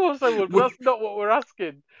course I would, but that's not what we're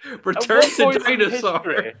asking. Return to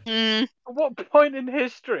dinosaur. At what point in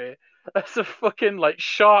history has a fucking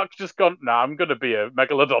shark just gone, nah, I'm gonna be a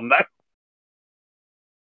megalodon now?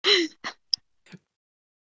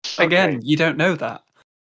 Again, you don't know that.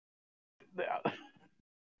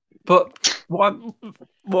 But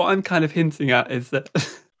what I'm kind of hinting at is that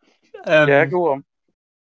yeah, go on.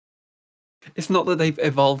 It's not that they've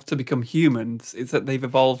evolved to become humans, it's that they've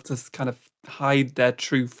evolved to kind of hide their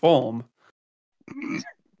true form. For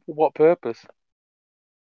what purpose?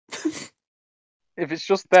 If it's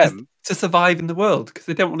just them. To survive in the world, because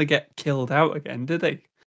they don't want to get killed out again, do they?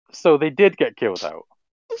 So they did get killed out.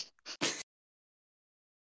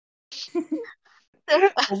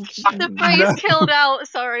 The phrase "killed out,"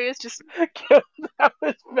 sorry, is just that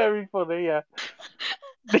was very funny. Yeah,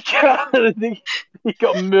 he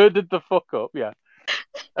got murdered the fuck up. Yeah,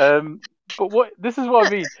 but this is what I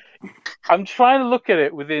mean. I'm trying to look at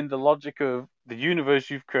it within the logic of the universe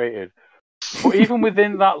you've created, but even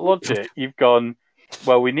within that logic, you've gone,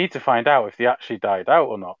 well, we need to find out if they actually died out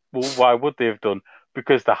or not. Well, why would they have done?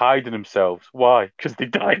 Because they're hiding themselves. Why? Because they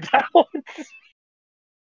died out.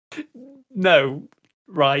 No.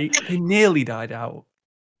 Right, they nearly died out.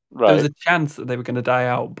 Right. There was a chance that they were going to die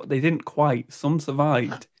out, but they didn't quite. Some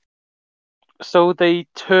survived. So they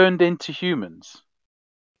turned into humans?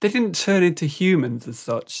 They didn't turn into humans as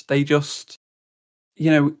such. They just,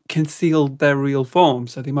 concealed their real form.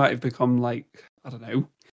 So they might have become I don't know,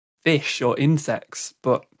 fish or insects,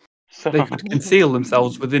 but they could conceal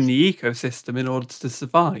themselves within the ecosystem in order to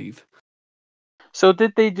survive. So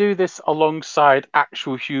did they do this alongside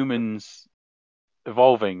actual humans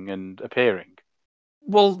evolving and appearing?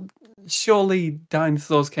 Well, surely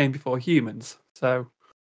dinosaurs came before humans, so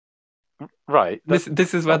right. This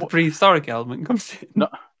is where the prehistoric element comes in.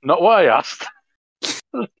 Not what I asked.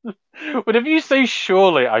 But if you say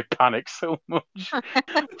surely, I panic so much.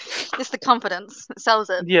 It's the confidence that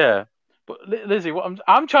sells it. Yeah, but Lizzy, what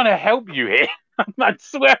I'm trying to help you here. I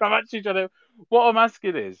swear, I'm actually trying to. What I'm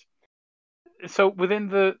asking is, so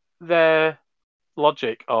within their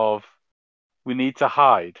logic of we need to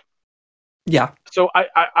hide. Yeah. So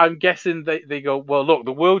I'm guessing they go, well, look,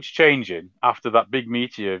 the world's changing after that big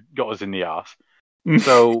meteor got us in the arse.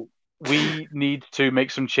 So we need to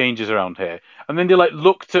make some changes around here. And then they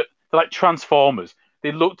looked at, they're like Transformers.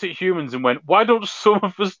 They looked at humans and went, why don't some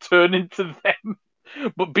of us turn into them,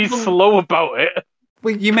 but be slow about it?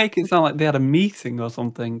 Well, you make it sound like they had a meeting or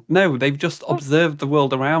something. No, they've just observed the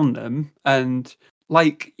world around them, and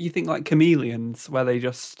you think like chameleons, where they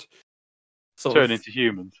just turn into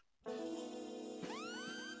humans.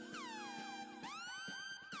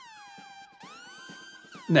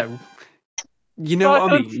 No. You know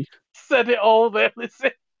what I mean? Said it all there,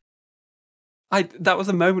 listen. That was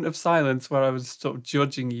a moment of silence where I was sort of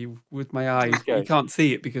judging you with my eyes. Okay. You can't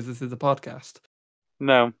see it because this is a podcast.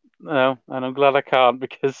 No, and I'm glad I can't,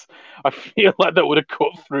 because I feel like that would have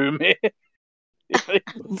cut through me if I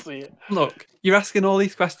could see it. Look, you're asking all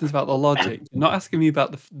these questions about the logic. You're not asking me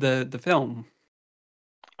about the film.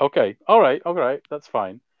 Okay, all right, that's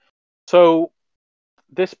fine. So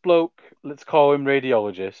this bloke, let's call him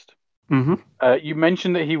radiologist. Mm-hmm. You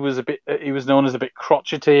mentioned that he was known as a bit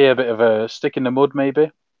crotchety, a bit of a stick in the mud,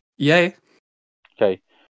 maybe. Yeah. Okay.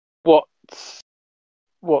 What's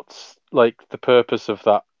the purpose of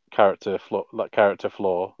that character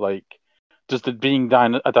flaw? Does being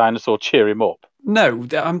a dinosaur cheer him up? No,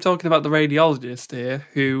 I'm talking about the radiologist here,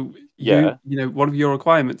 who you know, one of your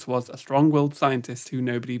requirements was a strong-willed scientist who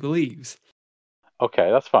nobody believes.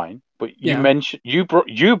 Okay, that's fine. But you mentioned you brought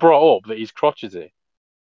up that he's crotchety.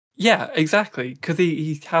 Yeah, exactly. Because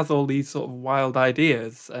he has all these sort of wild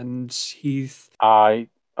ideas, and he's Okay.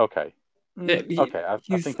 okay. I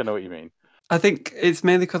think I know what you mean. I think it's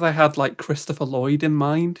mainly because I had like Christopher Lloyd in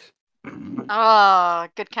mind. Ah,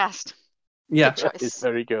 good cast. Yeah, good choice. It's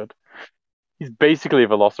very good. He's basically a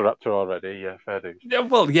Velociraptor already. Yeah, fair dues. Yeah,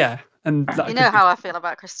 well, yeah, and that You know how I feel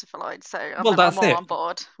about Christopher Lloyd, so I'm all on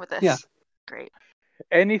board with this. Yeah. Great.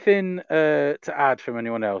 Anything to add from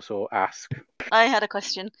anyone else or ask? I had a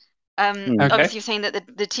question. Obviously, you're saying that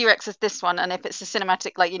the T-Rex is this one, and if it's a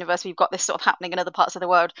cinematic like universe, we've got this sort of happening in other parts of the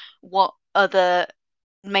world. What other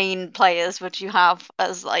main players would you have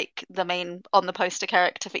as like the main on the poster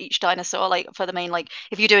character for each dinosaur? Like for the main, like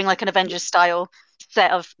if you're doing like an Avengers style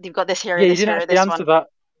set of, you've got this hero, Yeah, you this didn't hero, actually this answer one. that.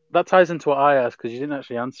 That ties into what I asked because you didn't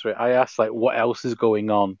actually answer it. I asked like, what else is going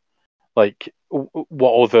on? Like,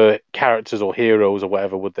 what other characters or heroes or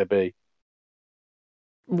whatever would there be?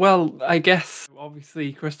 Well, I guess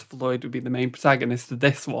obviously Christopher Lloyd would be the main protagonist of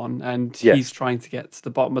this one, and he's trying to get to the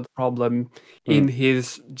bottom of the problem in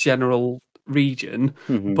his general region.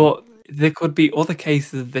 But there could be other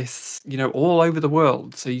cases of this, you know, all over the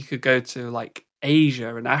world. So you could go to like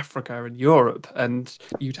Asia and Africa and Europe, and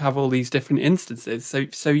you'd have all these different instances.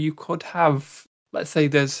 So you could have, let's say,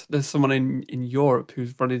 there's someone in Europe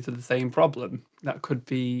who's run into the same problem. That could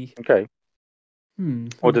be okay.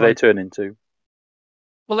 What do they turn into?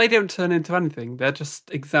 Well, they don't turn into anything. They're just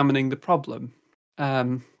examining the problem.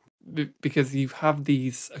 Because you have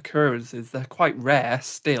these occurrences. They're quite rare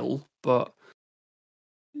still, but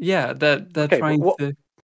yeah, they're trying to...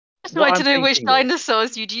 I just wanted to know which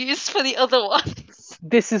dinosaurs you'd use for the other ones.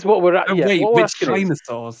 This is what we're at. Which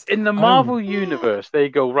dinosaurs? In the Marvel universe, they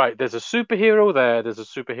go, right, there's a superhero there, there's a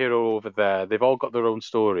superhero over there. They've all got their own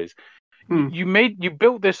stories. You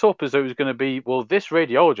built this up as though it was going to be, well, this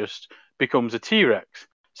radiologist becomes a T-Rex.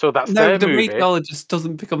 So that's their movie. No, the radiologist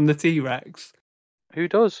doesn't become the T-Rex. Who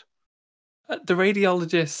does? The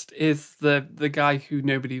radiologist is the guy who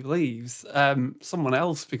nobody believes. Someone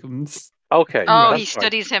else becomes... Okay. Oh, he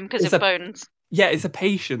studies him because of bones. Yeah, it's a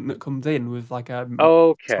patient that comes in with like a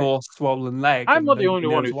sore, swollen leg. I'm not the only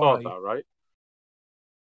one who thought that, right?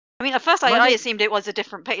 I mean, at first I assumed it was a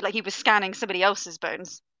different patient, like he was scanning somebody else's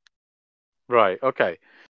bones. Right, okay.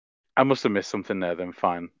 I must have missed something there then,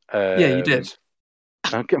 fine. Yeah, you did.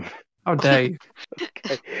 Okay. How dare you?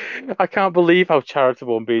 Okay. I can't believe how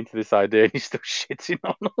charitable I'm being to this idea and he's still shitting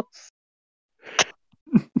on us.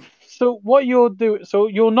 So what you're doing, so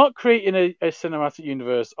you're not creating a cinematic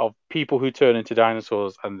universe of people who turn into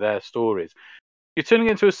dinosaurs and their stories. You're turning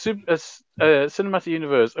it into a cinematic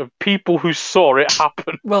universe of people who saw it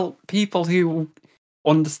happen. Well, people who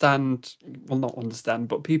understand, well, not understand,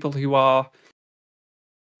 but people who are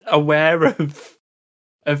aware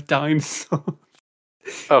of dinosaurs.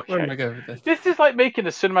 Okay. Where am I going with this? This is like making a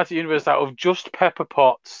cinematic universe out of just Pepper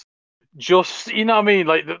Potts. Just, you know what I mean?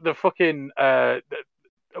 Like the fucking...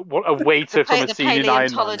 what a waiter from a scene in Iron Man.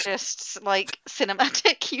 The paleontologist's like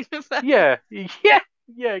cinematic universe. Yeah,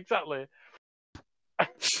 exactly. I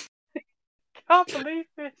can't believe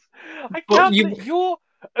this. I can't believe your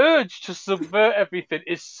urge to subvert everything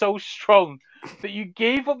is so strong that you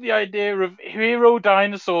gave up the idea of hero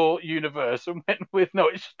dinosaur universe and went with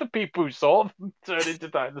it's just the people who saw them turn into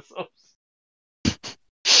dinosaurs.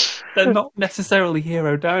 They're not necessarily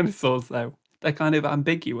hero dinosaurs though. They're kind of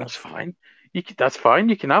ambiguous. That's fine. That's fine.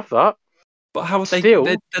 You can have that. But how they?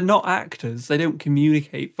 They're not actors. They don't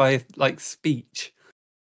communicate via like speech.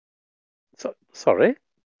 Sorry.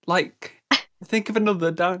 Like, think of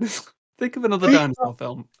another dinosaur. Think of another dinosaur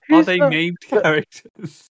film. Are they named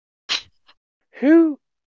characters? Who?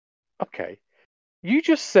 Okay. You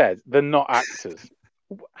just said they're not actors.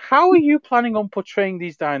 How are you planning on portraying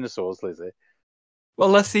these dinosaurs, Lizzy?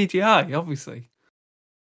 Well, they're CGI, obviously.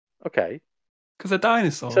 Okay. Because they're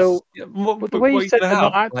dinosaurs. So, but the way you said they're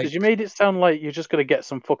not actors, you made it sound like you're just going to get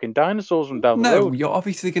some fucking dinosaurs from down the road. No, you're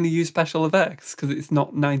obviously going to use special effects because it's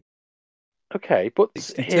not 9. Okay, but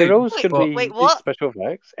heroes could be special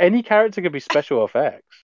effects. Any character could be special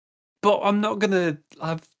effects. But I'm not going to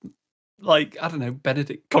have, like, I don't know,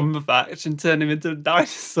 Benedict Cumberbatch and turn him into a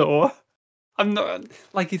dinosaur. I'm not,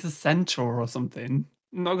 like he's a centaur or something.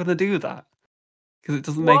 I'm not going to do that. Because it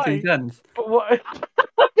doesn't make any sense. But what?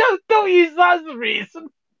 Don't use that as a reason.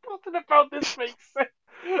 Nothing about this makes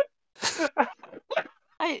sense.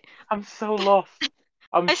 I'm so lost.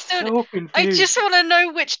 I'm so confused. I just want to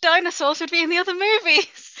know which dinosaurs would be in the other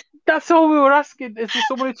movies. That's all we were asking. Is there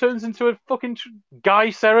someone who turns into a fucking Guy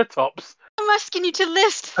Ceratops I'm asking you to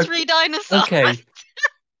list 3 dinosaurs. Okay.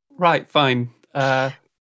 Right, fine. I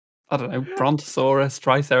don't know. Brontosaurus,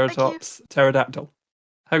 Triceratops, Pterodactyl.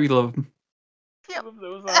 How you love them? Yep.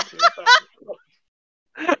 Those answers.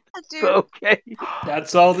 I do. Okay.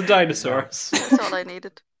 That's all the dinosaurs. That's all I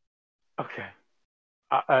needed. Okay.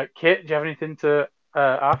 Kate, do you have anything to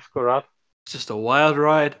ask or add? It's just a wild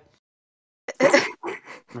ride.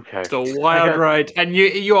 Okay. It's a wild ride. And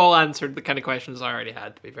you all answered the kind of questions I already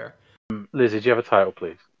had, to be fair. Lizzy, do you have a title,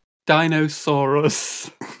 please?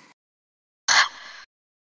 Dinosaurus.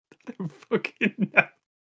 Fucking no.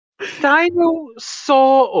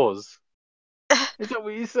 Dinosaurs. Is that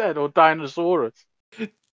what you said? Or dinosaurus?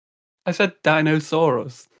 I said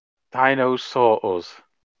Dinosaurus. Dinosaurs.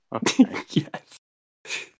 Okay. Yes.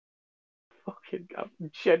 Fucking,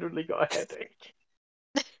 I've genuinely got a headache.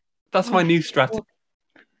 That's my new strategy.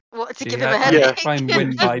 What, to You give him a have- headache? Try and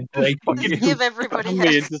win by breaking Just you. give everybody Put a me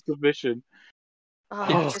headache. into submission. Oh,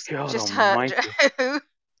 God just hurt almighty. Joe.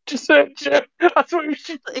 Just hurt Joe. That's what we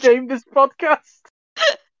should name this podcast.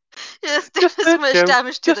 Just do Just as hurt much Joe.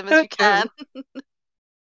 damage to Just them as you hurt Joe. can.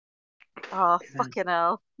 Oh, fucking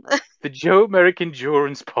hell. The Joe American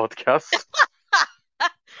Endurance Podcast.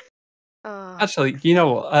 Oh. Actually, you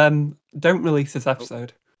know what? Don't release this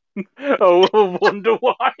episode. Oh, I wonder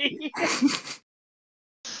why.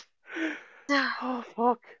 Oh,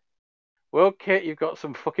 fuck. Well, Kate, you've got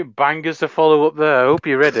some fucking bangers to follow up there. I hope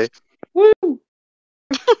you're ready. Woo!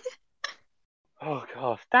 Oh,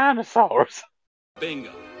 God. Dinosaurs.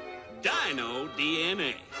 Bingo. Dino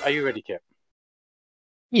DNA. Are you ready, Kate?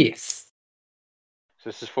 Yes. So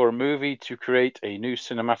this is for a movie to create a new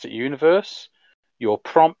cinematic universe. Your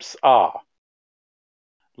prompts are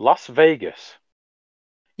Las Vegas,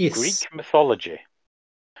 Yes. Greek mythology,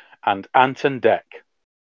 and Ant and Dec.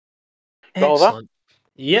 Got all that? Excellent.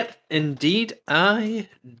 Yep, indeed I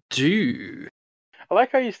do. I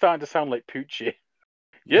like how you're starting to sound like Poochie.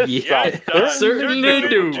 Yes, Yeah, I certainly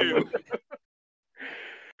do.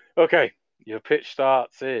 Okay, your pitch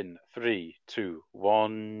starts in 3, 2,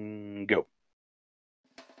 1, go.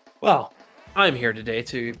 Well, I'm here today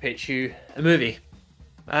to pitch you a movie.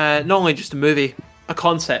 Not only just a movie, a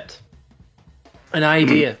concept. An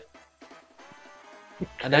idea.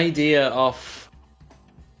 An idea of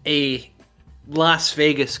a Las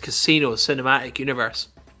Vegas casino cinematic universe.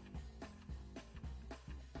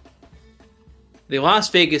 The Las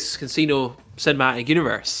Vegas casino cinematic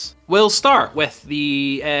universe will start with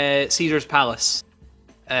the Caesar's Palace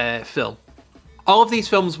film. All of these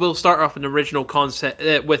films will start off an original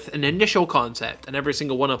concept with an initial concept, and every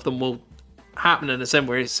single one of them will happen in a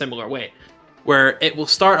similar way, where it will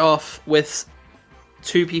start off with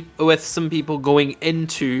some people going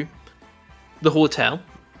into the hotel,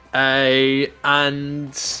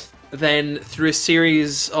 and then through a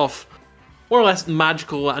series of more or less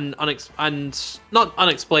magical and not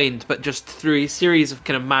unexplained, but just through a series of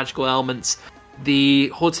kind of magical elements, the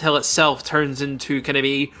hotel itself turns into kind of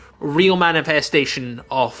a real manifestation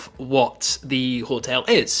of what the hotel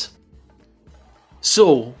is.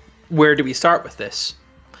 So, where do we start with this?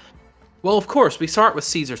 Well, of course, we start with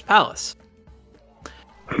Caesar's Palace.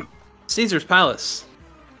 Caesar's Palace,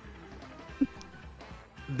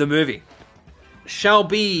 the movie, shall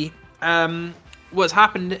be, what's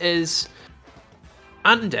happened is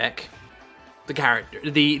Ant and Dec, the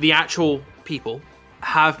character, the actual people,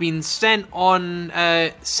 have been sent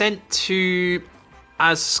to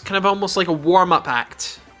as kind of almost like a warm-up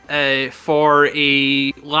act for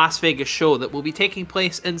a Las Vegas show that will be taking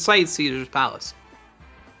place inside Caesar's Palace.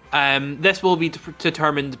 This will be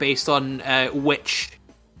determined based on which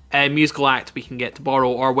musical act we can get to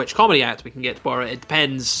borrow or which comedy act we can get to borrow. It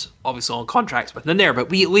depends, obviously, on contracts within there, but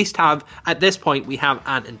we at least have, at this point, we have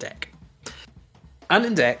Ant and Dec. Ant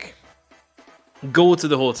and Dec go to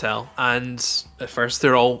the hotel, and at first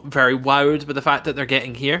they're all very wowed by the fact that they're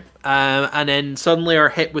getting here, and then suddenly are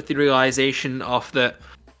hit with the realization of that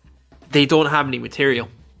they don't have any material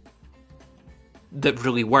that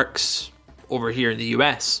really works over here in the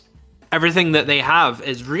US. Everything that they have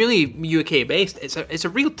is really UK based. It's a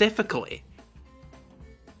real difficulty.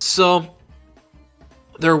 So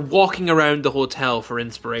they're walking around the hotel for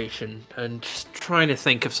inspiration and just trying to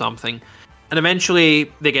think of something. And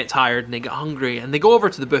eventually they get tired and they get hungry and they go over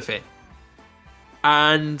to the buffet.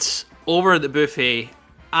 And over at the buffet,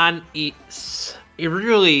 Ant eats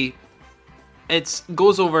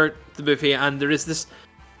goes over to the buffet and there is this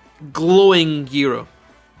glowing gyro.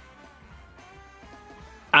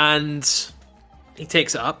 And he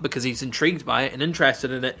takes it up because he's intrigued by it and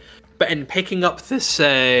interested in it. But in picking this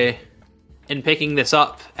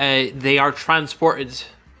up, they are transported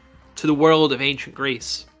to the world of ancient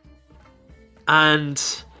Greece.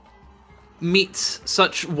 and meet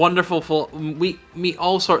such wonderful. We meet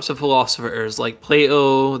all sorts of philosophers like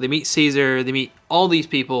Plato. They meet Caesar. They meet all these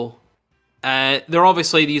people. They're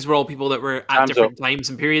obviously these were all people that were at different times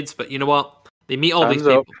and periods. But you know what? They meet all these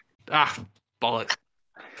people. Bollocks.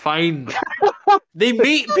 Fine. They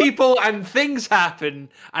meet people and things happen,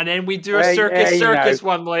 and then we do a circus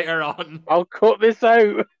one later on. I'll cut this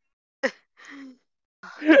out.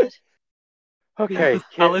 Okay,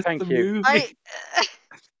 Kit, thank you. Can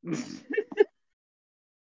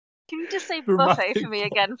you just say buffet for me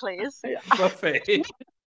again, please? Buffet.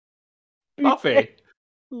 Buffet.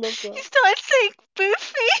 Love that. You started saying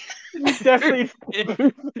boofy. You definitely.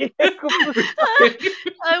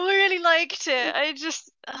 I really liked it.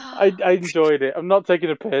 I enjoyed it. I'm not taking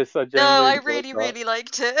a piss. I really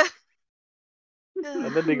liked it.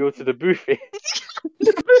 And then they go to the buffet.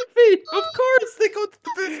 The buffet, of course, they go to the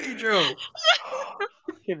buffet, Joe.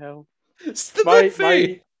 You know, it's the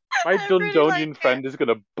buffet. My Dundonian friend is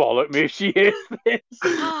gonna bollock me if she hears this.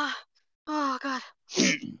 Oh God.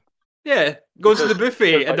 Yeah, goes to the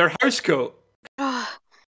buffet in their house coat.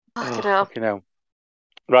 Fucking hell.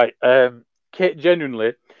 Right, Kit,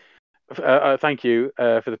 genuinely, thank you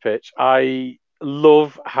for the pitch. I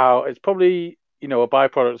love how it's probably, a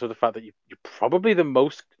byproduct of the fact that you're probably the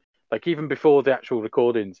most, like even before the actual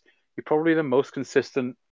recordings, you're probably the most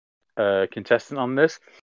consistent contestant on this.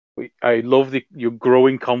 I love your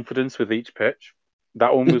growing confidence with each pitch.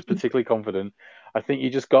 That one was particularly confident. I think you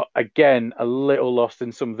just got, again, a little lost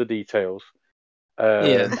in some of the details.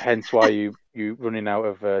 Hence why you running out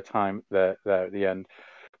of time there at the end.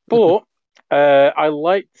 But I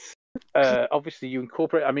liked, obviously, you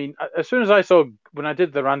incorporate. I mean, as soon as I saw, when I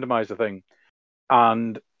did the randomizer thing,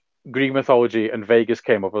 and Greek mythology and Vegas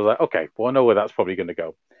came up, I was like, okay, well, I know where that's probably going to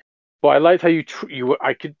go. But I liked how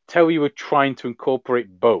I could tell you were trying to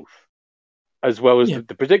incorporate both, as well as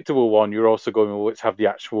the predictable one. You're also going, well, let's have the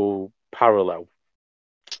actual parallel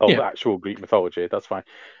of the actual Greek mythology. That's fine.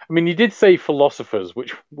 I mean, you did say philosophers,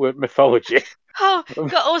 which were mythology. Oh,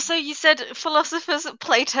 but also you said philosophers,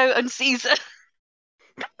 Plato and Caesar.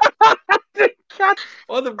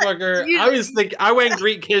 Motherfucker! I was thinking I went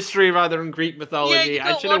Greek history rather than Greek mythology.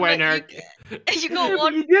 I should have went You got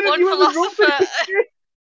one philosopher.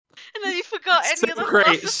 And then you forgot any of the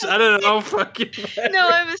philosophers. I don't know, fucking. No,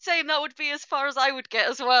 I was saying that would be as far as I would get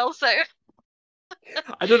as well. So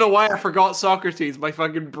I don't know why I forgot Socrates. My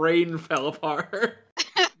fucking brain fell apart.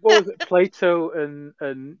 What was it? Plato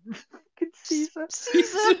and Caesar.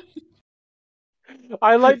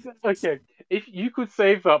 I like that. Okay, if you could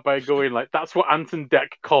save that by going like, that's what Anton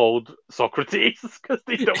Deck called Socrates, because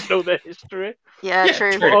they don't know their history. Yeah,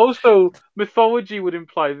 true. But also, mythology would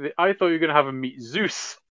imply that I thought you were going to have him meet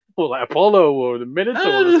Zeus, or like Apollo, or the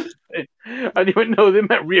Minotaur, and you went, no, they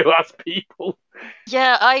met real ass people.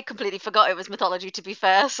 Yeah, I completely forgot it was mythology, to be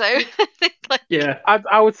fair. So I think,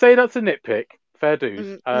 I would say that's a nitpick. Fair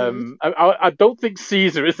dues. I don't think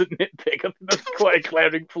Caesar is a nitpick. I think that's quite a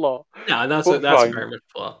glaring flaw. No, that's a very much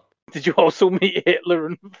flaw. Did you also meet Hitler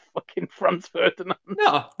and fucking Franz Ferdinand?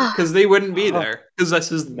 No, because they wouldn't be there. Because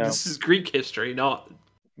this is Greek history, not.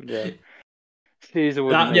 Yeah. Caesar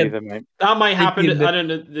wouldn't either, mate. That might happen. I don't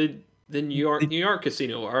know the New York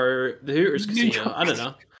casino or the Hooters casino. I don't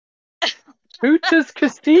know. Hooters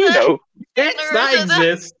casino. Yes, that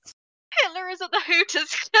exists. Hitler is at the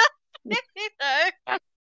Hooters.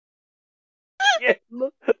 Yeah,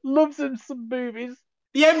 loves him some movies.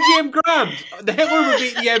 The MGM Grand. The Hitler would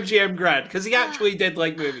beat the MGM Grand because he actually did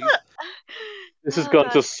like movies. This has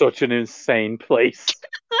got to such an insane place.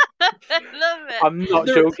 I love it. I'm not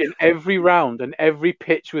joking. Every round and every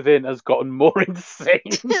pitch within has gotten more insane.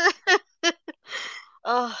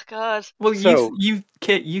 Oh God. Well,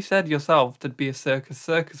 Kit, you said yourself there'd be a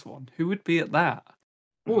circus one. Who would be at that?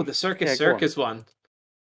 Oh, the circus one.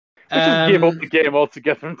 Just give up the game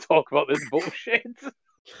altogether and talk about this bullshit.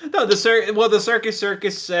 No, the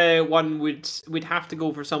circus one would have to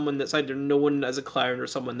go for someone that's either known as a clown or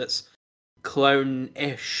someone that's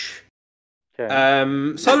clown-ish. Okay.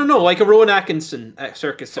 So I don't know, like a Rowan Atkinson at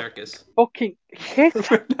Circus. Fucking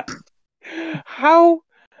Hitler. How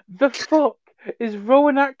the fuck is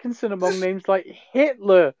Rowan Atkinson among names like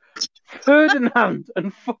Hitler, Ferdinand,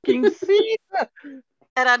 and fucking Caesar?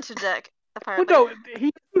 And Anton Deck, apparently. Well,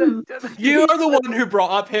 no, you're the one who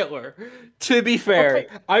brought up Hitler. To be fair,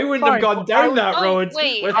 I wouldn't have gone down that road.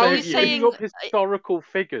 Wait, are you saying up historical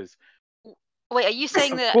figures? Wait, are you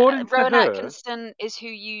saying that Rowan Atkinson is who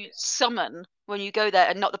you summon when you go there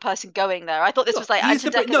and not the person going there. I thought this was like he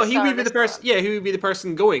would be the person. One. Yeah, he would be the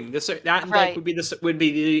person going. That Right. would be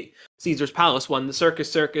the Caesar's Palace one. The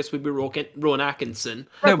Circus would be Rowan Atkinson.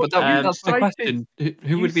 No, but that's my cited- question.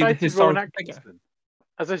 Who would be the cited Rowan historical figure? Atkinson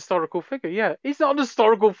as a historical figure? Yeah, he's not an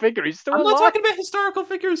historical figure. He's still I'm alive. not talking about historical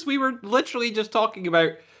figures. We were literally just talking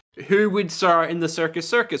about who would star in the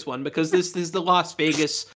Circus one, because this is the Las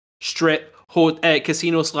Vegas Strip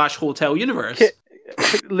casino/hotel universe.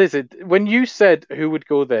 Lizzy, when you said who would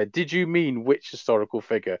go there, did you mean which historical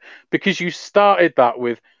figure? Because you started that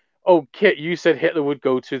with, "Oh, Kit, you said Hitler would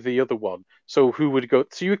go to the other one, so who would go?"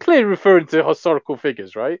 So you were clearly referring to historical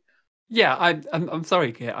figures, right? Yeah, I'm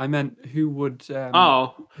sorry, Kate. I meant who would.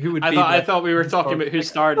 Who would? I thought we were talking about who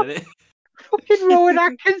started it. Fucking Rowan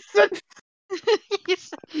Atkinson.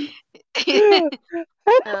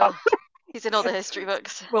 He's in all the history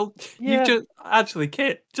books. Well, Yeah. you just actually,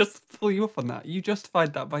 Kate, just to pull you up on that, you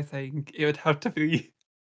justified that by saying it would have to be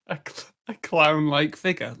a clown-like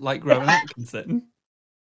figure, like Rowan Atkinson.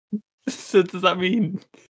 So does that mean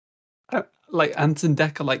like Anton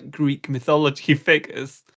Decker, like Greek mythology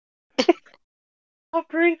figures? I'll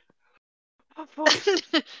breathe.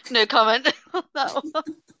 No comment on that one.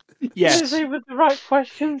 Yes. Lizzy with the right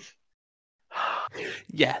questions.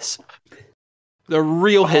 Yes. The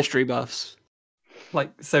real history buffs.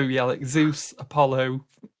 Like Zeus, Apollo,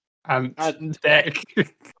 and Deck.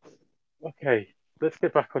 Okay, let's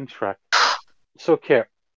get back on track. So, Kit,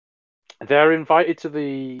 they're invited to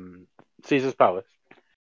the Caesar's Palace,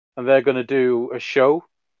 and they're going to do a show,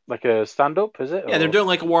 like a stand-up, is it? Yeah, they're doing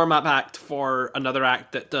like a warm-up act for another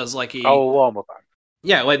act that does like a... Oh, a warm-up act.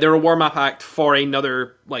 Yeah, like they're a warm-up act for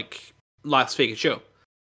another like Las Vegas show.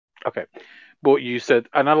 Okay, but you said,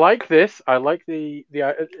 and I like this. I like the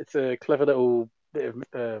it's a clever little bit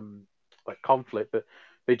of like conflict that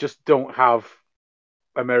they just don't have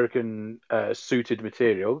American suited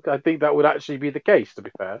material. I think that would actually be the case. To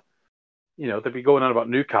be fair, they'd be going on about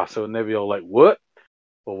Newcastle, and they'd be all like, "What?"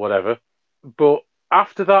 or whatever. But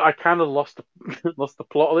after that, I kind of lost the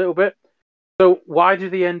plot a little bit. So why do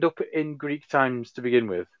they end up in Greek times to begin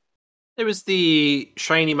with? It was the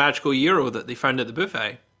shiny magical euro that they found at the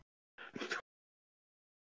buffet.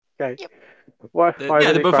 Okay. Yep. Why The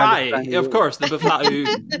did they find buffet, a of course, the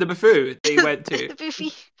buffet they went to. The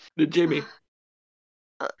Buffy. The Jimmy.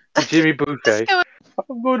 The Jimmy Buffet. Let's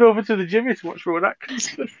I'm going over to the Jimmy to watch Rowan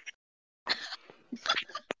Atkinson.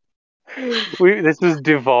 This has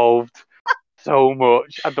devolved so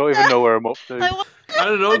much. I don't even know where I'm up to. I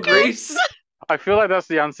don't know, Greece. I feel like that's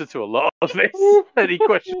the answer to a lot of this. Any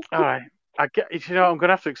question? All right. I'm going to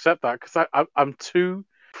have to accept that because I'm too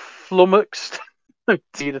flummoxed to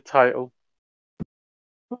see the title.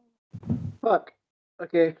 Fuck.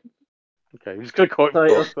 Okay. Okay, I'm just going to call it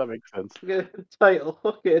Title. Fuck. That makes sense. Title.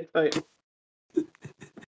 Okay, title.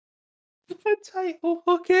 The title,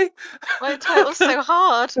 okay. My title's so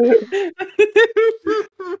hard.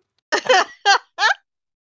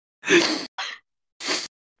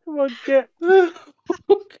 Come on, get. Okay,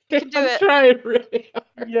 can do I'm it. trying really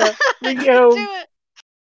hard. Yeah, bring it Do home. it.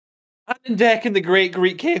 And Deck and the Great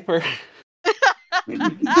Greek Caper. You're I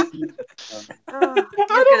good don't at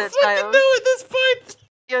fucking titles. know at this point.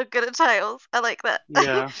 You're good at titles. I like that.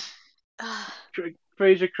 Yeah.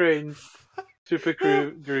 Fraser Crane, super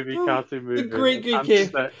groovy cartoon movie. The Great Greek And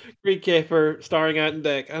Caper. that- Greek Caper starring out in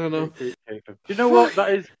Deck. I don't know. Great Caper. Do you know what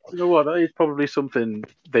that is? That is probably something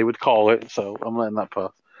they would call it. So I'm letting that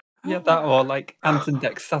pass. Yeah, that or like Anton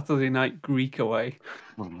Deck's Saturday Night Greek Away.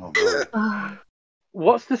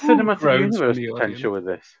 What's the cinematic groans from universe the potential with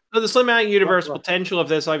this? So the cinematic universe What? potential of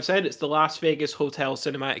this, I've said, it's the Las Vegas Hotel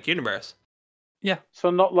cinematic universe. So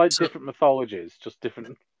not like So- different mythologies, just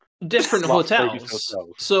different. Different Las Vegas hotels.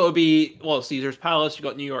 hotels. So it'll be, Caesar's Palace, you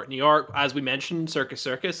got New York, as we mentioned, Circus,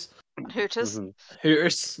 Hooters. Mhm.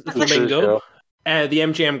 Hooters, the Hooters, Flamingo, the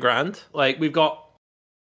MGM Grand. Like, we've got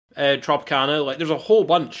Tropicana. Like, there's a whole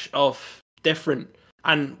bunch of different...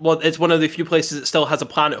 And, it's one of the few places that still has a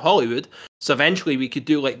Planet Hollywood. So eventually we could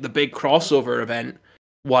do, like, the big crossover event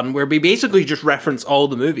one where we basically just reference all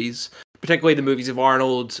the movies, particularly the movies of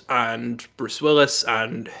Arnold and Bruce Willis,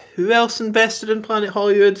 and who else invested in Planet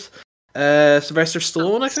Hollywood? Sylvester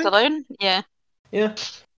Stallone, I think? Stallone? Yeah. Yeah.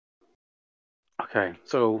 Okay,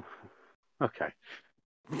 so okay.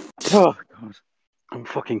 Oh god, I'm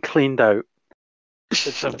fucking cleaned out.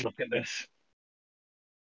 Let's have a look at this.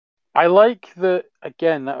 I like that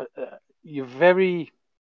again. You're very.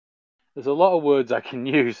 There's a lot of words I can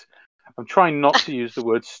use. I'm trying not to use the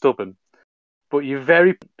word stubborn, but you're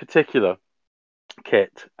very particular,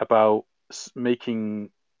 Kit, about making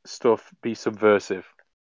stuff be subversive.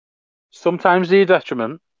 Sometimes to your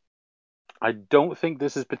detriment, I don't think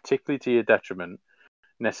this is particularly to your detriment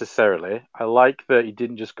necessarily. I like that you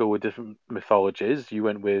didn't just go with different mythologies. You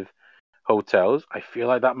went with hotels. I feel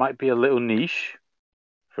like that might be a little niche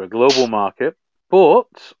for a global market,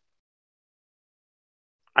 but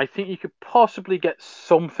I think you could possibly get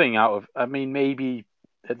something out of. I mean, maybe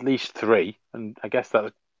at least 3, and I guess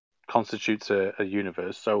that constitutes a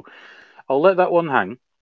universe. So I'll let that one hang.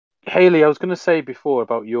 Hayley, I was going to say before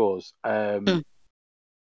about yours.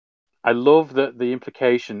 I love that the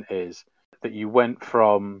implication is that you went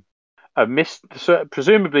from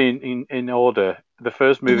presumably in order. The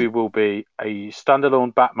first movie will be a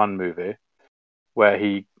standalone Batman movie where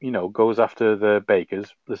he, goes after the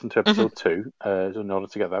Bakers. Listen to episode 2 in order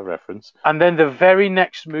to get that reference. And then the very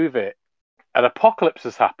next movie, an apocalypse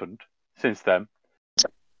has happened since then.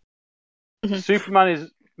 Superman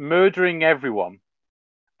is murdering everyone,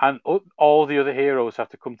 and all the other heroes have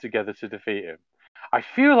to come together to defeat him. I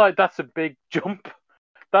feel like that's a big jump.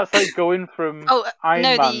 That's like going from Iron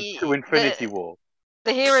Man to Infinity War.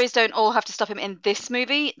 The heroes don't all have to stop him in this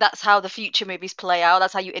movie. That's how the future movies play out.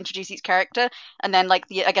 That's how you introduce each character. And then, I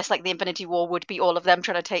guess the Infinity War would be all of them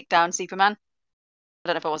trying to take down Superman. I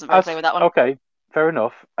don't know if I wasn't very clear with that one. Okay, fair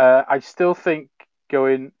enough. I still think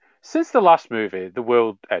since the last movie, the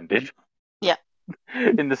world ended. Yeah.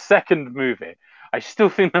 In the second movie, I still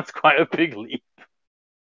think that's quite a big leap.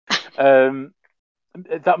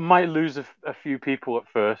 That might lose a few people at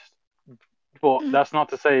first, but that's not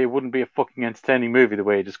to say it wouldn't be a fucking entertaining movie the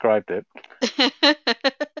way he described it.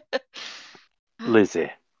 Lizzy.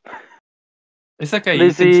 It's okay.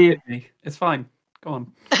 Lizzy... You can skip me. It's fine. Go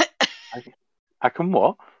on. I can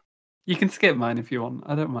what? You can skip mine if you want.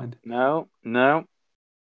 I don't mind. No.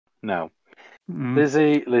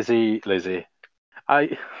 Lizzy.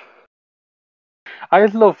 I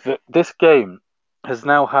love that this game has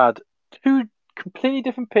now had 2 completely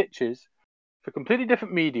different pitches for completely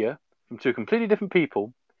different media from 2 completely different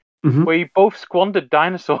people, where you both squandered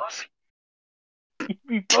dinosaurs.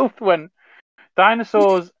 You both went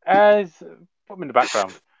dinosaurs as put them in the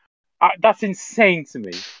background. That's insane to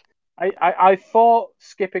me. I thought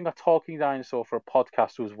skipping a talking dinosaur for a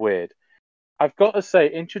podcast was weird. I've got to say,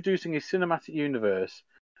 introducing a cinematic universe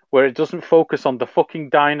where it doesn't focus on the fucking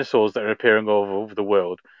dinosaurs that are appearing all over the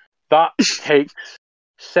world, that takes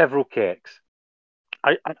several cakes.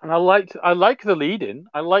 I like the lead-in.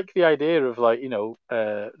 I like the idea of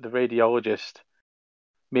the radiologist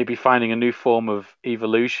maybe finding a new form of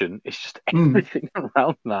evolution. It's just everything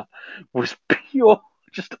around that was pure,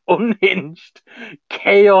 just unhinged,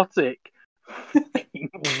 chaotic,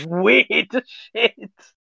 weird shit.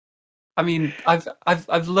 I mean,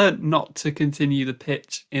 I've learnt not to continue the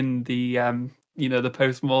pitch in the the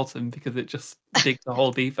post-mortem because it just digs a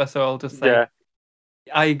hole deeper. So I'll just say,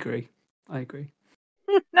 I agree. Okay,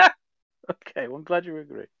 well, I'm glad you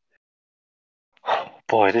agree.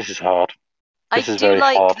 Boy, this is hard. I do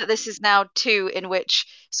like that this is now 2 in which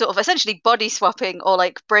sort of essentially body swapping or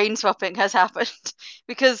brain swapping has happened,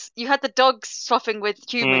 because you had the dogs swapping with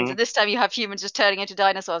humans, and this time you have humans just turning into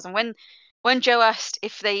dinosaurs. And when Joe asked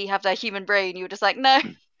if they have their human brain, you were just like, no.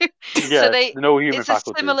 Yeah, so no human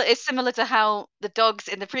faculties. It's similar to how the dogs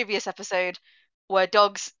in the previous episode were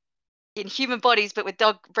dogs in human bodies, but with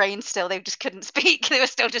dog brains still. They just couldn't speak. They were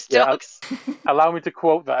still just dogs. Allow me to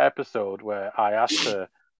quote that episode where I asked her,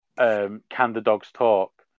 can the dogs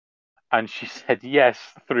talk? And she said yes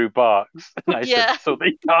through barks. And I said, so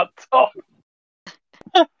they can't talk.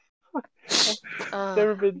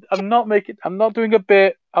 I'm not doing a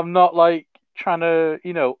bit. I'm not trying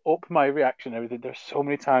to, up my reaction and everything. There's so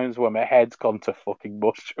many times where my head's gone to fucking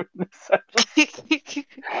mush during this episode.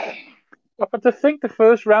 But to think the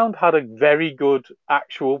first round had a very good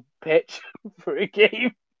actual pitch for a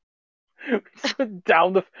game. We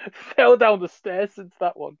fell down the stairs since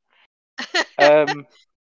that one. Okay,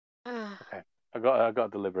 I got to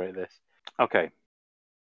deliberate this. Okay,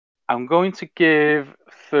 I'm going to give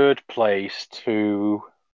third place to.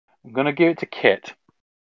 I'm going to give it to Kit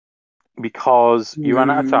because you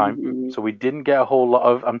ran out of time, so we didn't get a whole lot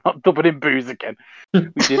of. I'm not dubbing in booze again. We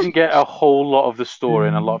didn't get a whole lot of the story,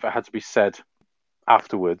 and a lot of it had to be said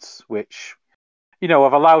afterwards, which.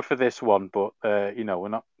 I've allowed for this one, but we're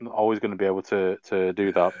not always going to be able to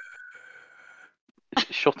do that.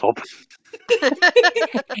 Shut up.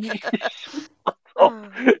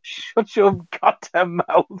 Shut your goddamn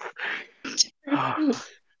mouth.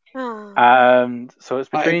 And so it's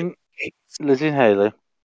between Lizzy and Hayley.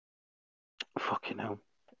 Fucking hell.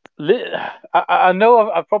 I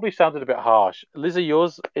know I've probably sounded a bit harsh. Lizzy,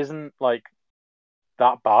 yours isn't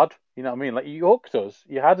that bad. You know what I mean? You hooked us.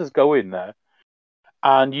 You had us going there.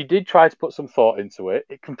 And you did try to put some thought into it.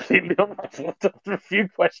 It completely unraveled after a few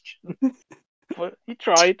questions. But you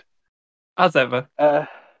tried. As ever.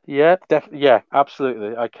 Yeah,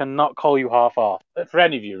 absolutely. I cannot call you half-assed. For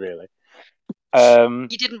any of you, really.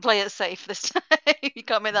 You didn't play it safe this time. You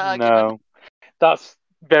can't make that argument. No. That's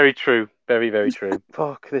very true. Very, very true.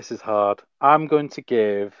 Fuck, this is hard. I'm going to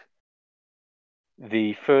give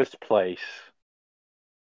the first place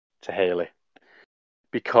to Hayley.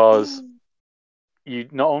 Because you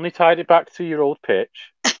not only tied it back to your old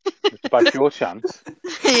pitch, which is by pure chance,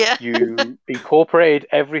 Yeah. you incorporated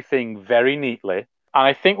everything very neatly. And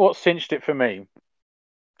I think what cinched it for me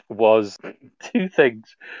was two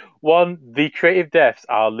things. One, the creative deaths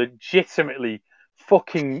are legitimately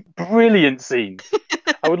fucking brilliant scenes.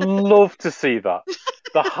 I would love to see that.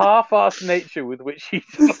 The half-assed nature with which he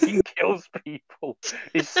fucking kills people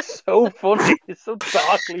is so funny. It's so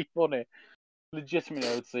darkly funny. Legitimately,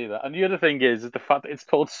 I would see that. And the other thing is the fact that it's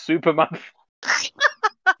called Superman. I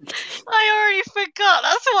already forgot.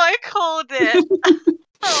 That's why I called it.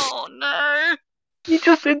 Oh no! You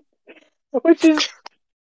just did, which is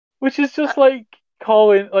just like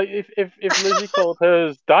calling if Lizzy called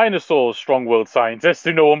hers dinosaurs strong-willed scientists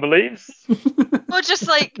who no one believes. Or just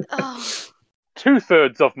like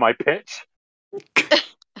 2/3 of my pitch.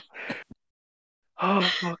 Oh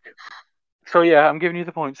fuck! So yeah, I'm giving you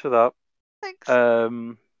the points for that. Thanks.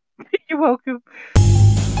 You're welcome.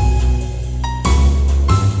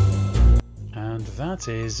 And that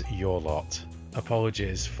is your lot.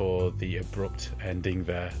 Apologies for the abrupt ending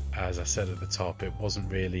there. As I said at the top, it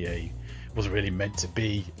wasn't really meant to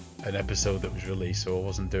be an episode that was released, so I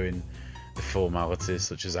wasn't doing the formalities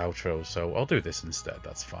such as outros. So I'll do this instead.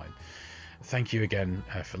 That's fine. Thank you again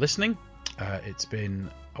for listening. It's been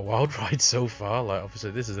a wild ride so far. Like,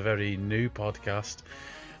 obviously, this is a very new podcast,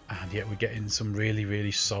 and yet we're getting some really,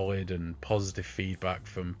 really solid and positive feedback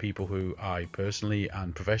from people who I personally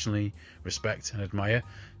and professionally respect and admire.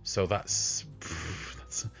 So that's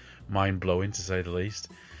mind-blowing, to say the least.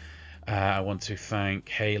 I want to thank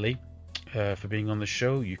Hayley for being on the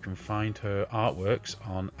show. You can find her artworks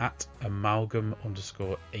on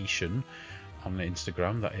 @amalgam_ation on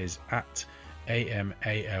Instagram. That is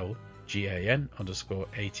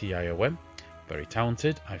 @AMALGAN_ATIOM. Very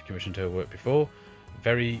talented. I've commissioned her work before.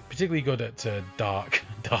 Very particularly good at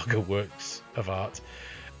darker works of art,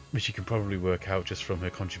 which you can probably work out just from her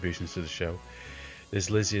contributions to the show. There's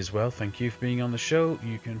Lizzy as well. Thank you for being on the show.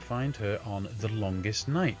 You can find her on The Longest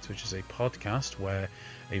Night, which is a podcast where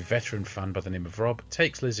a veteran fan by the name of Rob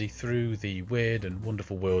takes Lizzy through the weird and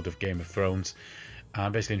wonderful world of Game of Thrones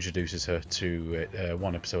and basically introduces her to it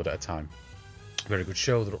one episode at a time. Very good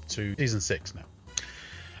show. They're up to season 6 now.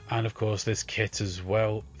 And of course there's Kit as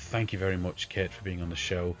well. Thank you very much, Kit, for being on the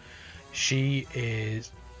show. She is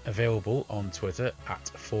available on Twitter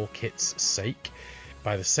 @4kitsake.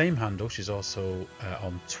 By the same handle, she's also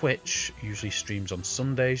on Twitch, usually streams on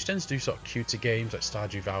Sundays. She tends to do sort of cuter games like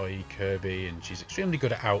Stardew Valley, Kirby, and she's extremely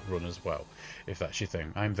good at Outrun as well, if that's your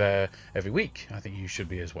thing. I'm there every week. I think you should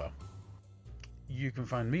be as well. You can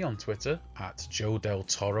find me on Twitter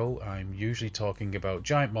 @JoeDelToro. I'm usually talking about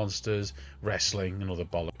giant monsters, wrestling, and other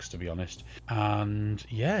bollocks, to be honest. And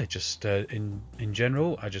yeah, just in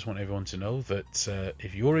general, I just want everyone to know that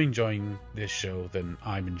if you're enjoying this show, then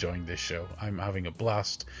I'm enjoying this show. I'm having a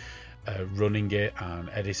blast running it and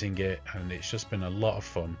editing it, and it's just been a lot of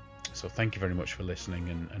fun. So thank you very much for listening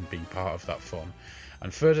and being part of that fun.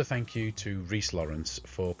 And further thank you to Reece Lawrence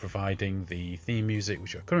for providing the theme music,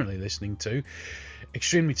 which you're currently listening to.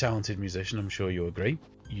 Extremely talented musician, I'm sure you agree.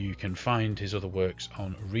 You can find his other works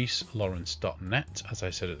on reecelawrence.net, as I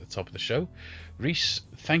said at the top of the show. Reece,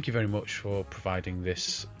 thank you very much for providing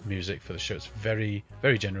this music for the show. It's very,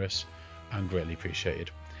 very generous and greatly appreciated.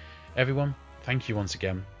 Everyone, thank you once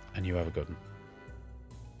again, and you have a good one.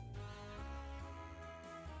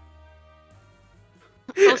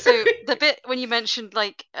 Also, the bit when you mentioned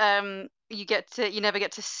like you never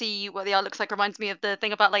get to see what the art looks like reminds me of the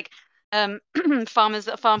thing about like farmers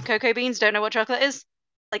that farm cocoa beans don't know what chocolate is.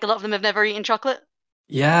 Like a lot of them have never eaten chocolate.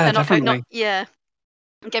 Yeah, definitely. Yeah,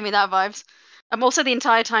 it gave me that vibes. Also, the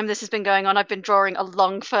entire time this has been going on, I've been drawing a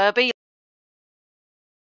long Furby.